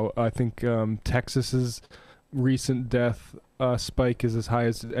Florida now. I think Texas's recent death spike is as high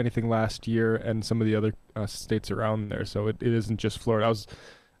as anything last year, and some of the other states around there. So it isn't just Florida. I was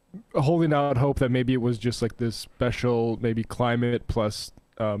holding out hope that maybe it was just like this special maybe climate plus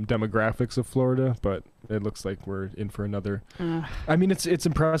demographics of Florida, but it looks like we're in for another. I mean, it's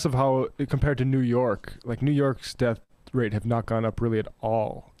impressive how compared to New York, like New York's death rate have not gone up really at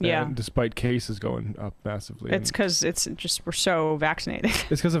all. Yeah. Despite cases going up massively. It's because it's just we're so vaccinated.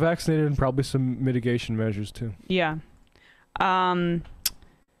 It's because of vaccinated and probably some mitigation measures too. Yeah.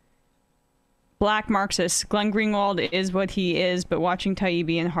 Black Marxist. Glenn Greenwald is what he is, but watching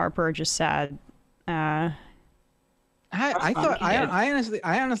Taibbi and Harper are just sad. I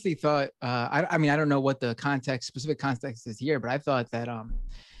honestly thought, I mean, I don't know what the specific context is here, but I thought that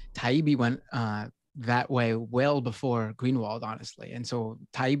Taibbi went that way well before Greenwald, honestly. And so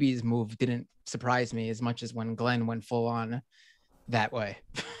Taibbi's move didn't surprise me as much as when Glenn went full on that way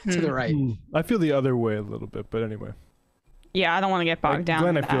to the right. I feel the other way a little bit, but anyway. Yeah, I don't want to get bogged down.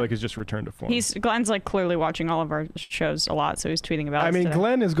 Glenn, I feel like, has just returned to form. Glenn's like clearly watching all of our shows a lot, so he's tweeting about it. I mean, today.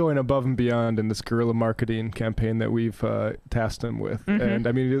 Glenn is going above and beyond in this guerrilla marketing campaign that we've tasked him with. And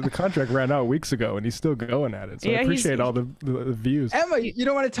I mean, the contract ran out weeks ago, and he's still going at it. So I appreciate all the views. Emma, you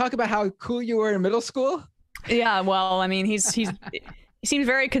don't want to talk about how cool you were in middle school? Yeah, well, I mean, he seems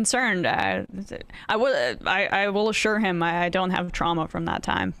very concerned. I will assure him I don't have trauma from that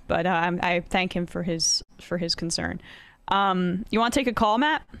time, but I thank him for his concern. You want to take a call,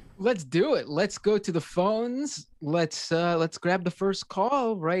 Matt? Let's do it. Let's go to the phones. Let's grab the first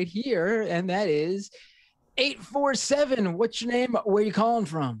call right here, and that is 847. What's your name? Where are you calling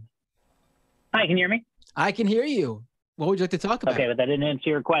from? Hi, can you hear me? I can hear you. What would you like to talk about? Okay, but that didn't answer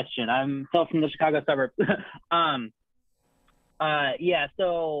your question. I'm Phil from the Chicago suburbs. Yeah,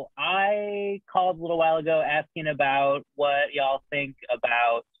 so I called a little while ago asking about what y'all think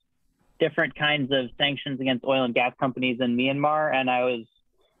about different kinds of sanctions against oil and gas companies in Myanmar, and I was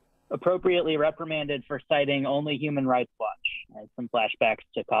appropriately reprimanded for citing only Human Rights Watch. I had some flashbacks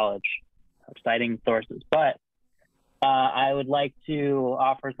to college of citing sources, but I would like to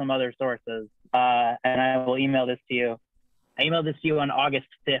offer some other sources, and I will email this to you. I emailed this to you on August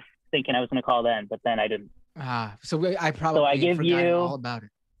 5th, thinking I was going to call then, but then I didn't. So I probably forgot all about it.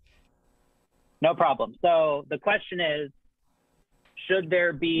 No problem. So the question is, should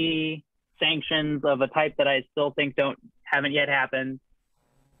there be sanctions of a type that I still think haven't yet happened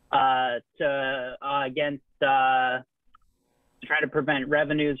against to try to prevent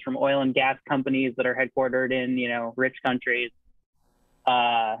revenues from oil and gas companies that are headquartered in rich countries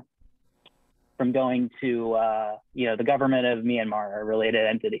from going to the government of Myanmar or related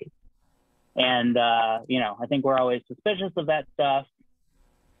entities. And I think we're always suspicious of that stuff.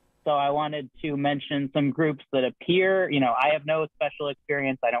 So I wanted to mention some groups that appear, I have no special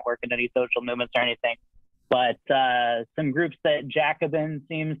experience. I don't work in any social movements or anything, but some groups that Jacobin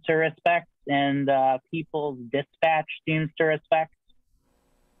seems to respect and People's Dispatch seems to respect.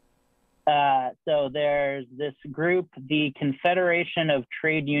 So there's this group, the Confederation of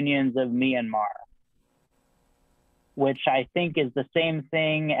Trade Unions of Myanmar, which I think is the same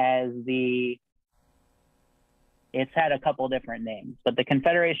thing as it's had a couple different names, but the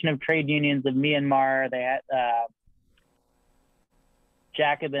Confederation of Trade Unions of Myanmar, they had,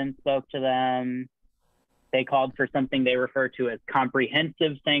 Jacobin spoke to them. They called for something they refer to as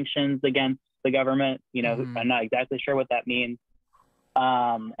comprehensive sanctions against the government. I'm not exactly sure what that means.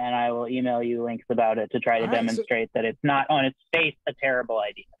 And I will email you links about it to try to demonstrate that it's not on its face a terrible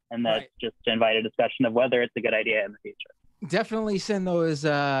idea, and that's just to invite a discussion of whether it's a good idea in the future. Definitely send those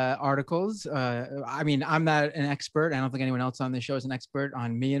articles. I mean, I'm not an expert. I don't think anyone else on this show is an expert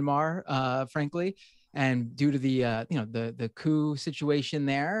on Myanmar, frankly. And due to the coup situation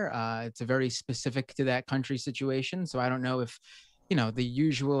there, it's a very specific to that country situation. So I don't know if the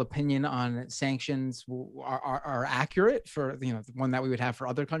usual opinion on sanctions are accurate for the one that we would have for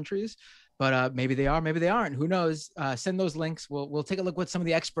other countries. But maybe they are, maybe they aren't. Who knows? Send those links. We'll take a look what some of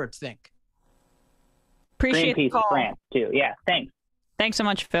the experts think. Appreciate the call. France too. Yeah, thanks. Thanks so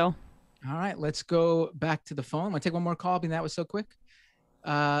much, Phil. All right, let's go back to the phone. I'm gonna take one more call, being that was so quick.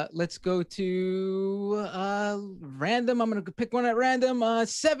 Let's go to random. I'm gonna pick one at random.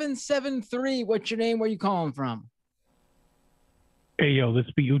 773. What's your name? Where you calling from? Hey yo, this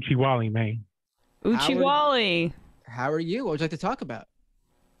be Uchi Wally, man. Uchi Wally. How are you? What would you like to talk about?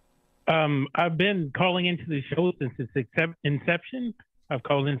 I've been calling into the show since its inception. I've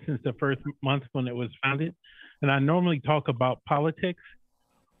called in since the first month when it was founded, and I normally talk about politics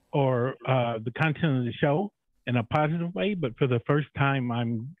or the content of the show in a positive way. But for the first time,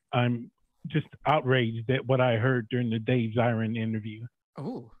 I'm just outraged at what I heard during the Dave Zirin interview.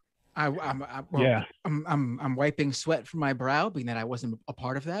 Oh, I'm wiping sweat from my brow, being that I wasn't a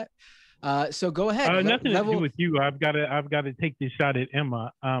part of that. So go ahead. Nothing to do with you. I've got to take this shot at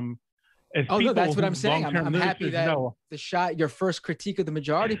Emma. as Oh no, that's what who I'm saying. I'm long-term happy listeners that know, your first critique of the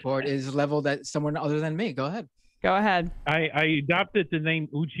majority report is leveled at someone other than me. Go ahead. Go ahead. I adopted the name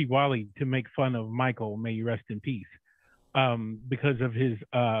Uchiwali to make fun of Michael, may you rest in peace, because of his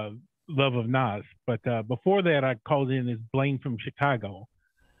love of Nas. But before that, I called in as Blaine from Chicago.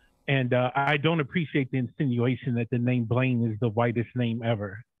 And I don't appreciate the insinuation that the name Blaine is the whitest name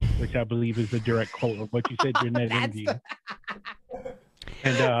ever, which I believe is a direct quote of what you said in that interview.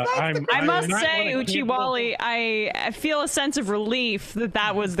 And I must say, Uchiwali, I feel a sense of relief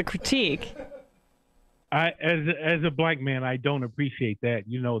that was the critique. As a black man, I don't appreciate that.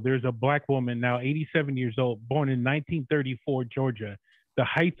 You know, there's a black woman now, 87 years old, born in 1934, Georgia, the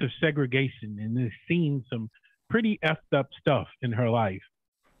height of segregation, and has seen some pretty effed up stuff in her life,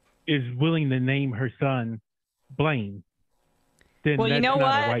 is willing to name her son Blaine. Then well, that's you know not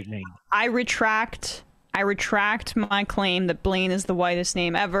what? a white name. I retract my claim that Blaine is the whitest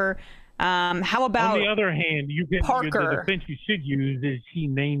name ever. How about On the other hand, the Parker? defense you should use is he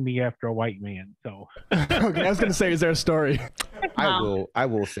named me after a white man. So Okay, I was gonna say, is there a story? I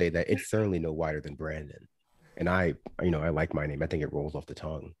will say that it's certainly no whiter than Brandon, and I like my name. I think it rolls off the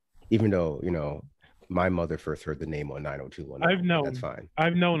tongue, even though my mother first heard the name on 90210. That's fine.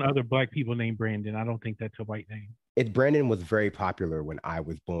 I've known other black people named Brandon. I don't think that's a white name. Brandon was very popular when I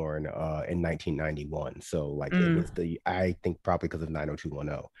was born in 1991. So like it was I think probably because of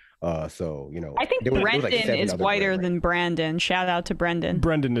 90210. I think Brendan is whiter than Brandon. Shout out to Brendan.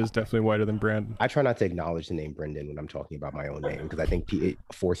 Brendan is definitely whiter than Brandon. I try not to acknowledge the name Brendan when I'm talking about my own name because I think it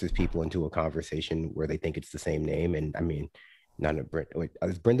forces people into a conversation where they think it's the same name. And I mean, not a Brendan. Wait,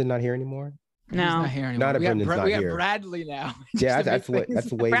 is Brendan not here anymore? No, he's not here anymore. We have Bradley now. Yeah, that's way.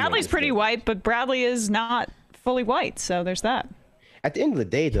 Bradley's pretty white, but Bradley is not fully white, so there's that. At the end of the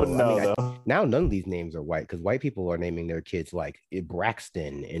day, though, now none of these names are white because white people are naming their kids like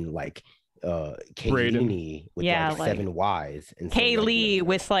Braxton and like Kaylee with like 7 Y's and Kaylee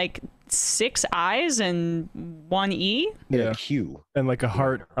with like 6 I's and 1 E. Yeah, a Q and like a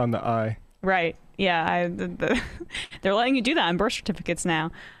heart on the I. Right. Yeah, they're letting you do that on birth certificates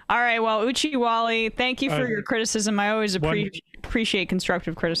now. All right, well, Uchiwali, thank you for your criticism. I always appreciate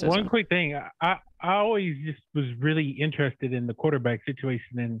constructive criticism. One quick thing. I always just was really interested in the quarterback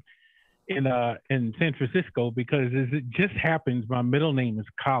situation in San Francisco because as it just happens, my middle name is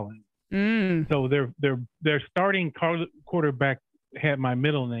Colin. So their starting quarterback had my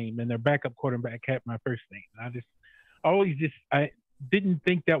middle name and their backup quarterback had my first name. I didn't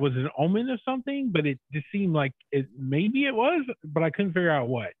think that was an omen of something, but it just seemed like maybe it was, but I couldn't figure out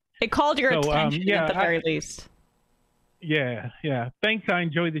what. It called your attention at the very least. Yeah. Thanks. I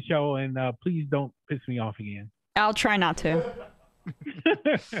enjoyed the show, and please don't piss me off again. I'll try not to.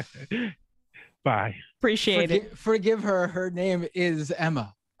 Bye. Appreciate it. Forgive her. Her name is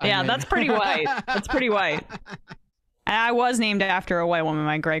Emma. Yeah, that's pretty white. That's pretty white. And I was named after a white woman,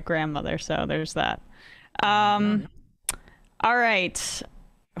 my great grandmother. So there's that. All right.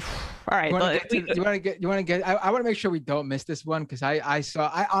 I want to make sure we don't miss this one because I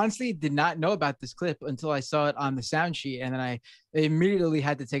honestly did not know about this clip until I saw it on the sound sheet and then I immediately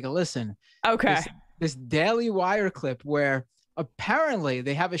had to take a listen. Okay. This Daily Wire clip where apparently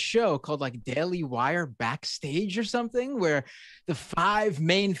they have a show called like Daily Wire Backstage or something where the 5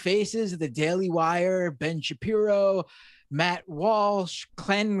 main faces of the Daily Wire, Ben Shapiro, Matt Walsh,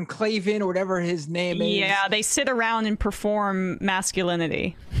 Glenn Clavin, or whatever his name is. Yeah, they sit around and perform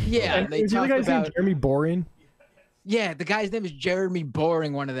masculinity. Yeah, and they talk guy's about name Jeremy Boring. Yeah, the guy's name is Jeremy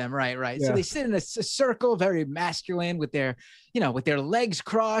Boring, one of them. Right. Yeah. So they sit in a circle, very masculine, with their legs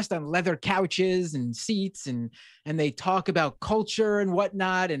crossed on leather couches and seats, and they talk about culture and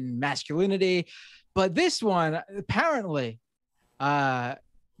whatnot and masculinity. But this one, apparently, I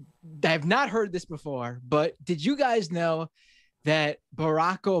have not heard this before, but did you guys know that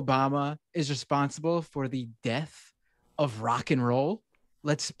Barack Obama is responsible for the death of rock and roll?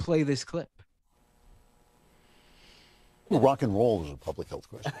 Let's play this clip. Well, rock and roll is a public health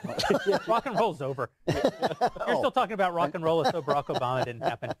question. Yeah, rock and roll's over. You're still talking about rock and roll as though Barack Obama didn't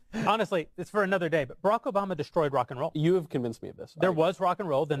happen. Honestly, it's for another day, but Barack Obama destroyed rock and roll. You have convinced me of this. There was rock and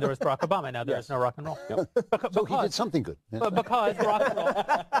roll, then there was Barack Obama. Now there is no rock and roll. Yep. So he did something good. Because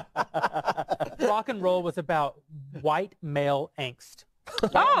rock and roll was about white male angst.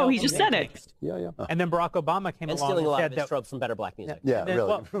 Oh, he just said it. Yeah. And then Barack Obama came and along stealing a and lot said of his tropes from better black music. Yeah, really.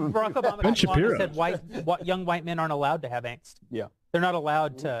 Well, Barack Obama came along and said young white men aren't allowed to have angst. Yeah. They're not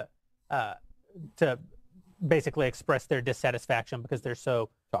allowed to basically express their dissatisfaction because they're so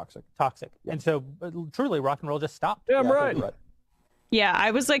toxic. Yeah. And so truly rock and roll just stopped. Yeah, I'm right. Yeah,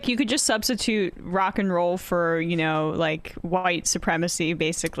 I was like, you could just substitute rock and roll for, you know, like white supremacy,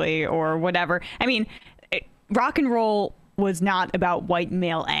 basically, or whatever. I mean, rock and roll was not about white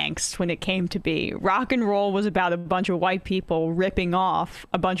male angst when it came to be. Rock and roll was about a bunch of white people ripping off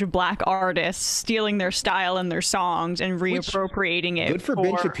a bunch of black artists, stealing their style and their songs and reappropriating it. Good for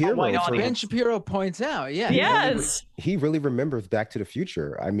Ben Shapiro. Ben Shapiro points out, yeah. Yes. He really remembers Back to the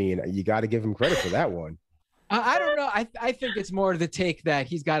Future. I mean, you got to give him credit for that one. I don't know. I think it's more the take that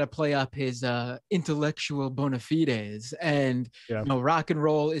he's got to play up his intellectual bona fides, and you know, rock and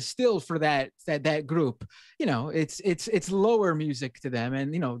roll is still for that group. You know, it's lower music to them,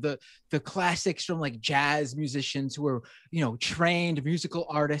 and you know the classics from like jazz musicians who are, you know, trained musical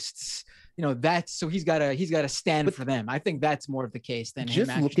artists. You know, that's so he's got to stand for them. I think that's more of the case than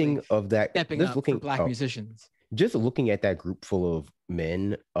just him looking of that. Stepping just up looking for black musicians. Just looking at that group full of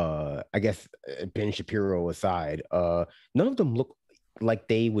men, I guess Ben Shapiro aside, none of them look like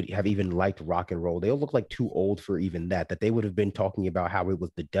they would have even liked rock and roll. They all look like too old for even that they would have been talking about how it was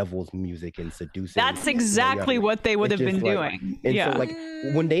the devil's music and seducing. That's exactly what they would have been doing. And so like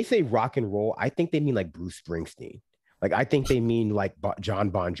when they say rock and roll, I think they mean like Bruce Springsteen. Like, I think they mean like John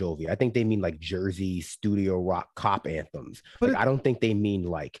Bon Jovi. I think they mean like Jersey studio rock cop anthems. Like, I don't think they mean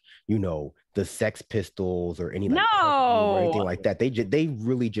like, you know, the Sex Pistols or any like, or anything like that. They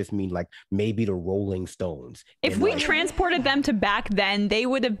really just mean like maybe the Rolling Stones. If we transported them to back then, they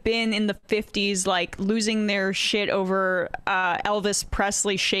would have been in the 50s, like losing their shit over Elvis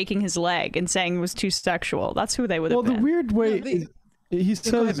Presley shaking his leg and saying it was too sexual. That's who they would have been. Well, the weird way he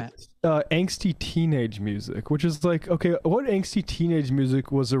says angsty teenage music, which is like, okay, what angsty teenage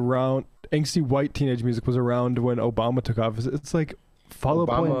music was around? Angsty white teenage music was around when Obama took office. It's like Fall Out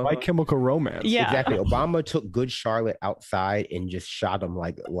Boy, My Chemical Romance. Yeah, exactly. Obama took Good Charlotte outside and just shot him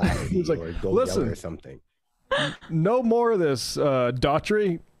like Lassie like, or Go Yell or something. No more of this,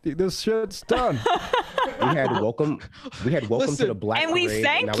 Daughtry. This shit's done. We had welcome to the black and we parade,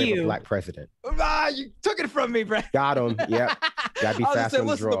 thank and now we have you. a black president. You took it from me, Brad. Got him. Yep. Gotta be fast on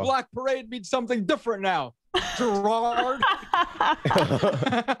the draw. The black parade means something different now. Gerard.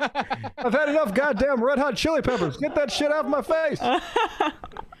 I've had enough goddamn Red Hot Chili Peppers. Get that shit out of my face.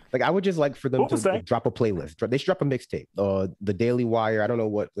 Like, I would just like for them to like, drop a playlist. They should drop a mixtape. The Daily Wire. I don't know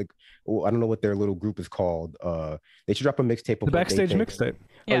what their little group is called. They should drop a mixtape. The Backstage mixtape.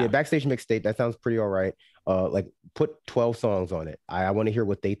 Oh yeah, Backstage mixtape. That sounds pretty all right. Like put 12 songs on it. I want to hear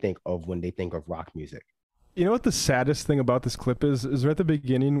what they think of when they think of rock music. You know what the saddest thing about this clip is right at the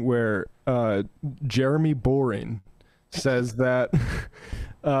beginning where Jeremy Boring says that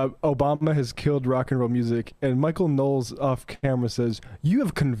Obama has killed rock and roll music, and Michael Knowles off camera says, "You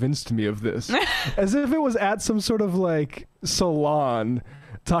have convinced me of this," as if it was at some sort of like salon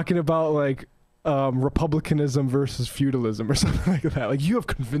talking about like republicanism versus feudalism or something like that. Like, you have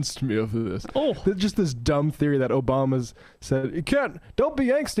convinced me of this. Just this dumb theory that Obama's said, don't be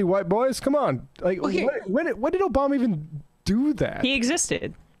angsty, white boys, come on. Like, when did Obama even do that? He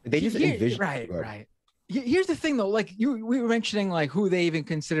existed. They just envisioned. Right. Here's the thing, though. Like, we were mentioning, like, who they even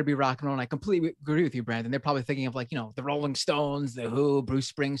consider to be rock and roll. And I completely agree with you, Brandon. They're probably thinking of, like, you know, the Rolling Stones, the Who, Bruce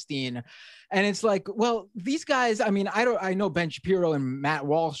Springsteen. And it's like, well, these guys, I mean, I know Ben Shapiro and Matt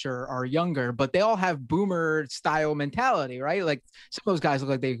Walsh are younger, but they all have boomer style mentality, right? Like, some of those guys look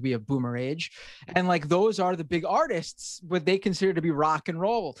like they could be a boomer age. And like, those are the big artists, what they consider to be rock and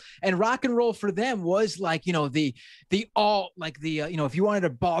roll. And rock and roll for them was like, you know, the alt, like the, you know, if you wanted to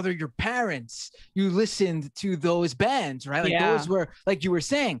bother your parents, you listened to those bands, right? Like those were, like you were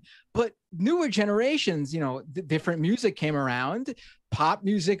saying, but newer generations, you know, different music came around. Pop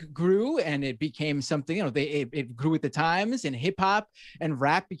music grew and it became something, you know, it grew with the times, and hip hop and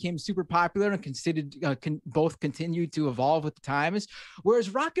rap became super popular and considered both continued to evolve with the times.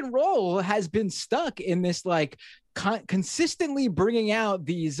 Whereas rock and roll has been stuck in this like consistently bringing out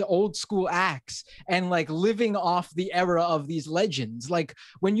these old school acts and like living off the era of these legends. Like,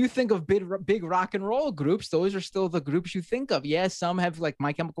 when you think of big rock and roll groups, those are still the groups you think of. Yes, some have, like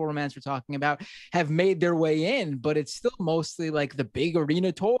My Chemical Romance we're talking about, have made their way in, but it's still mostly like the big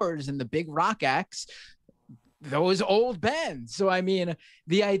arena tours and the big rock acts, those old bands. So I mean,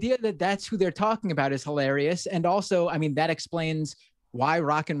 the idea that that's who they're talking about is hilarious. And also, I mean, that explains why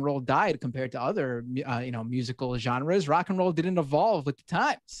rock and roll died compared to other, you know, musical genres. Rock and roll didn't evolve with the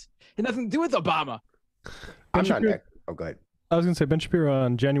times. It had nothing to do with Obama. I'm not that. Oh, go ahead. I was going to say, Ben Shapiro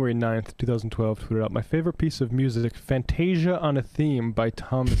on January 9th, 2012 tweeted out, "My favorite piece of music, Fantasia on a Theme by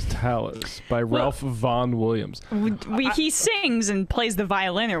Thomas Tallis by Ralph Vaughan Williams." He sings and plays the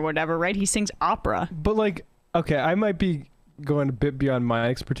violin or whatever, right? He sings opera. But like, okay, I might be going a bit beyond my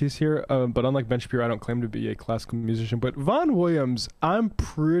expertise here, but unlike Ben Shapiro, I don't claim to be a classical musician. But Vaughn Williams, I'm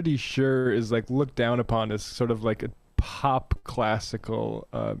pretty sure is like looked down upon as sort of like a pop classical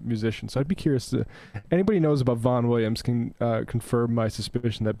musician. So I'd be curious to anybody knows about Vaughn Williams can confirm my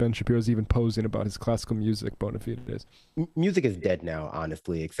suspicion that Ben Shapiro is even posing about his classical music bona fides. Music is dead now,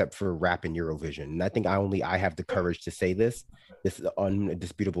 honestly, except for rap and Eurovision. And I think I have the courage to say this. This is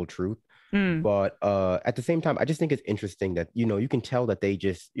undisputable truth. But at the same time, I just think it's interesting that, you can tell that they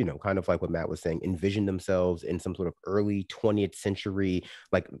just, kind of like what Matt was saying, envision themselves in some sort of early 20th century,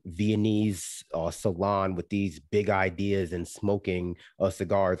 like Viennese salon with these big ideas and smoking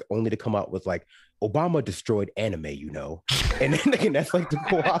cigars, only to come out with like, Obama destroyed anime, and then that's like the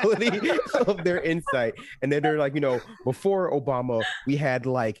quality of their insight. And then they're like, before Obama, we had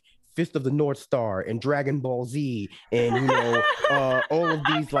like Fist of the North Star and Dragon Ball Z and all of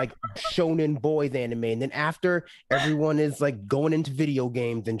these like shonen boys anime, and then after, everyone is like going into video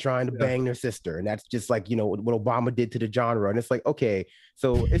games and trying to bang their sister, and that's just like what Obama did to the genre. And it's like, okay,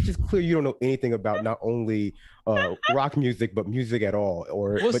 so it's just clear you don't know anything about not only rock music but music at all.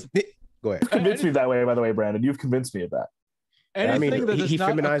 Go ahead. You've convinced me that way, by the way, Brandon. You've convinced me of that. He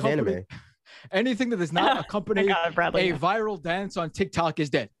feminized anime. Anything that does not accompany a viral dance on TikTok is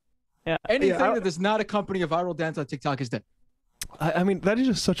dead. Yeah. Anything that does not accompany a viral dance on TikTok is dead. I mean, that is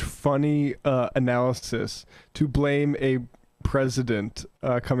just such funny analysis to blame a president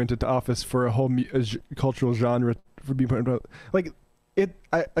coming into office for a whole cultural genre for being like it.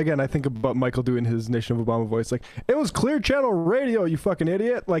 I think about Michael doing his Nation of Obama voice, like, it was Clear Channel Radio, you fucking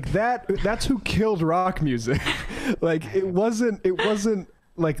idiot. Like that's who killed rock music. Like it wasn't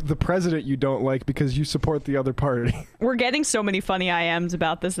like the president you don't like because you support the other party. We're getting so many funny IMs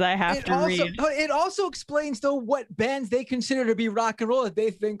about this that I have to read. But it also explains, though, what bands they consider to be rock and roll. That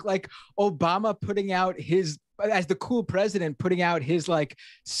they think like Obama putting out his, as the cool president, putting out his like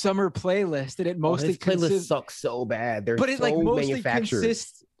summer playlist, and it mostly his playlist sucks so bad. They're so like mostly manufactured.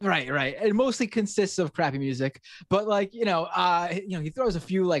 Right. It mostly consists of crappy music, but like he throws a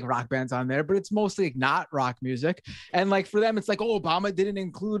few like rock bands on there, but it's mostly like not rock music. And like for them, it's like, oh, Obama didn't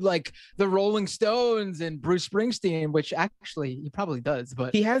include like the Rolling Stones and Bruce Springsteen, which actually he probably does.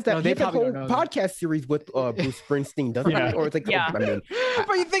 But he has that. They have a whole podcast series with Bruce Springsteen, doesn't he? Or it's like, yeah. I mean,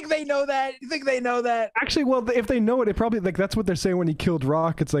 but you think they know that? You think they know that? Actually, well, if they know it, it probably like that's what they're saying when he killed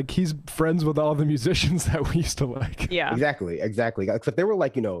rock. It's like he's friends with all the musicians that we used to like. Yeah, exactly. Except they were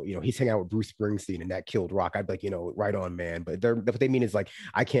like, he's hanging out with Bruce Springsteen and that killed rock. I'd be like, right on, man. But what they mean is like,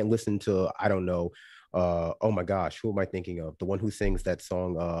 I can't listen to, I don't know. Oh my gosh, who am I thinking of? The one who sings that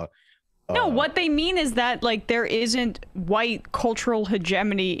song. No, what they mean is that like there isn't white cultural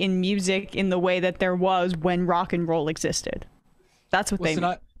hegemony in music in the way that there was when rock and roll existed. That's what they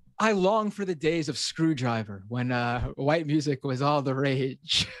mean. I long for the days of Screwdriver when white music was all the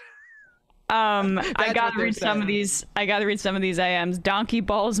rage. I gotta read some of these. IMs. Donkey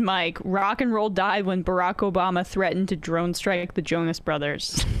Balls Mike. Rock and roll died when Barack Obama threatened to drone strike the Jonas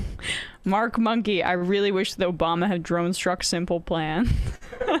Brothers. Mark Monkey. I really wish that Obama had drone struck Simple Plan.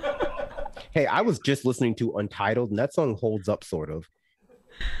 Hey, I was just listening to Untitled, and that song holds up, sort of.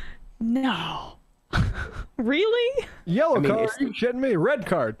 No. Really? Yellow card. Are you shitting me? Red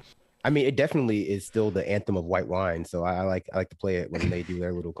card. I mean, it definitely is still the anthem of white wine, so I like to play it when they do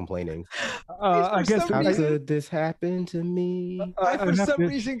their little complaining. I guess how could this happen to me? I for some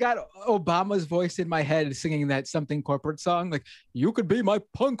reason got Obama's voice in my head singing that something corporate song, like "You could be my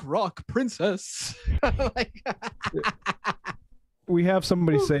punk rock princess." We have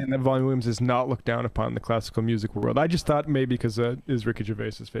somebody saying that Vaughn Williams is not looked down upon in the classical music world. I just thought maybe because is Ricky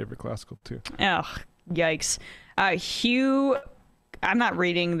Gervais's favorite classical too. Oh, yikes! Hugh. I'm not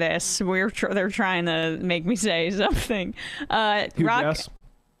reading this. They're trying to make me say something.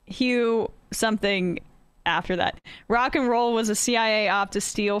 Hugh something after that. Rock and roll was a CIA op to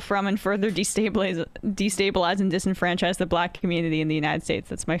steal from and further destabilize and disenfranchise the black community in the United States.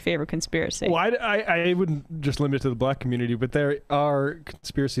 That's my favorite conspiracy. Well, I wouldn't just limit it to the black community, but there are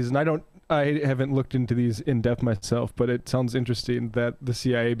conspiracies, and I haven't looked into these in depth myself, but it sounds interesting that the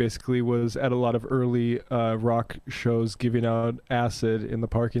CIA basically was at a lot of early rock shows giving out acid in the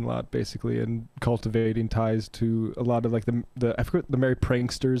parking lot, basically, and cultivating ties to a lot of like I forget, the Merry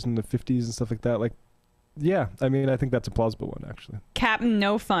Pranksters in the 50s and stuff like that. Like, yeah, I mean, I think that's a plausible one, actually. Captain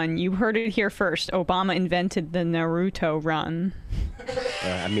No Fun, you heard it here first. Obama invented the Naruto run.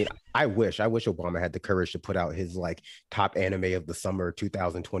 I mean, I wish Obama had the courage to put out his like top anime of the summer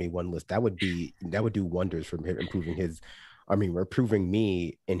 2021 list. That would do wonders for him, improving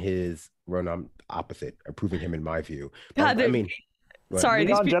me in his run. I'm opposite, improving him in my view. Sorry,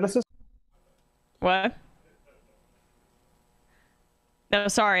 Genesis. What? No,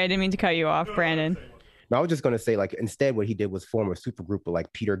 sorry, I didn't mean to cut you off, Brandon. No, I was just going to say, like, instead what he did was form a supergroup of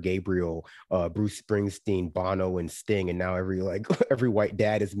like Peter Gabriel, Bruce Springsteen, Bono, and Sting, and now every white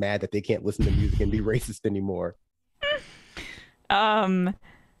dad is mad that they can't listen to music and be racist anymore.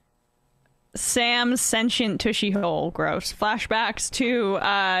 Sam's sentient tushy hole, gross. Flashbacks to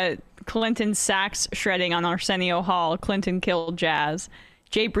Clinton's sax shredding on Arsenio Hall. Clinton killed Jazz.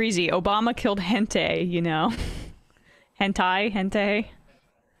 Jay Breezy, Obama killed Hente, you know. Hente?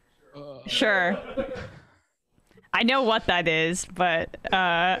 Sure. I know what that is, but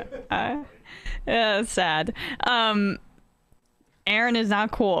it's sad. Aaron is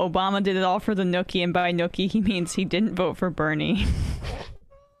not cool. Obama did it all for the nookie, and by nookie he means he didn't vote for Bernie.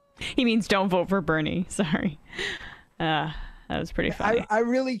 He means don't vote for Bernie. Sorry. That was pretty funny. I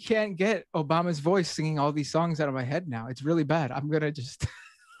really can't get Obama's voice singing all these songs out of my head now. It's really bad. I'm gonna just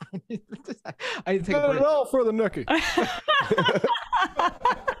I need to take a break. It all for the nookie.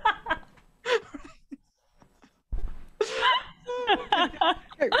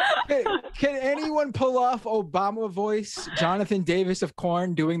 Can anyone pull off Obama voice, Jonathan Davis of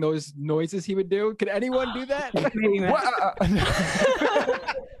Korn doing those noises he would do? Can anyone do that?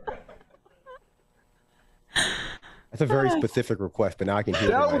 That's a very specific request, but now I can hear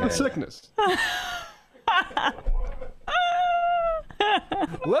it. Down with the sickness.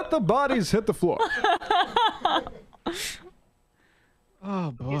 Let the bodies hit the floor.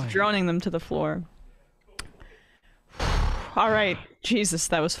 Oh boy. He's droning them to the floor. All right, Jesus,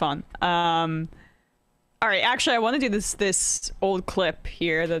 that was fun. All right, actually, I want to do this old clip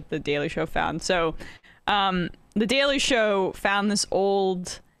here that the Daily Show found. So, the Daily Show found this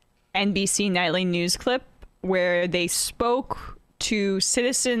old NBC nightly news clip where they spoke to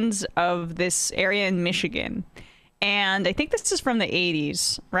citizens of this area in Michigan, and I think this is from the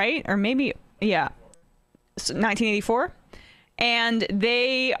 80s, right? Or maybe, yeah, 1984, and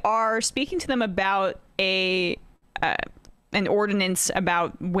they are speaking to them about an ordinance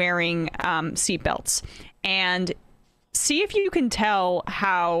about wearing seatbelts, and see if you can tell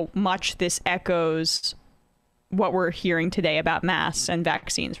how much this echoes what we're hearing today about masks and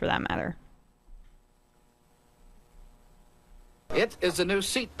vaccines, for that matter. It is a new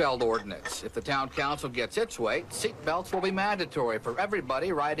seatbelt ordinance. If the town council gets its way, seatbelts will be mandatory for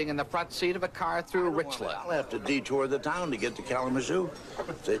everybody riding in the front seat of a car through Richland. I'll have to detour the town to get to Kalamazoo.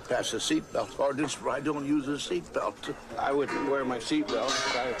 If they pass a seatbelt ordinance, I don't use a seatbelt. I wouldn't wear my seatbelt.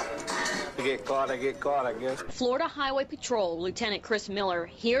 If I get caught, I get caught, I guess. Florida Highway Patrol Lieutenant Chris Miller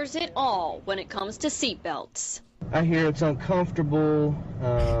hears it all when it comes to seatbelts. I hear it's uncomfortable.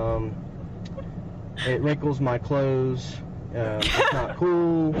 It wrinkles my clothes. It's not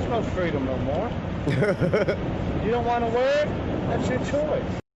cool. There's no freedom no more. You don't want to wear it? That's your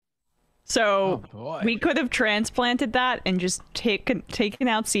choice. So we could have transplanted that and just taken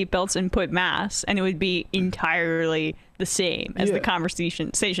out seatbelts and put masks, and it would be entirely the same as the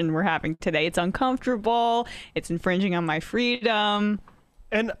conversation we're having today. It's uncomfortable. It's infringing on my freedom.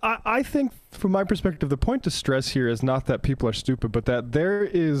 And I think, from my perspective, the point to stress here is not that people are stupid, but that there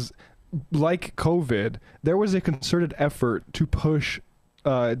is, like COVID, there was a concerted effort to push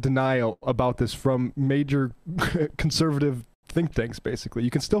denial about this from major conservative think tanks. Basically, you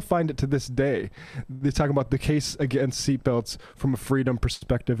can still find it to this day. They talk about the case against seatbelts from a freedom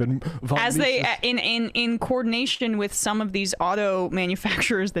perspective, and as they in coordination with some of these auto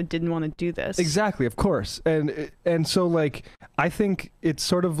manufacturers that didn't want to do this. Exactly, of course, and so, like, I think it's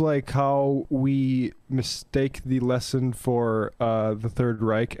sort of like how we mistake the lesson for the Third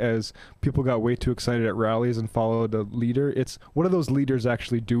Reich as people got way too excited at rallies and followed a leader. It's what are those leaders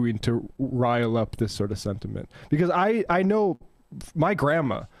actually doing to rile up this sort of sentiment? Because I know my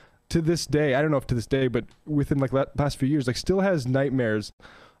grandma, to this day, I don't know if to this day, but within like the past few years, like still has nightmares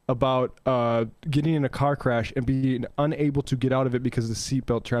about getting in a car crash and being unable to get out of it because the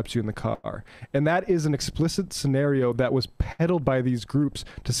seatbelt traps you in the car. And that is an explicit scenario that was peddled by these groups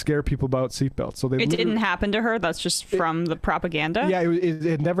to scare people about seatbelts. So it didn't happen to her. That's just from the propaganda. Yeah,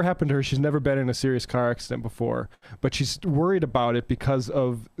 it never happened to her. She's never been in a serious car accident before, but she's worried about it because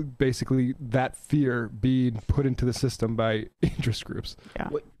of basically that fear being put into the system by interest groups. Yeah.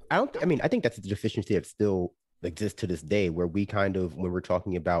 I think that's a deficiency that still exists to this day, where we kind of, when we're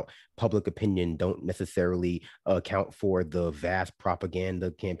talking about public opinion, don't necessarily account for the vast propaganda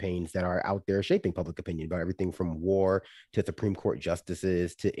campaigns that are out there shaping public opinion about everything from war to Supreme Court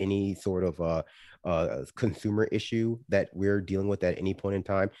justices to any sort of consumer issue that we're dealing with at any point in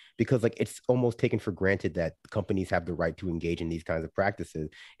time, because like it's almost taken for granted that companies have the right to engage in these kinds of practices.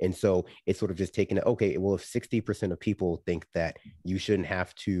 And so it's sort of just taken, okay, well, if 60% of people think that you shouldn't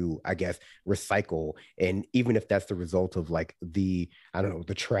have to, I guess, recycle, and even if that's the result of like the, I don't know,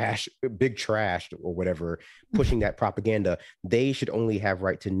 the trash, big trash or whatever, pushing that propaganda, they should only have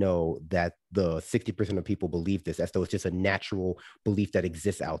right to know that the 60% of people believe this, as though it's just a natural belief that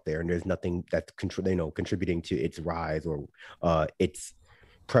exists out there, and there's nothing that's contributing to its rise or its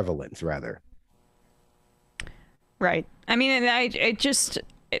prevalence, rather. Right. I mean,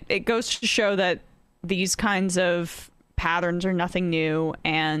 it goes to show that these kinds of patterns are nothing new,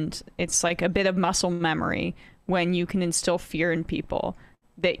 and it's like a bit of muscle memory when you can instill fear in people,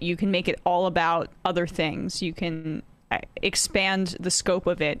 that you can make it all about other things. You can expand the scope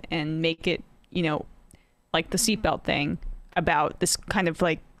of it and make it, you know, like the seatbelt thing, about this kind of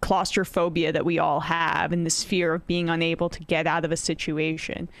like claustrophobia that we all have and this fear of being unable to get out of a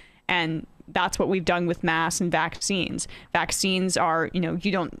situation. And that's what we've done with masks and vaccines. Vaccines are, you know,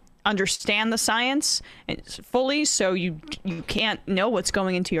 you don't understand the science fully, so you can't know what's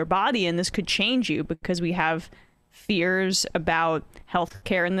going into your body, and this could change you because we have fears about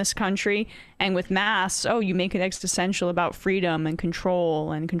healthcare in this country. And with masks, you make it existential about freedom and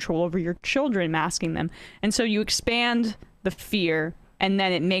control over your children, masking them. And so you expand the fear, and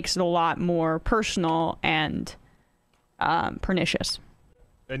then it makes it a lot more personal and pernicious.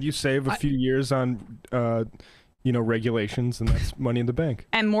 And you save a few years on regulations, and that's money in the bank.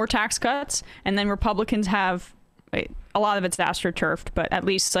 And more tax cuts. And then Republicans have, a lot of it's astroturfed, but at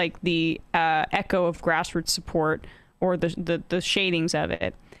least like the echo of grassroots support, or the shadings of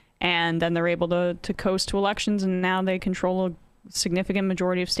it. And then they're able to coast to elections, and now they control a significant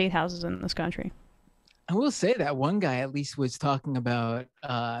majority of state houses in this country. I will say that one guy at least was talking about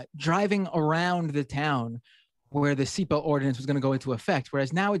driving around the town where the seatbelt ordinance was going to go into effect,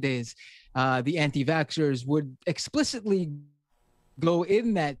 whereas nowadays the anti-vaxxers would explicitly go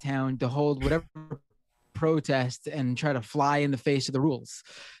in that town to hold whatever protest and try to fly in the face of the rules.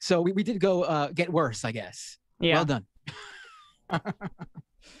 So we did go get worse, I guess. Yeah. Well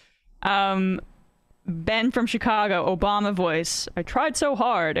done. Ben from Chicago, Obama voice. I tried so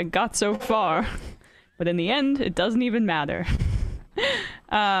hard and got so far, but in the end, it doesn't even matter.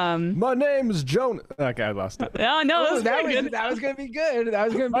 My name is Jonas. Okay, I lost it. Oh no, that was gonna be good. That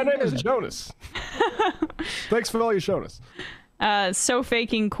was gonna be My name good. is Jonas. Thanks for all you showed us. So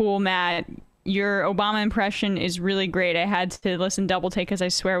faking cool, Matt. Your Obama impression is really great. I had to listen double take because I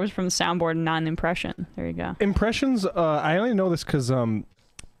swear it was from the soundboard and not an impression. There you go. Impressions, I only know this because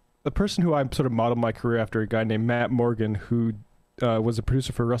the person who I sort of modeled my career after, a guy named Matt Morgan, who was a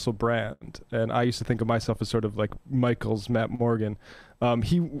producer for Russell Brand. And I used to think of myself as sort of like Michael's Matt Morgan.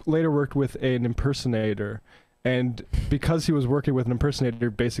 He later worked with an impersonator. And because he was working with an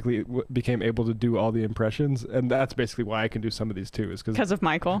impersonator, basically became able to do all the impressions. And that's basically why I can do some of these too, is because of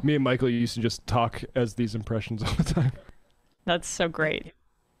Michael. Me and Michael used to just talk as these impressions all the time. That's so great.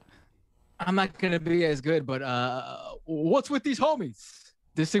 I'm not going to be as good, but what's with these homies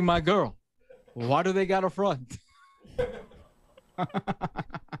dissing my girl? Why do they got a front?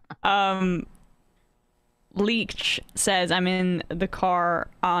 Leech says, I'm in the car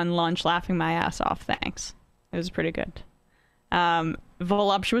on lunch laughing my ass off. Thanks. It was pretty good.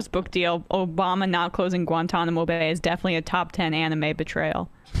 Voluptuous book deal. Obama not closing Guantanamo Bay is definitely a top 10 anime betrayal.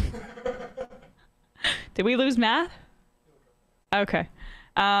 Did we lose Matt? Okay.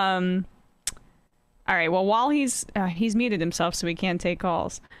 All right. Well, while he's muted himself, so he can't take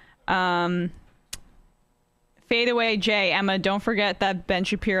calls. Fade away, Jay. Emma, don't forget that Ben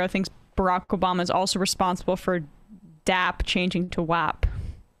Shapiro thinks Barack Obama is also responsible for DAP changing to WAP.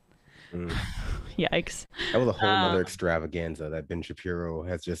 Yikes. That was a whole other extravaganza that Ben Shapiro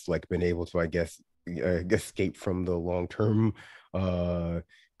has just like been able to, I guess, escape from the long-term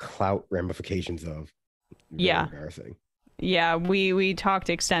clout ramifications of. Very embarrassing. Yeah, we talked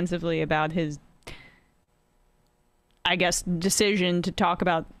extensively about his, I guess, decision to talk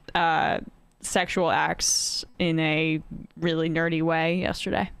about sexual acts in a really nerdy way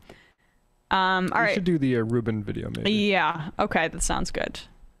yesterday. All right. We should do the Ruben video, maybe. Yeah. Okay, that sounds good.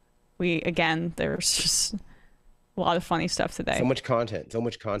 There's just a lot of funny stuff today. So much content.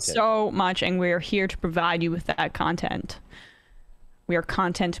 So much, and we're here to provide you with that content. We are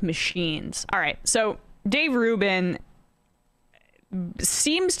content machines. All right, so Dave Rubin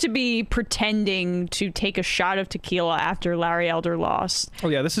seems to be pretending to take a shot of tequila after Larry Elder lost. Oh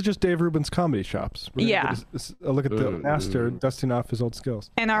yeah, this is just Dave Rubin's comedy shops. Yeah. A look at the master dusting off his old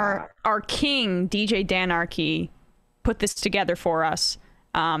skills. And our king, DJ Danarchy, put this together for us.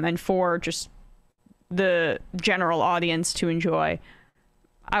 And for just the general audience to enjoy.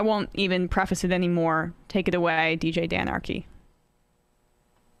 I won't even preface it anymore. Take it away, DJ Danarchy.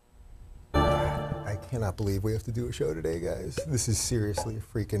 I cannot believe we have to do a show today, guys. This is seriously a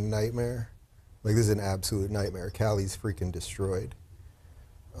freaking nightmare. Like, this is an absolute nightmare. Callie's freaking destroyed.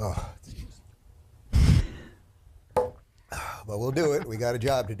 Oh, but we'll do it. We got a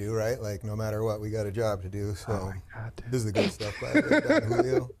job to do, right? Like, no matter what, we got a job to do. So, oh my God, this is the good stuff, by the way. Don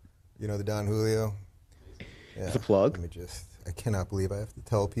Julio. You know the Don Julio? Yeah. It's a plug. I cannot believe I have to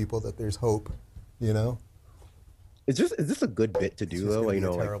tell people that there's hope, you know? Is this a good bit to do, though? You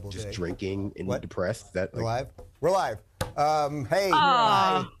know, like just drinking and depressed? That, like... We're live? We're live. Hey,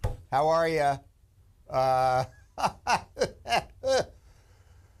 hi. How are you?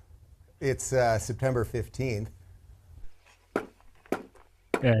 It's September 15th.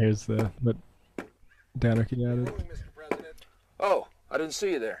 Yeah, here's what Danarchy added. Oh, I didn't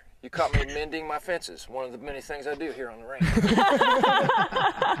see you there. You caught me mending my fences. One of the many things I do here on the range.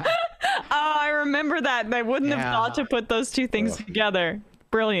 Oh, I remember that. I wouldn't have thought to put those two things together.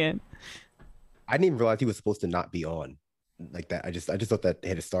 Brilliant. I didn't even realize he was supposed to not be on like that. I just thought that it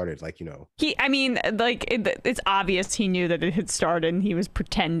had started, like, you know. It's obvious he knew that it had started, and he was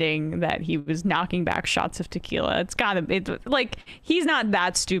pretending that he was knocking back shots of tequila. He's not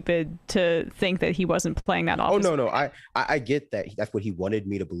that stupid to think that he wasn't playing that off. Oh, no. I get that. That's what he wanted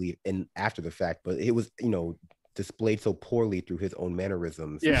me to believe in after the fact, but it was, you know, displayed so poorly through his own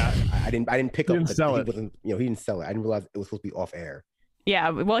mannerisms. Yeah. I didn't pick up that he wasn't, you know, he didn't sell it. I didn't realize it was supposed to be off air.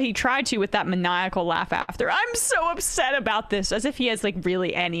 Yeah, well, he tried to with that maniacal laugh after. I'm so upset about this, as if he has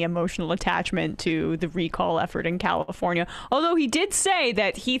really any emotional attachment to the recall effort in California. Although he did say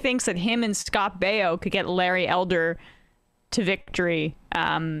that he thinks that him and Scott Baio could get Larry Elder to victory,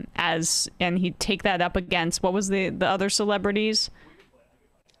 and he'd take that up against, what was the other celebrities?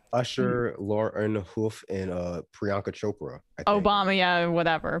 Usher, Lauren Hoof, and Priyanka Chopra. Obama, yeah,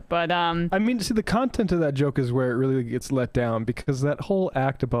 whatever. But I mean, see, the content of that joke is where it really gets let down, because that whole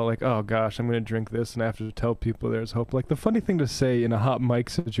act about like, oh gosh, I'm gonna drink this and I have to tell people there's hope. Like, the funny thing to say in a hot mic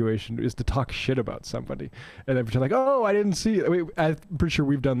situation is to talk shit about somebody and then pretend like, oh, I didn't see it. I mean, I'm pretty sure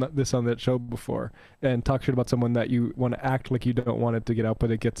we've done this on that show before, and talk shit about someone that you want to act like you don't want it to get out,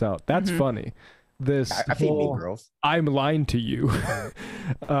 but it gets out. That's funny. This I've seen Mean Girls. I'm lying to you.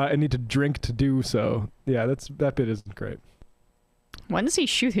 I need to drink to do so. Yeah, that bit isn't great. When does he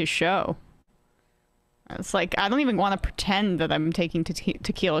shoot his show? It's like, I don't even want to pretend that I'm taking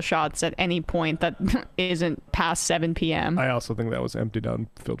tequila shots at any point that isn't past 7 p.m. I also think that was emptied out and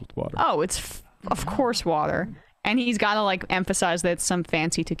filled with water. Oh, it's of course water. And he's got to emphasize that it's some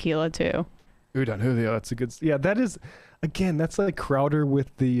fancy tequila too. Ooh, Don Julio, that's a good... Yeah, that is... Again, that's like Crowder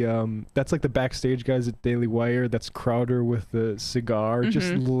with the that's like the backstage guys at Daily Wire. That's Crowder with the cigar.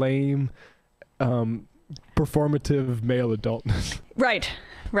 Just lame performative male adultness. Right.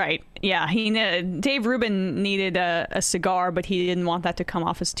 Yeah, Dave Rubin needed a cigar, but he didn't want that to come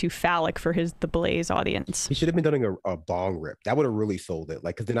off as too phallic for the Blaze audience. He should have been doing a bong rip. That would have really sold it.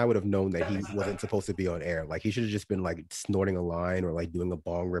 Because then I would have known that he wasn't supposed to be on air. He should have just been snorting a line or doing a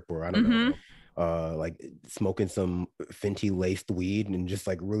bong rip, or I don't know. Smoking some Fenty laced weed and just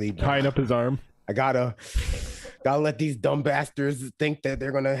really tying up his arm. I gotta let these dumb bastards think that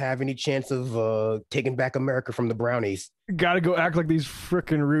they're gonna have any chance of taking back America from the brownies. Gotta go act like these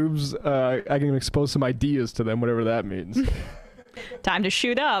frickin' rubes. I can expose some ideas to them, whatever that means. Time to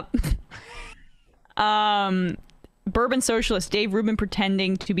shoot up. Bourbon socialist Dave Rubin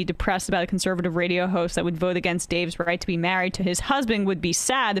pretending to be depressed about a conservative radio host that would vote against Dave's right to be married to his husband would be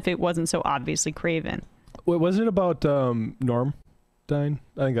sad if it wasn't so obviously craven. Wait, was it about Norm dying?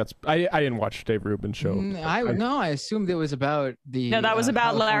 I think that's... I didn't watch Dave Rubin's show. I assumed it was about the... No, that was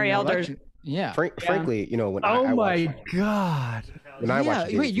about Larry Elder. Yeah. Frankly, when oh my God. When I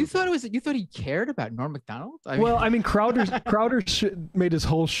watched wait, you thought he cared about Norm Macdonald? I mean, Crowder made his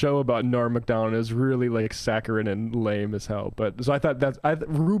whole show about Norm Macdonald. It was really saccharine and lame as hell. But so I thought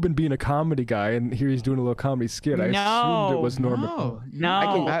Rubin being a comedy guy, and here he's doing a little comedy skit. I assumed it was Norm Macdonald. No,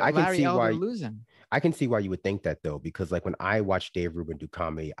 I can see why losing. I can see why you would think that, though, because when I watch Dave Rubin do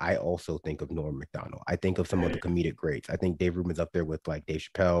comedy, I also think of Norm Macdonald. I think of some of the comedic greats. I think Dave Rubin's up there with Dave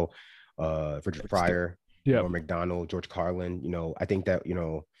Chappelle, Richard Pryor, Norm Macdonald, George Carlin. I think that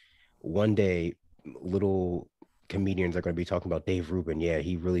one day little comedians are going to be talking about Dave Rubin. Yeah,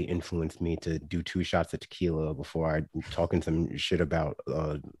 he really influenced me to do 2 shots of tequila before I talking some shit about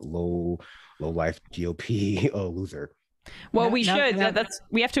low life GOP loser. Well, we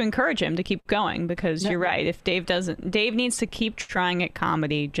have to encourage him to keep going, because you're right. If Dave needs to keep trying at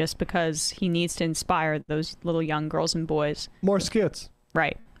comedy just because he needs to inspire those little young girls and boys. More skits.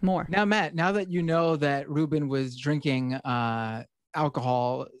 Right. more. Now, Matt, now that you know that Ruben was drinking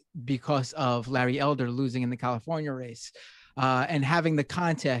alcohol because of Larry Elder losing in the California race, and having the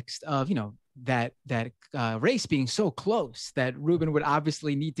context of, you know, that race being so close that Ruben would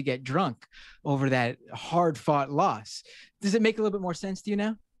obviously need to get drunk over that hard-fought loss, does it make a little bit more sense to you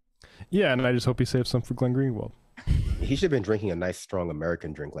now? Yeah, and I just hope he saves some for Glenn Greenwald. He should have been drinking a nice, strong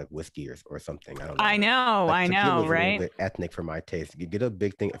American drink like whiskey or something. I don't know. I know, right? A little bit ethnic for my taste. You get a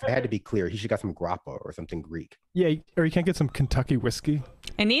big thing. If I had to be clear, he should got some grappa or something Greek. Yeah, or you can't get some Kentucky whiskey.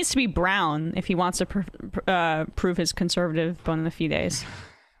 It needs to be brown if he wants to prove his conservative bona fides.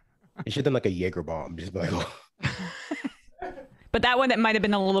 He should have done like a Jaeger bomb. Just like, oh. But that one, that might have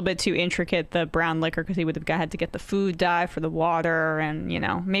been a little bit too intricate, the brown liquor, because he would have had to get the food dye for the water, and, you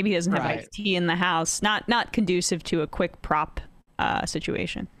know, maybe he doesn't have iced tea in the house. Not conducive to a quick prop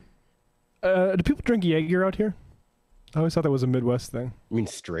situation. Do people drink Jaeger out here? I always thought that was a Midwest thing. You mean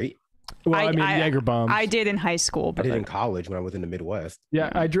straight? Well, I mean Jaeger bombs. I did in high school. But I did in college when I was in the Midwest. Yeah,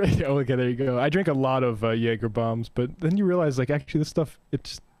 I drank. Oh, okay, there you go. I drank a lot of Jaeger bombs, but then you realize, like, actually, this stuff, it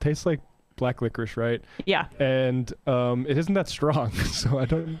just tastes like black licorice, right? Yeah. And it isn't that strong, so I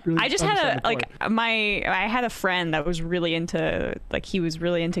don't really. I just had I had a friend that was really into, like, he was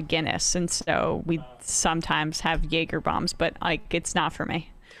really into Guinness, and so we sometimes have Jaeger bombs, but like, it's not for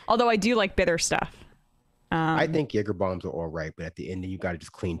me. Although I do like bitter stuff. I think Jaeger bombs are all right, but at the end, you got to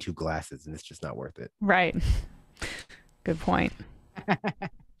just clean 2 glasses, and it's just not worth it. Right. Good point.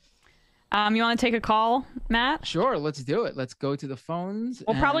 You want to take a call, Matt? Sure, let's do it. Let's go to the phones.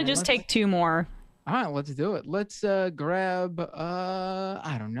 We'll probably just take 2 more. All right, let's do it. Let's grab,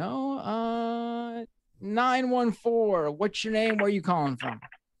 I don't know, 914. What's your name? Where are you calling from?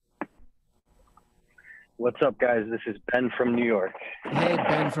 What's up, guys? This is Ben from New York. Hey,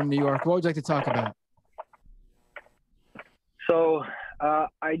 Ben from New York. What would you like to talk about? So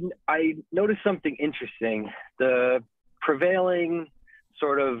I noticed something interesting. The prevailing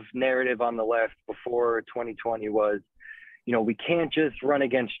sort of narrative on the left before 2020 was, you know, we can't just run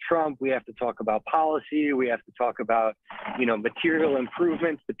against Trump. We have to talk about policy. We have to talk about, you know, material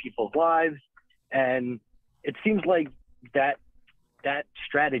improvements to people's lives. And it seems like that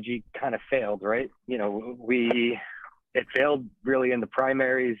strategy kind of failed, right? You know, it failed really in the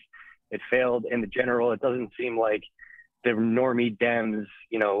primaries. It failed in the general. It doesn't seem like the normie Dems,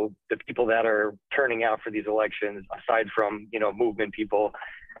 you know, the people that are turning out for these elections, aside from, you know, movement people,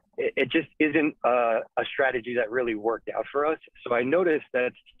 it just isn't a strategy that really worked out for us. So I noticed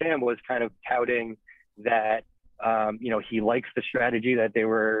that Sam was kind of touting that, you know, he likes the strategy that they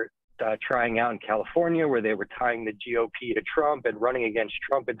were trying out in California, where they were tying the GOP to Trump and running against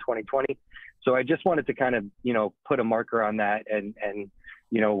Trump in 2020. So I just wanted to kind of, you know, put a marker on that and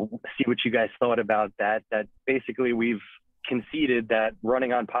you know, see what you guys thought about that. That basically we've conceded that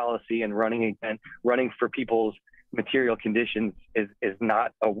running on policy and running for people's material conditions is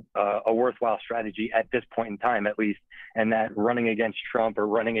not a worthwhile strategy at this point in time, at least, and that running against Trump or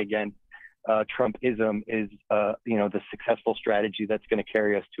running against Trumpism is, you know, the successful strategy that's going to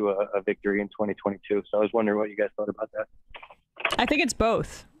carry us to a victory in 2022. So I was wondering what you guys thought about that. I think it's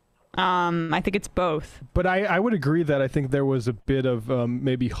both. I think it's both. But I would agree that I think there was a bit of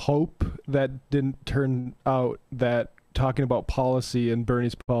maybe hope that didn't turn out, that talking about policy and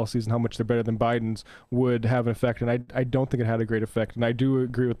Bernie's policies and how much they're better than Biden's would have an effect. And I don't think it had a great effect. And I do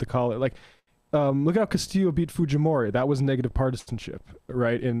agree with the caller. Like, look how Castillo beat Fujimori. That was negative partisanship,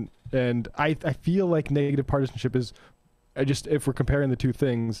 right? And I feel like negative partisanship is, if we're comparing the two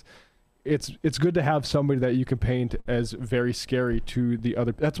things, it's good to have somebody that you can paint as very scary to the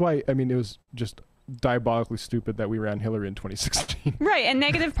other. That's why, I mean, it was just diabolically stupid that we ran Hillary in 2016. Right, and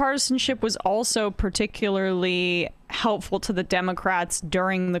negative partisanship was also particularly helpful to the Democrats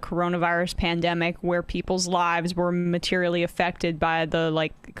during the coronavirus pandemic, where people's lives were materially affected by the,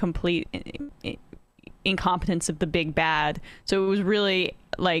 like, complete incompetence of the big bad. So it was really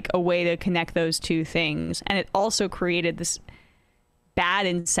like a way to connect those two things, and it also created this bad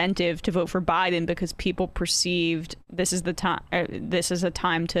incentive to vote for Biden because people perceived this is the time. This is a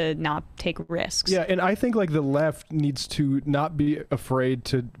time to not take risks. Yeah, and I think like the left needs to not be afraid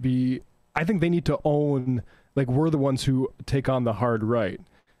to be. I think they need to own, like, we're the ones who take on the hard right,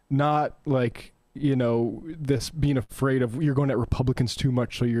 not like, you know, this being afraid of you're going at Republicans too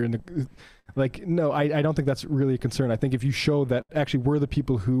much, so you're in the, like, no, I don't think that's really a concern. I think if you show that actually we're the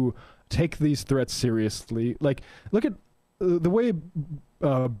people who take these threats seriously, like, look at the way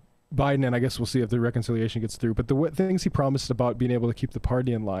Biden, and I guess we'll see if the reconciliation gets through, but the things he promised about being able to keep the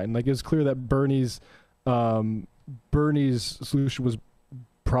party in line, like, it was clear that Bernie's solution was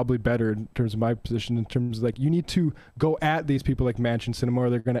probably better in terms of my position, in terms of like, you need to go at these people like Manchin Cinema or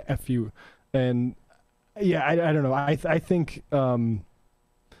they're going to F you. And yeah, I don't know. I think the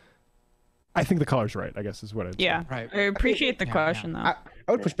caller's right, I guess is what I'd say. Right. I appreciate the question though. I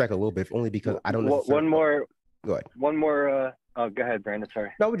would push back a little bit, only because I don't know. One more. Go ahead. One more. Oh, go ahead, Brandon.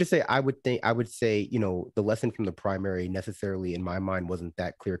 Sorry. No, I would just say I would say, you know, the lesson from the primary necessarily in my mind wasn't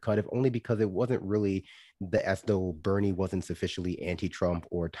that clear cut, if only because it wasn't really as though Bernie wasn't sufficiently anti-Trump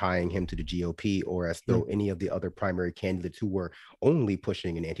or tying him to the GOP, or as though any of the other primary candidates who were only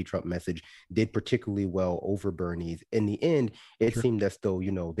pushing an anti-Trump message did particularly well over Bernie's. In the end, it seemed as though,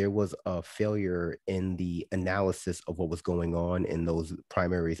 you know, there was a failure in the analysis of what was going on in those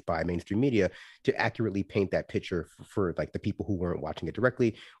primaries by mainstream media to accurately paint that picture for like the people who weren't watching it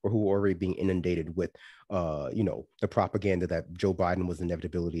directly or who were already being inundated with you know, the propaganda that Joe Biden was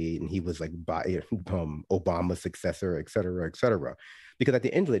inevitability and he was like Obama's successor, et cetera, et cetera. Because at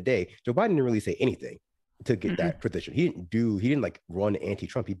the end of the day, Joe Biden didn't really say anything to get that position. He didn't like run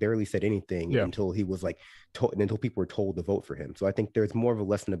anti-Trump. He barely said anything until he was like until people were told to vote for him. So I think there's more of a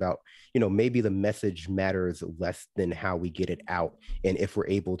lesson about, you know, maybe the message matters less than how we get it out, and if we're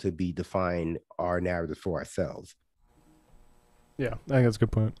able to define our narrative for ourselves. Yeah, I think that's a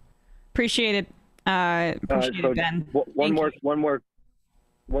good point. Appreciate it. Appreciate it, Ben. One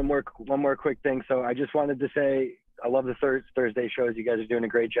more quick thing. So I just wanted to say I love the Thursday shows. You guys are doing a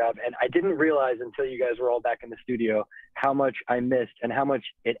great job, and I didn't realize until you guys were all back in the studio how much I missed and how much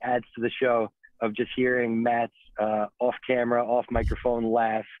it adds to the show of just hearing Matt's off camera, off microphone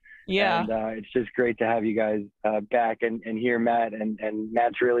laugh. Yeah. And it's just great to have you guys back and hear Matt. And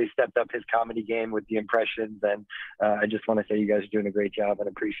Matt's really stepped up his comedy game with the impressions. And I just want to say you guys are doing a great job and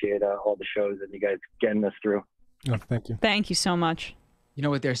appreciate all the shows and you guys getting us through. Oh, thank you. Thank you so much. You know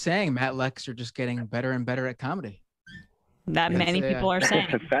what they're saying? Matt Lex are just getting better and better at comedy. Many people are saying.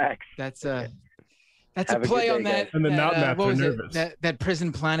 Facts. That's a play on that. And the not Mats what are was nervous. That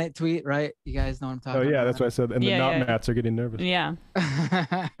Prison Planet tweet, right? You guys know what I'm talking about. Oh yeah, that's what I said. And the not Mats are getting nervous. Yeah.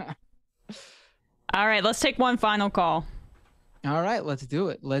 All right, let's take one final call. All right, let's do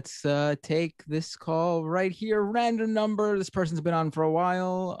it. Let's take this call right here. Random number. This person's been on for a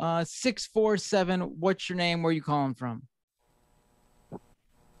while. 647. What's your name? Where are you calling from?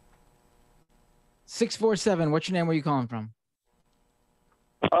 647. What's your name? Where are you calling from?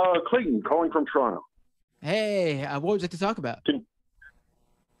 Clayton, calling from Toronto. Hey, what would you like to talk about?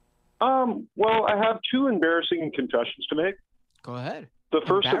 Well, I have two embarrassing confessions to make. Go ahead. The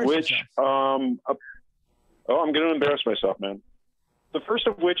first of which, I'm going to embarrass myself, man. The first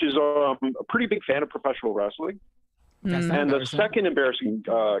of which is a pretty big fan of professional wrestling. And the second embarrassing,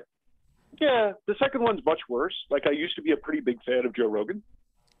 the second one's much worse. Like, I used to be a pretty big fan of Joe Rogan.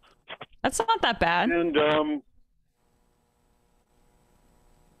 That's not that bad. And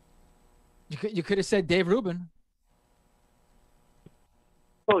you could have said Dave Rubin.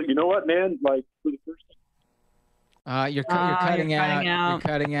 Well, you know what, man? Like, for the first time. You're cutting out. You're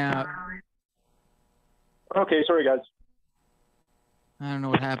cutting out. Okay, sorry, guys. I don't know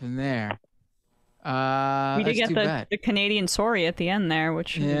what happened there. We did get the Canadian sorry at the end there,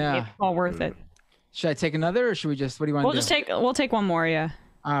 which made it all worth it. Should I take another, or should we just? What do you want to do? We'll take one more. Yeah.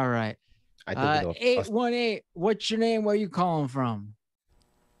 All right. 818. What's your name? Where are you calling from?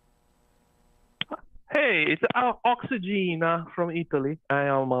 Hey, it's Oxygen from Italy. I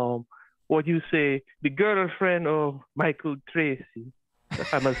am what you say, the girlfriend of Michael Tracy.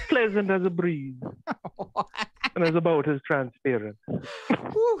 I'm as pleasant as a breeze, and as about as transparent.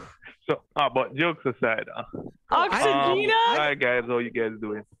 So, but jokes aside, Oxygena. Hi guys, how you guys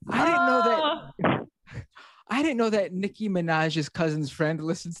doing? I didn't know that. I didn't know that Nicki Minaj's cousin's friend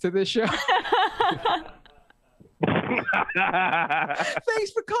listens to this show.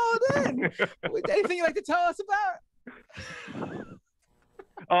 Thanks for calling in. Anything you'd like to tell us about?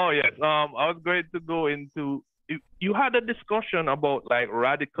 Oh yes. I was going to go into. You had a discussion about like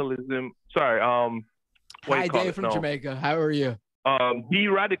radicalism. Sorry. Hi, Dave from Jamaica. How are you?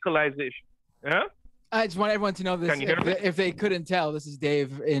 De-radicalization. Yeah. I just want everyone to know this. Can you hear me? If they couldn't tell, this is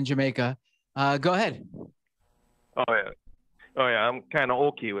Dave in Jamaica. Go ahead. Oh yeah. I'm kind of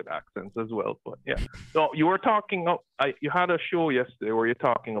okay with accents as well, but yeah. So you were talking. You had a show yesterday where you're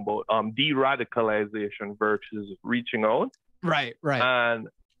talking about de-radicalization versus reaching out. Right. And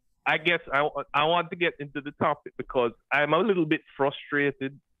I guess I want to get into the topic because I'm a little bit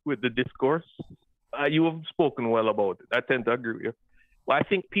frustrated with the discourse. You have spoken well about it. I tend to agree with you. Well, I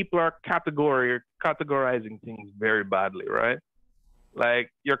think people are categorizing things very badly, right? Like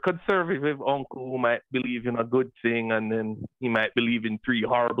your conservative uncle who might believe in a good thing and then he might believe in 3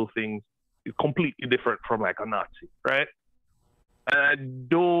 horrible things is completely different from like a Nazi, right?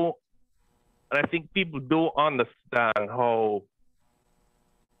 And I think people don't understand how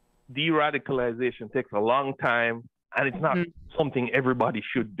de-radicalization takes a long time, and it's not something everybody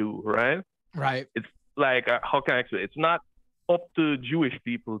should do, right? Right. It's like, how can I explain? It's not up to Jewish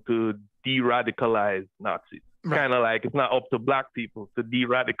people to de-radicalize Nazis. Right. Kind of like it's not up to Black people to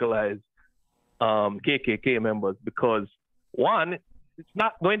de-radicalize KKK members, because one, it's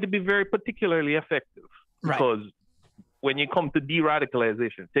not going to be very particularly effective. Right. Because when you come to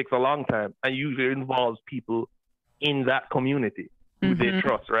de-radicalization, it takes a long time and usually involves people in that community who they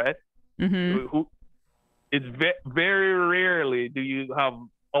trust, right? Who it's very rarely do you have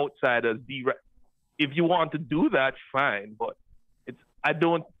outsiders if you want to do that, fine, but I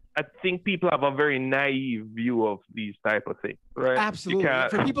think people have a very naive view of these type of things, right? Absolutely.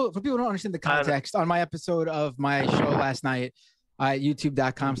 For people who don't understand the context, on my episode of my show last night,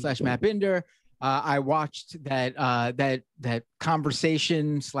 youtube.com/MattBinder, I watched that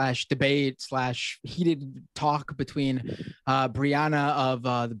conversation / debate / heated talk between Brianna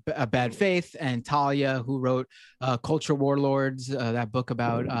of Bad Faith and Talia, who wrote Culture Warlords, that book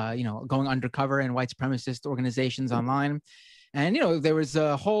about going undercover in white supremacist organizations online. And there was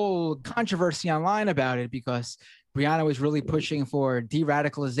a whole controversy online about it because Brianna was really pushing for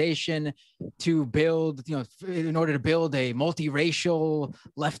de-radicalization to build, in order to build a multiracial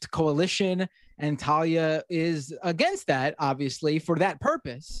left coalition. And Talia is against that, obviously, for that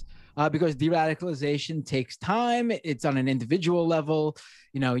purpose, because de-radicalization takes time. It's on an individual level.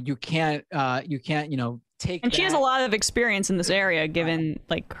 You can't take. And she has a lot of experience in this area, given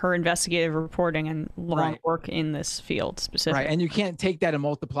like her investigative reporting and long work in this field specifically. Right, and you can't take that and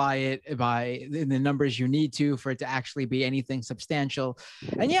multiply it by the numbers you need to for it to actually be anything substantial.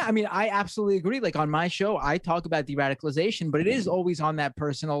 And yeah, I mean, I absolutely agree. Like on my show, I talk about de-radicalization, but it is always on that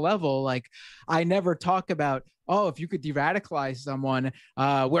personal level. Like I never talk about, oh, if you could de-radicalize someone,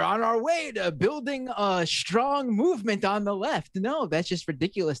 we're on our way to building a strong movement on the left. No, that's just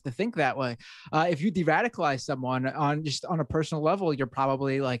ridiculous to think that way. If you de-radicalize someone on a personal level, you're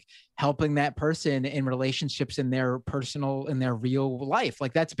probably like helping that person in relationships in their real life.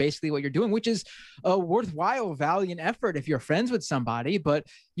 Like that's basically what you're doing, which is a worthwhile, valiant effort if you're friends with somebody, but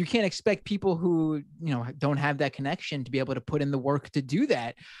you can't expect people who, don't have that connection to be able to put in the work to do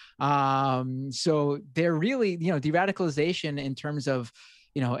that. So they're really, de-radicalization in terms of,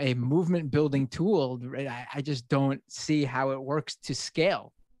 a movement building tool. I just don't see how it works to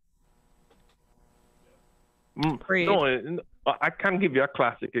scale. No, I can give you a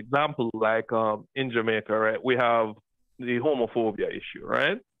classic example, like in Jamaica, right? We have the homophobia issue,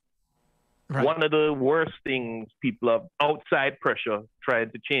 right? One of the worst things people have outside pressure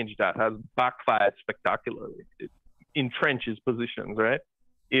trying to change that has backfired spectacularly. It entrenches positions, right?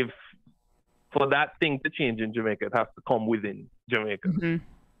 If for that thing to change in Jamaica, it has to come within Jamaica.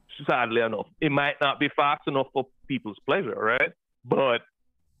 Sadly enough, it might not be fast enough for people's pleasure, right? But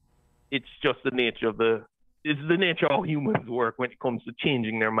it's just the nature of how humans work when it comes to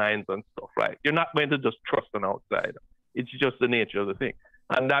changing their minds and stuff. Right? You're not going to just trust an outsider. It's just the nature of the thing.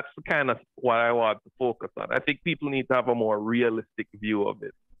 And that's kind of what I want to focus on. I think people need to have a more realistic view of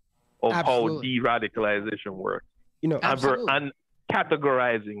it, of how de-radicalization works. And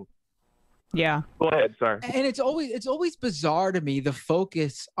categorizing. Yeah. Go ahead, sorry. And it's always bizarre to me, the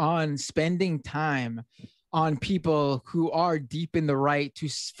focus on spending time on people who are deep in the right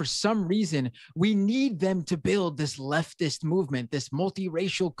for some reason, we need them to build this leftist movement, this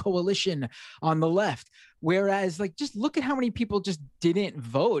multiracial coalition on the left. Whereas like, just look at how many people just didn't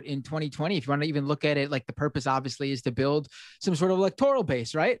vote in 2020. If you want to even look at it, like the purpose obviously is to build some sort of electoral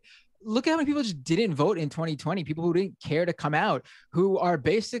base, right? Look at how many people just didn't vote in 2020, people who didn't care to come out, who are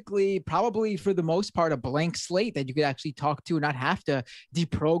basically probably for the most part a blank slate that you could actually talk to and not have to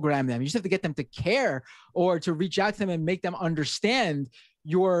deprogram them. You just have to get them to care or to reach out to them and make them understand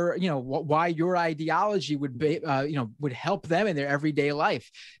why your ideology would be, would help them in their everyday life.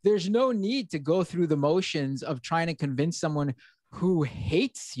 There's no need to go through the motions of trying to convince someone who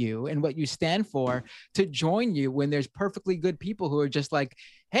hates you and what you stand for to join you when there's perfectly good people who are just like,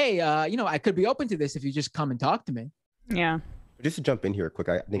 hey, I could be open to this if you just come and talk to me. Yeah. Just to jump in here quick,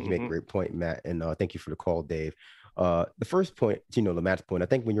 I think you make a great point, Matt, and thank you for the call, Dave. The first point, the Matt's point, I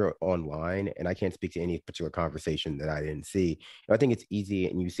think when you're online, and I can't speak to any particular conversation that I didn't see, I think it's easy,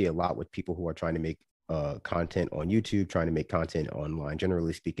 and you see a lot with people who are trying to make content on YouTube, trying to make content online,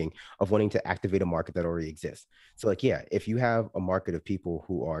 generally speaking, of wanting to activate a market that already exists. So like, yeah, if you have a market of people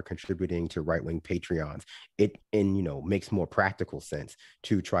who are contributing to right-wing Patreons, it makes more practical sense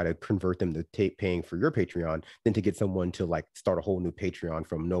to try to convert them to paying for your Patreon than to get someone to like start a whole new Patreon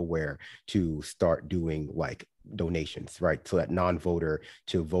from nowhere to start doing like donations, right? So that non-voter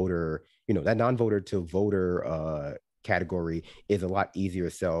to voter, that non-voter to voter category is a lot easier to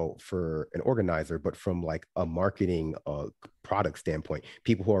sell for an organizer, but from like a marketing product standpoint,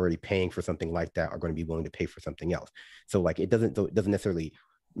 people who are already paying for something like that are going to be willing to pay for something else. So like it doesn't necessarily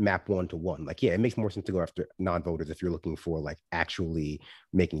map one-to-one. Like, yeah, it makes more sense to go after non-voters if you're looking for like actually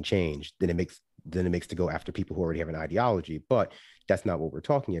making change than it makes to go after people who already have an ideology. But that's not what we're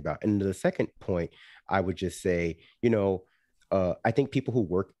talking about. And the second point, I would just say, I think people who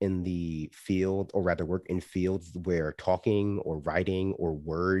work in the field, or rather work in fields where talking or writing or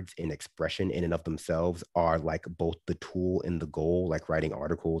words and expression in and of themselves are like both the tool and the goal, like writing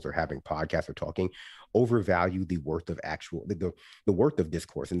articles or having podcasts or talking, overvalue the worth of the worth of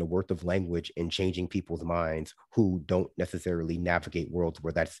discourse and the worth of language and changing people's minds who don't necessarily navigate worlds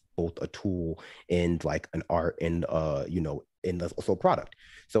where that's both a tool and like an art and and also a product.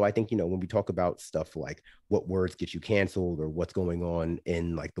 So I think, when we talk about stuff like what words get you canceled or what's going on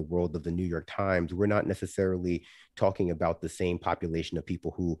in like the world of the New York Times, we're not necessarily talking about the same population of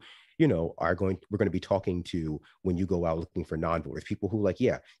people who, we're going to be talking to when you go out looking for non-voters, people who like,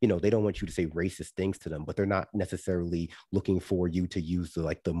 they don't want you to say racist things to them, but they're not necessarily looking for you to use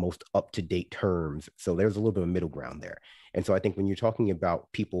the most up-to-date terms. So there's a little bit of middle ground there. And so I think when you're talking about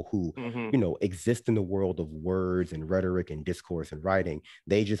people who, exist in the world of words and rhetoric and discourse and writing,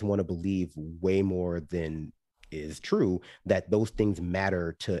 they just want to believe way more than is true that those things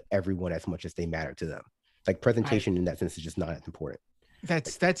matter to everyone as much as they matter to them. Like presentation in that sense is just not as important.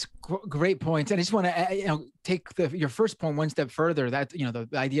 That's great points. I just want to take your first point one step further. That the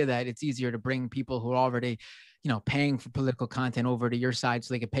idea that it's easier to bring people who are already paying for political content over to your side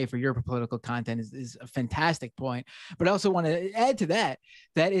so they can pay for your political content is a fantastic point. But I also want to add to that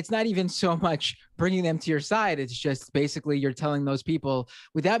it's not even so much bringing them to your side. It's just basically you're telling those people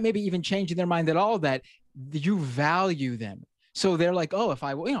without maybe even changing their mind at all that you value them. So they're like, oh, if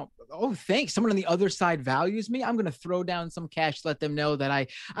I, thanks, someone on the other side values me, I'm going to throw down some cash to let them know that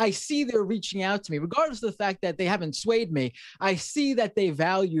I see they're reaching out to me, regardless of the fact that they haven't swayed me. I see that they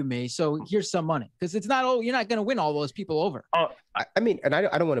value me. So here's some money. Because it's not, you're not going to win all those people over. I mean, and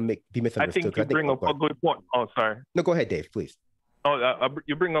I don't want to be misunderstood. I think you bring up a good point. Oh, sorry. No, go ahead, Dave, please.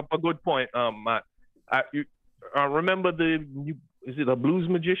 You bring up a good point, Matt. You remember is it a blues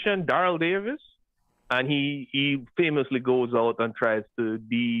magician, Daryl Davis? And he famously goes out and tries to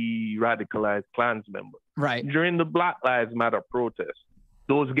de-radicalize Klans members. Right. During the Black Lives Matter protest,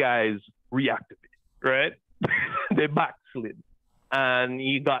 those guys reacted, right? They backslid. And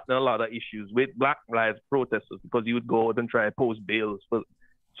he got in a lot of issues with Black Lives protesters because he would go out and try and post bails for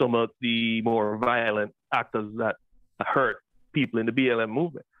some of the more violent actors that hurt people in the BLM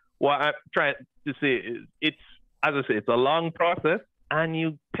movement. What I'm trying to say is it's a long process. And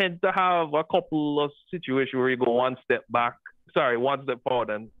you tend to have a couple of situations where you go one step forward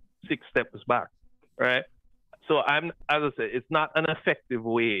and 6 steps back, right? So it's not an effective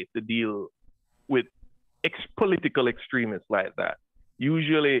way to deal with political extremists like that.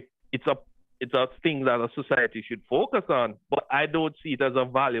 Usually it's a thing that a society should focus on, but I don't see it as a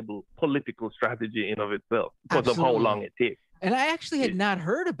valuable political strategy in of itself because of how long it takes. And I actually had not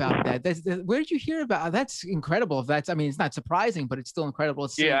heard about that. Where did you hear about? That's incredible. It's not surprising, but it's still incredible.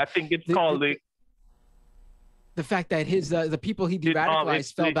 I think it's called the fact that his the people he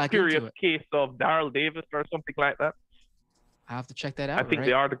de-radicalized fell back into it. Curious Case of Daryl Davis or something like that. I have to check that out. I think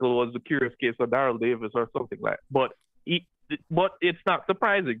the article was The Curious Case of Daryl Davis or something like that. But it's not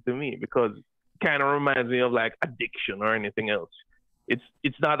surprising to me because it kind of reminds me of like addiction or anything else.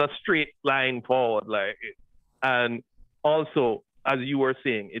 It's not a straight line forward and also, as you were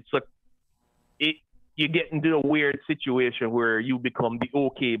saying, you get into a weird situation where you become the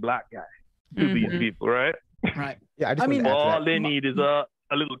okay black guy to these people, right? Right. Yeah. All they need is a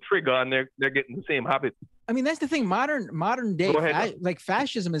little trigger, and they're getting the same habits. I mean, that's the thing. Modern day,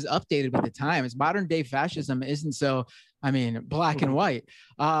 fascism is updated with the times. Modern day fascism isn't so. Black and white.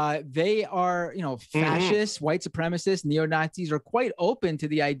 They are, fascists, white supremacists, neo-Nazis are quite open to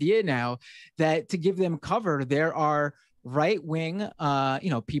the idea now that to give them cover, there are right-wing,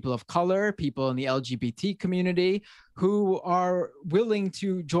 people of color, people in the LGBT community who are willing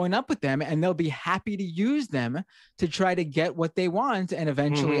to join up with them, and they'll be happy to use them to try to get what they want and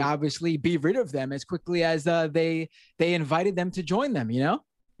eventually, obviously, be rid of them as quickly as they invited them to join them,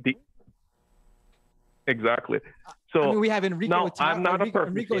 Exactly. So I mean, we have Enrico. no, I'm not a person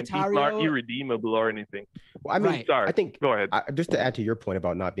Enrico saying people are Otario. irredeemable or anything. Well, I mean, Right. Sorry. I think Go ahead. Just to add to your point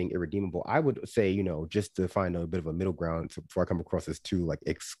about not being irredeemable, I would say, you know, just to find a bit of a middle ground before I come across as too like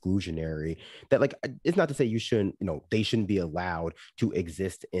exclusionary, that like it's not to say you shouldn't, you know, they shouldn't be allowed to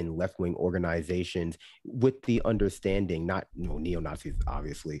exist in left-wing organizations with the understanding, not, you know, neo-Nazis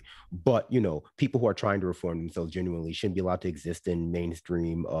obviously, but, you know, people who are trying to reform themselves genuinely shouldn't be allowed to exist in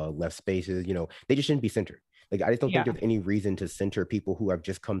mainstream left spaces. You know, they just shouldn't be centered. Like, I just don't think there's any reason to center people who have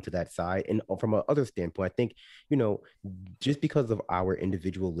just come to that side. And from a other standpoint, I think, you know, just because of our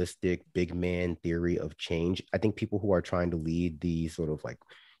individualistic big man theory of change, I think people who are trying to lead these sort of like,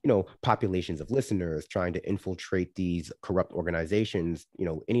 you know, populations of listeners, trying to infiltrate these corrupt organizations, you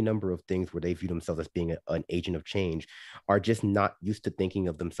know, any number of things where they view themselves as being an agent of change, are just not used to thinking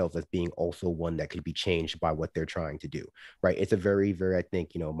of themselves as being also one that could be changed by what they're trying to do, right? It's a very, very, I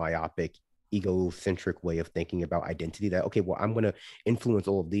think, you know, myopic, egocentric way of thinking about identity, that, okay, well, I'm going to influence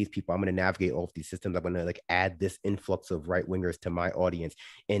all of these people, I'm going to navigate all of these systems, I'm going to like add this influx of right wingers to my audience,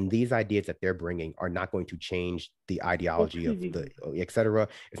 and these ideas that they're bringing are not going to change the ideology of the etc.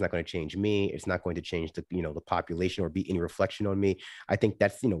 It's not going to change me, it's not going to change the, you know, the population or be any reflection on me. I think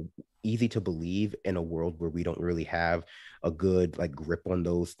that's, you know, easy to believe in a world where we don't really have a good like grip on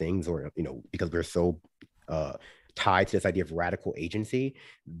those things, or, you know, because we're so tied to this idea of radical agency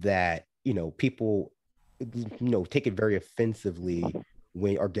that, you know, people, you know, take it very offensively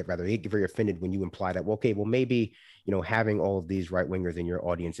when, or they get very offended when you imply that, well, okay, well, maybe, you know, having all of these right wingers in your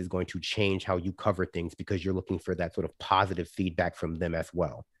audience is going to change how you cover things because you're looking for that sort of positive feedback from them as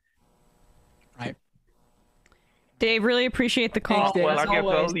well. Right. Dave, really appreciate the call. Well, I guess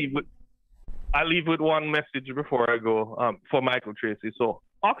always. I'll leave with one message before I go, for Michael Tracy. So,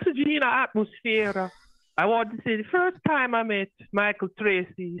 oxygen atmosphere. I want to say the first time I met Michael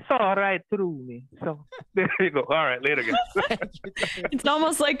Tracy, he saw right through me. So there you go. All right, later, guys. It's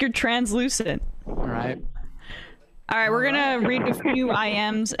almost like you're translucent. All right. All right, we're going to read a few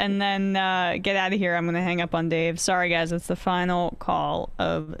IMs and then get out of here. I'm going to hang up on Dave. Sorry, guys. It's the final call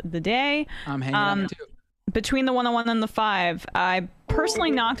of the day. I'm hanging up, too. Between the 101 and the 5, I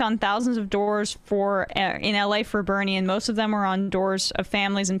personally knocked on thousands of doors in LA for Bernie, and most of them were on doors of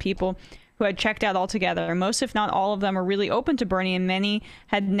families and people who had checked out altogether. Most, if not all of them, are really open to Bernie, and many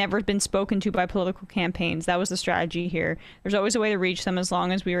had never been spoken to by political campaigns. That was the strategy here. There's always a way to reach them as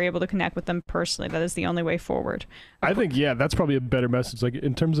long as we were able to connect with them personally. That is the only way forward. I think, yeah, that's probably a better message. Like,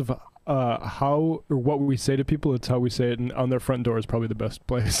 in terms of how or what we say to people, it's how we say it, and on their front door is probably the best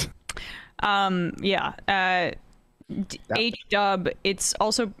place. Yeah. H-Dub, it's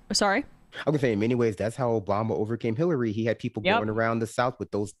also... Sorry? I was gonna say, in many ways, that's how Obama overcame Hillary. He had people going around the South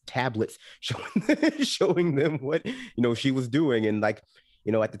with those tablets showing them what, you know, she was doing. And like,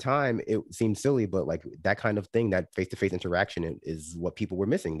 you know, at the time it seemed silly, but like that kind of thing, that face-to-face interaction is what people were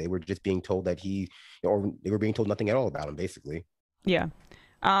missing. They were just being told that or they were being told nothing at all about him, basically. Yeah.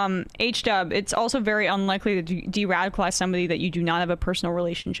 H-Dub, it's also very unlikely to de-radicalize somebody that you do not have a personal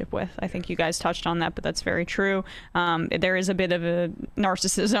relationship with. I think you guys touched on that, but that's very true. There is a bit of a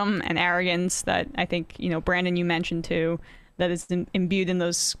narcissism and arrogance that I think, you know, Brandon, you mentioned too, that is imbued in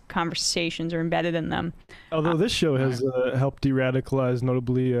those conversations or embedded in them. Although this show has helped de-radicalize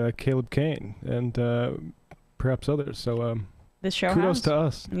notably Caleb Kane and perhaps others. So this show kudos to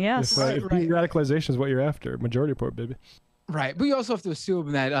us. Yes. If de-radicalization is what you're after, majority report, baby. Right. But you also have to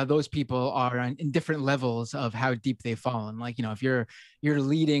assume that those people are in different levels of how deep they've fallen. Like, you know, if you're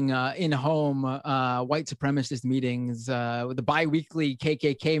leading in-home white supremacist meetings, the bi-weekly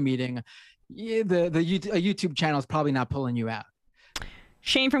KKK meeting, a YouTube channel is probably not pulling you out.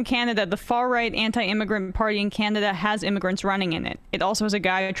 Shane from Canada, the far-right anti-immigrant party in Canada has immigrants running in it. It also has a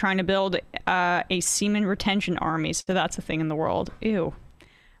guy trying to build a semen retention army. So that's a thing in the world. Ew.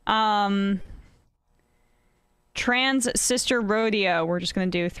 Trans Sister Rodeo. We're just going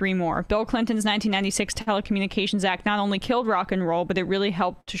to do 3 more. Bill Clinton's 1996 Telecommunications Act not only killed rock and roll, but it really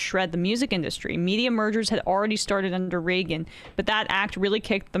helped to shred the music industry. Media mergers had already started under Reagan, but that act really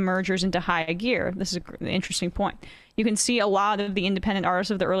kicked the mergers into high gear. This is an interesting point. You can see a lot of the independent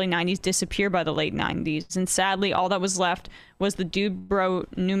artists of the early 90s disappear by the late 90s, and sadly, all that was left was the dude bro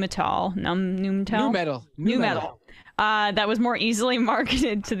nu metal. Nu metal. That was more easily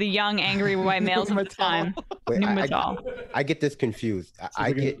marketed to the young, angry white males at the time. Wait, I get this confused.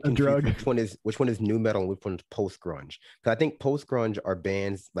 I get confused which one is nu metal and which one is post grunge. Because I think post grunge are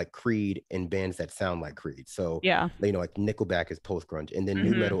bands like Creed and bands that sound like Creed. So yeah, you know, like Nickelback is post grunge, and then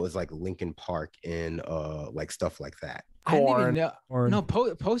nu metal is like Linkin Park and like stuff like that.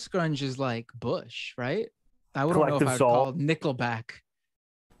 Post grunge is like Bush, right? I wouldn't know if I'd call Nickelback.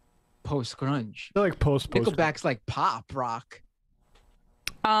 post grunge. They're like post. Nickelback's like pop rock.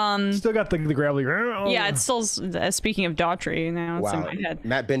 Still got the gravelly. Yeah, it's still. Speaking of Daughtry, now it's in Wow. my head.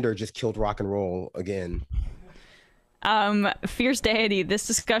 Matt Bender just killed rock and roll again. Fierce Deity. This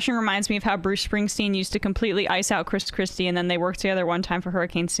discussion reminds me of how Bruce Springsteen used to completely ice out Chris Christie, and then they worked together one time for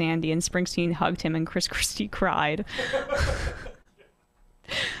Hurricane Sandy, and Springsteen hugged him, and Chris Christie cried.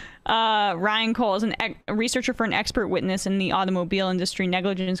 Ryan Cole is a researcher for an expert witness in the automobile industry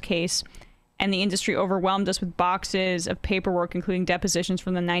negligence case, and the industry overwhelmed us with boxes of paperwork, including depositions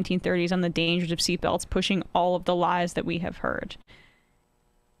from the 1930s on the dangers of seatbelts, pushing all of the lies that we have heard.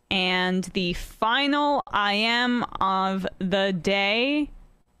 And the final IM of the day,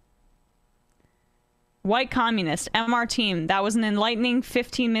 White Communist, MR Team. That was an enlightening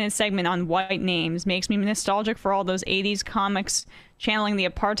 15-minute segment on white names. Makes me nostalgic for all those 80s comics channeling the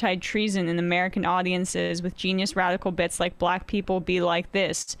apartheid treason in American audiences with genius radical bits like black people be like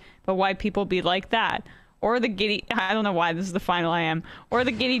this, but white people be like that. Or the giddy, I don't know why this is the final IM, or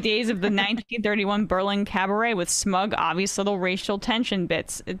the giddy days of the 1931 Berlin Cabaret with smug, obvious little racial tension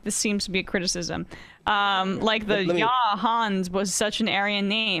bits. This seems to be a criticism. Like the Hans was such an Aryan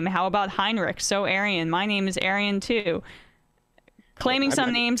name. How about Heinrich? So Aryan. My name is Aryan too. Claiming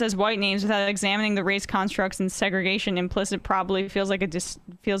some names as white names without examining the race constructs and segregation implicit probably feels like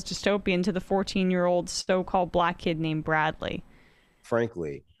feels dystopian to the 14-year-old so-called black kid named Bradley.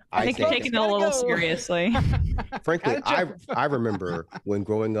 Frankly, I think you're taking it a little seriously. Frankly, I remember when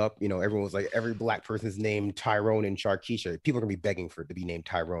growing up, you know, everyone was like, every black person's named Tyrone and Sharkeisha. People are gonna be begging for it to be named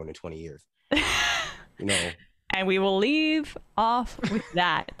Tyrone in 20 years. You know. And we will leave off with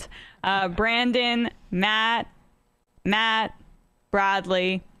that. Brandon, Matt,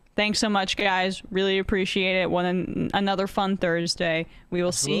 Bradley, thanks so much, guys. Really appreciate it. Another fun Thursday. We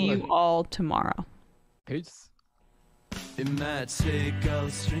will see you all tomorrow. Peace. It might take all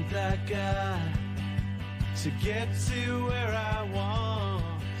the strength I got to get to where I want,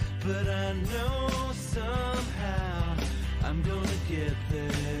 but I know somehow I'm gonna get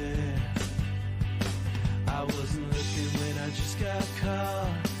there. I wasn't looking when I just got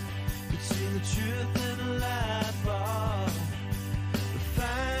caught between the truth and a lie bar. But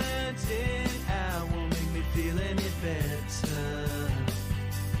finding out won't make me feel any better.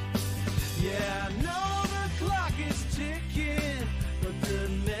 Yeah, I know the clock is ticking, but the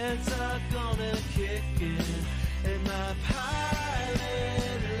meds are gonna kick in, and my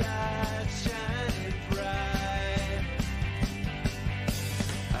pilot light's shining bright.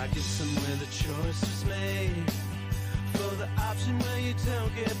 I guess somewhere the choice was made for the option where you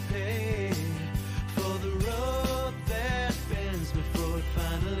don't get paid, for the rope that bends before it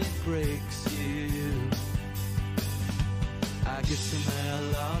finally breaks you. I guess somehow I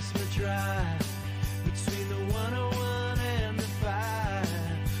lost my drive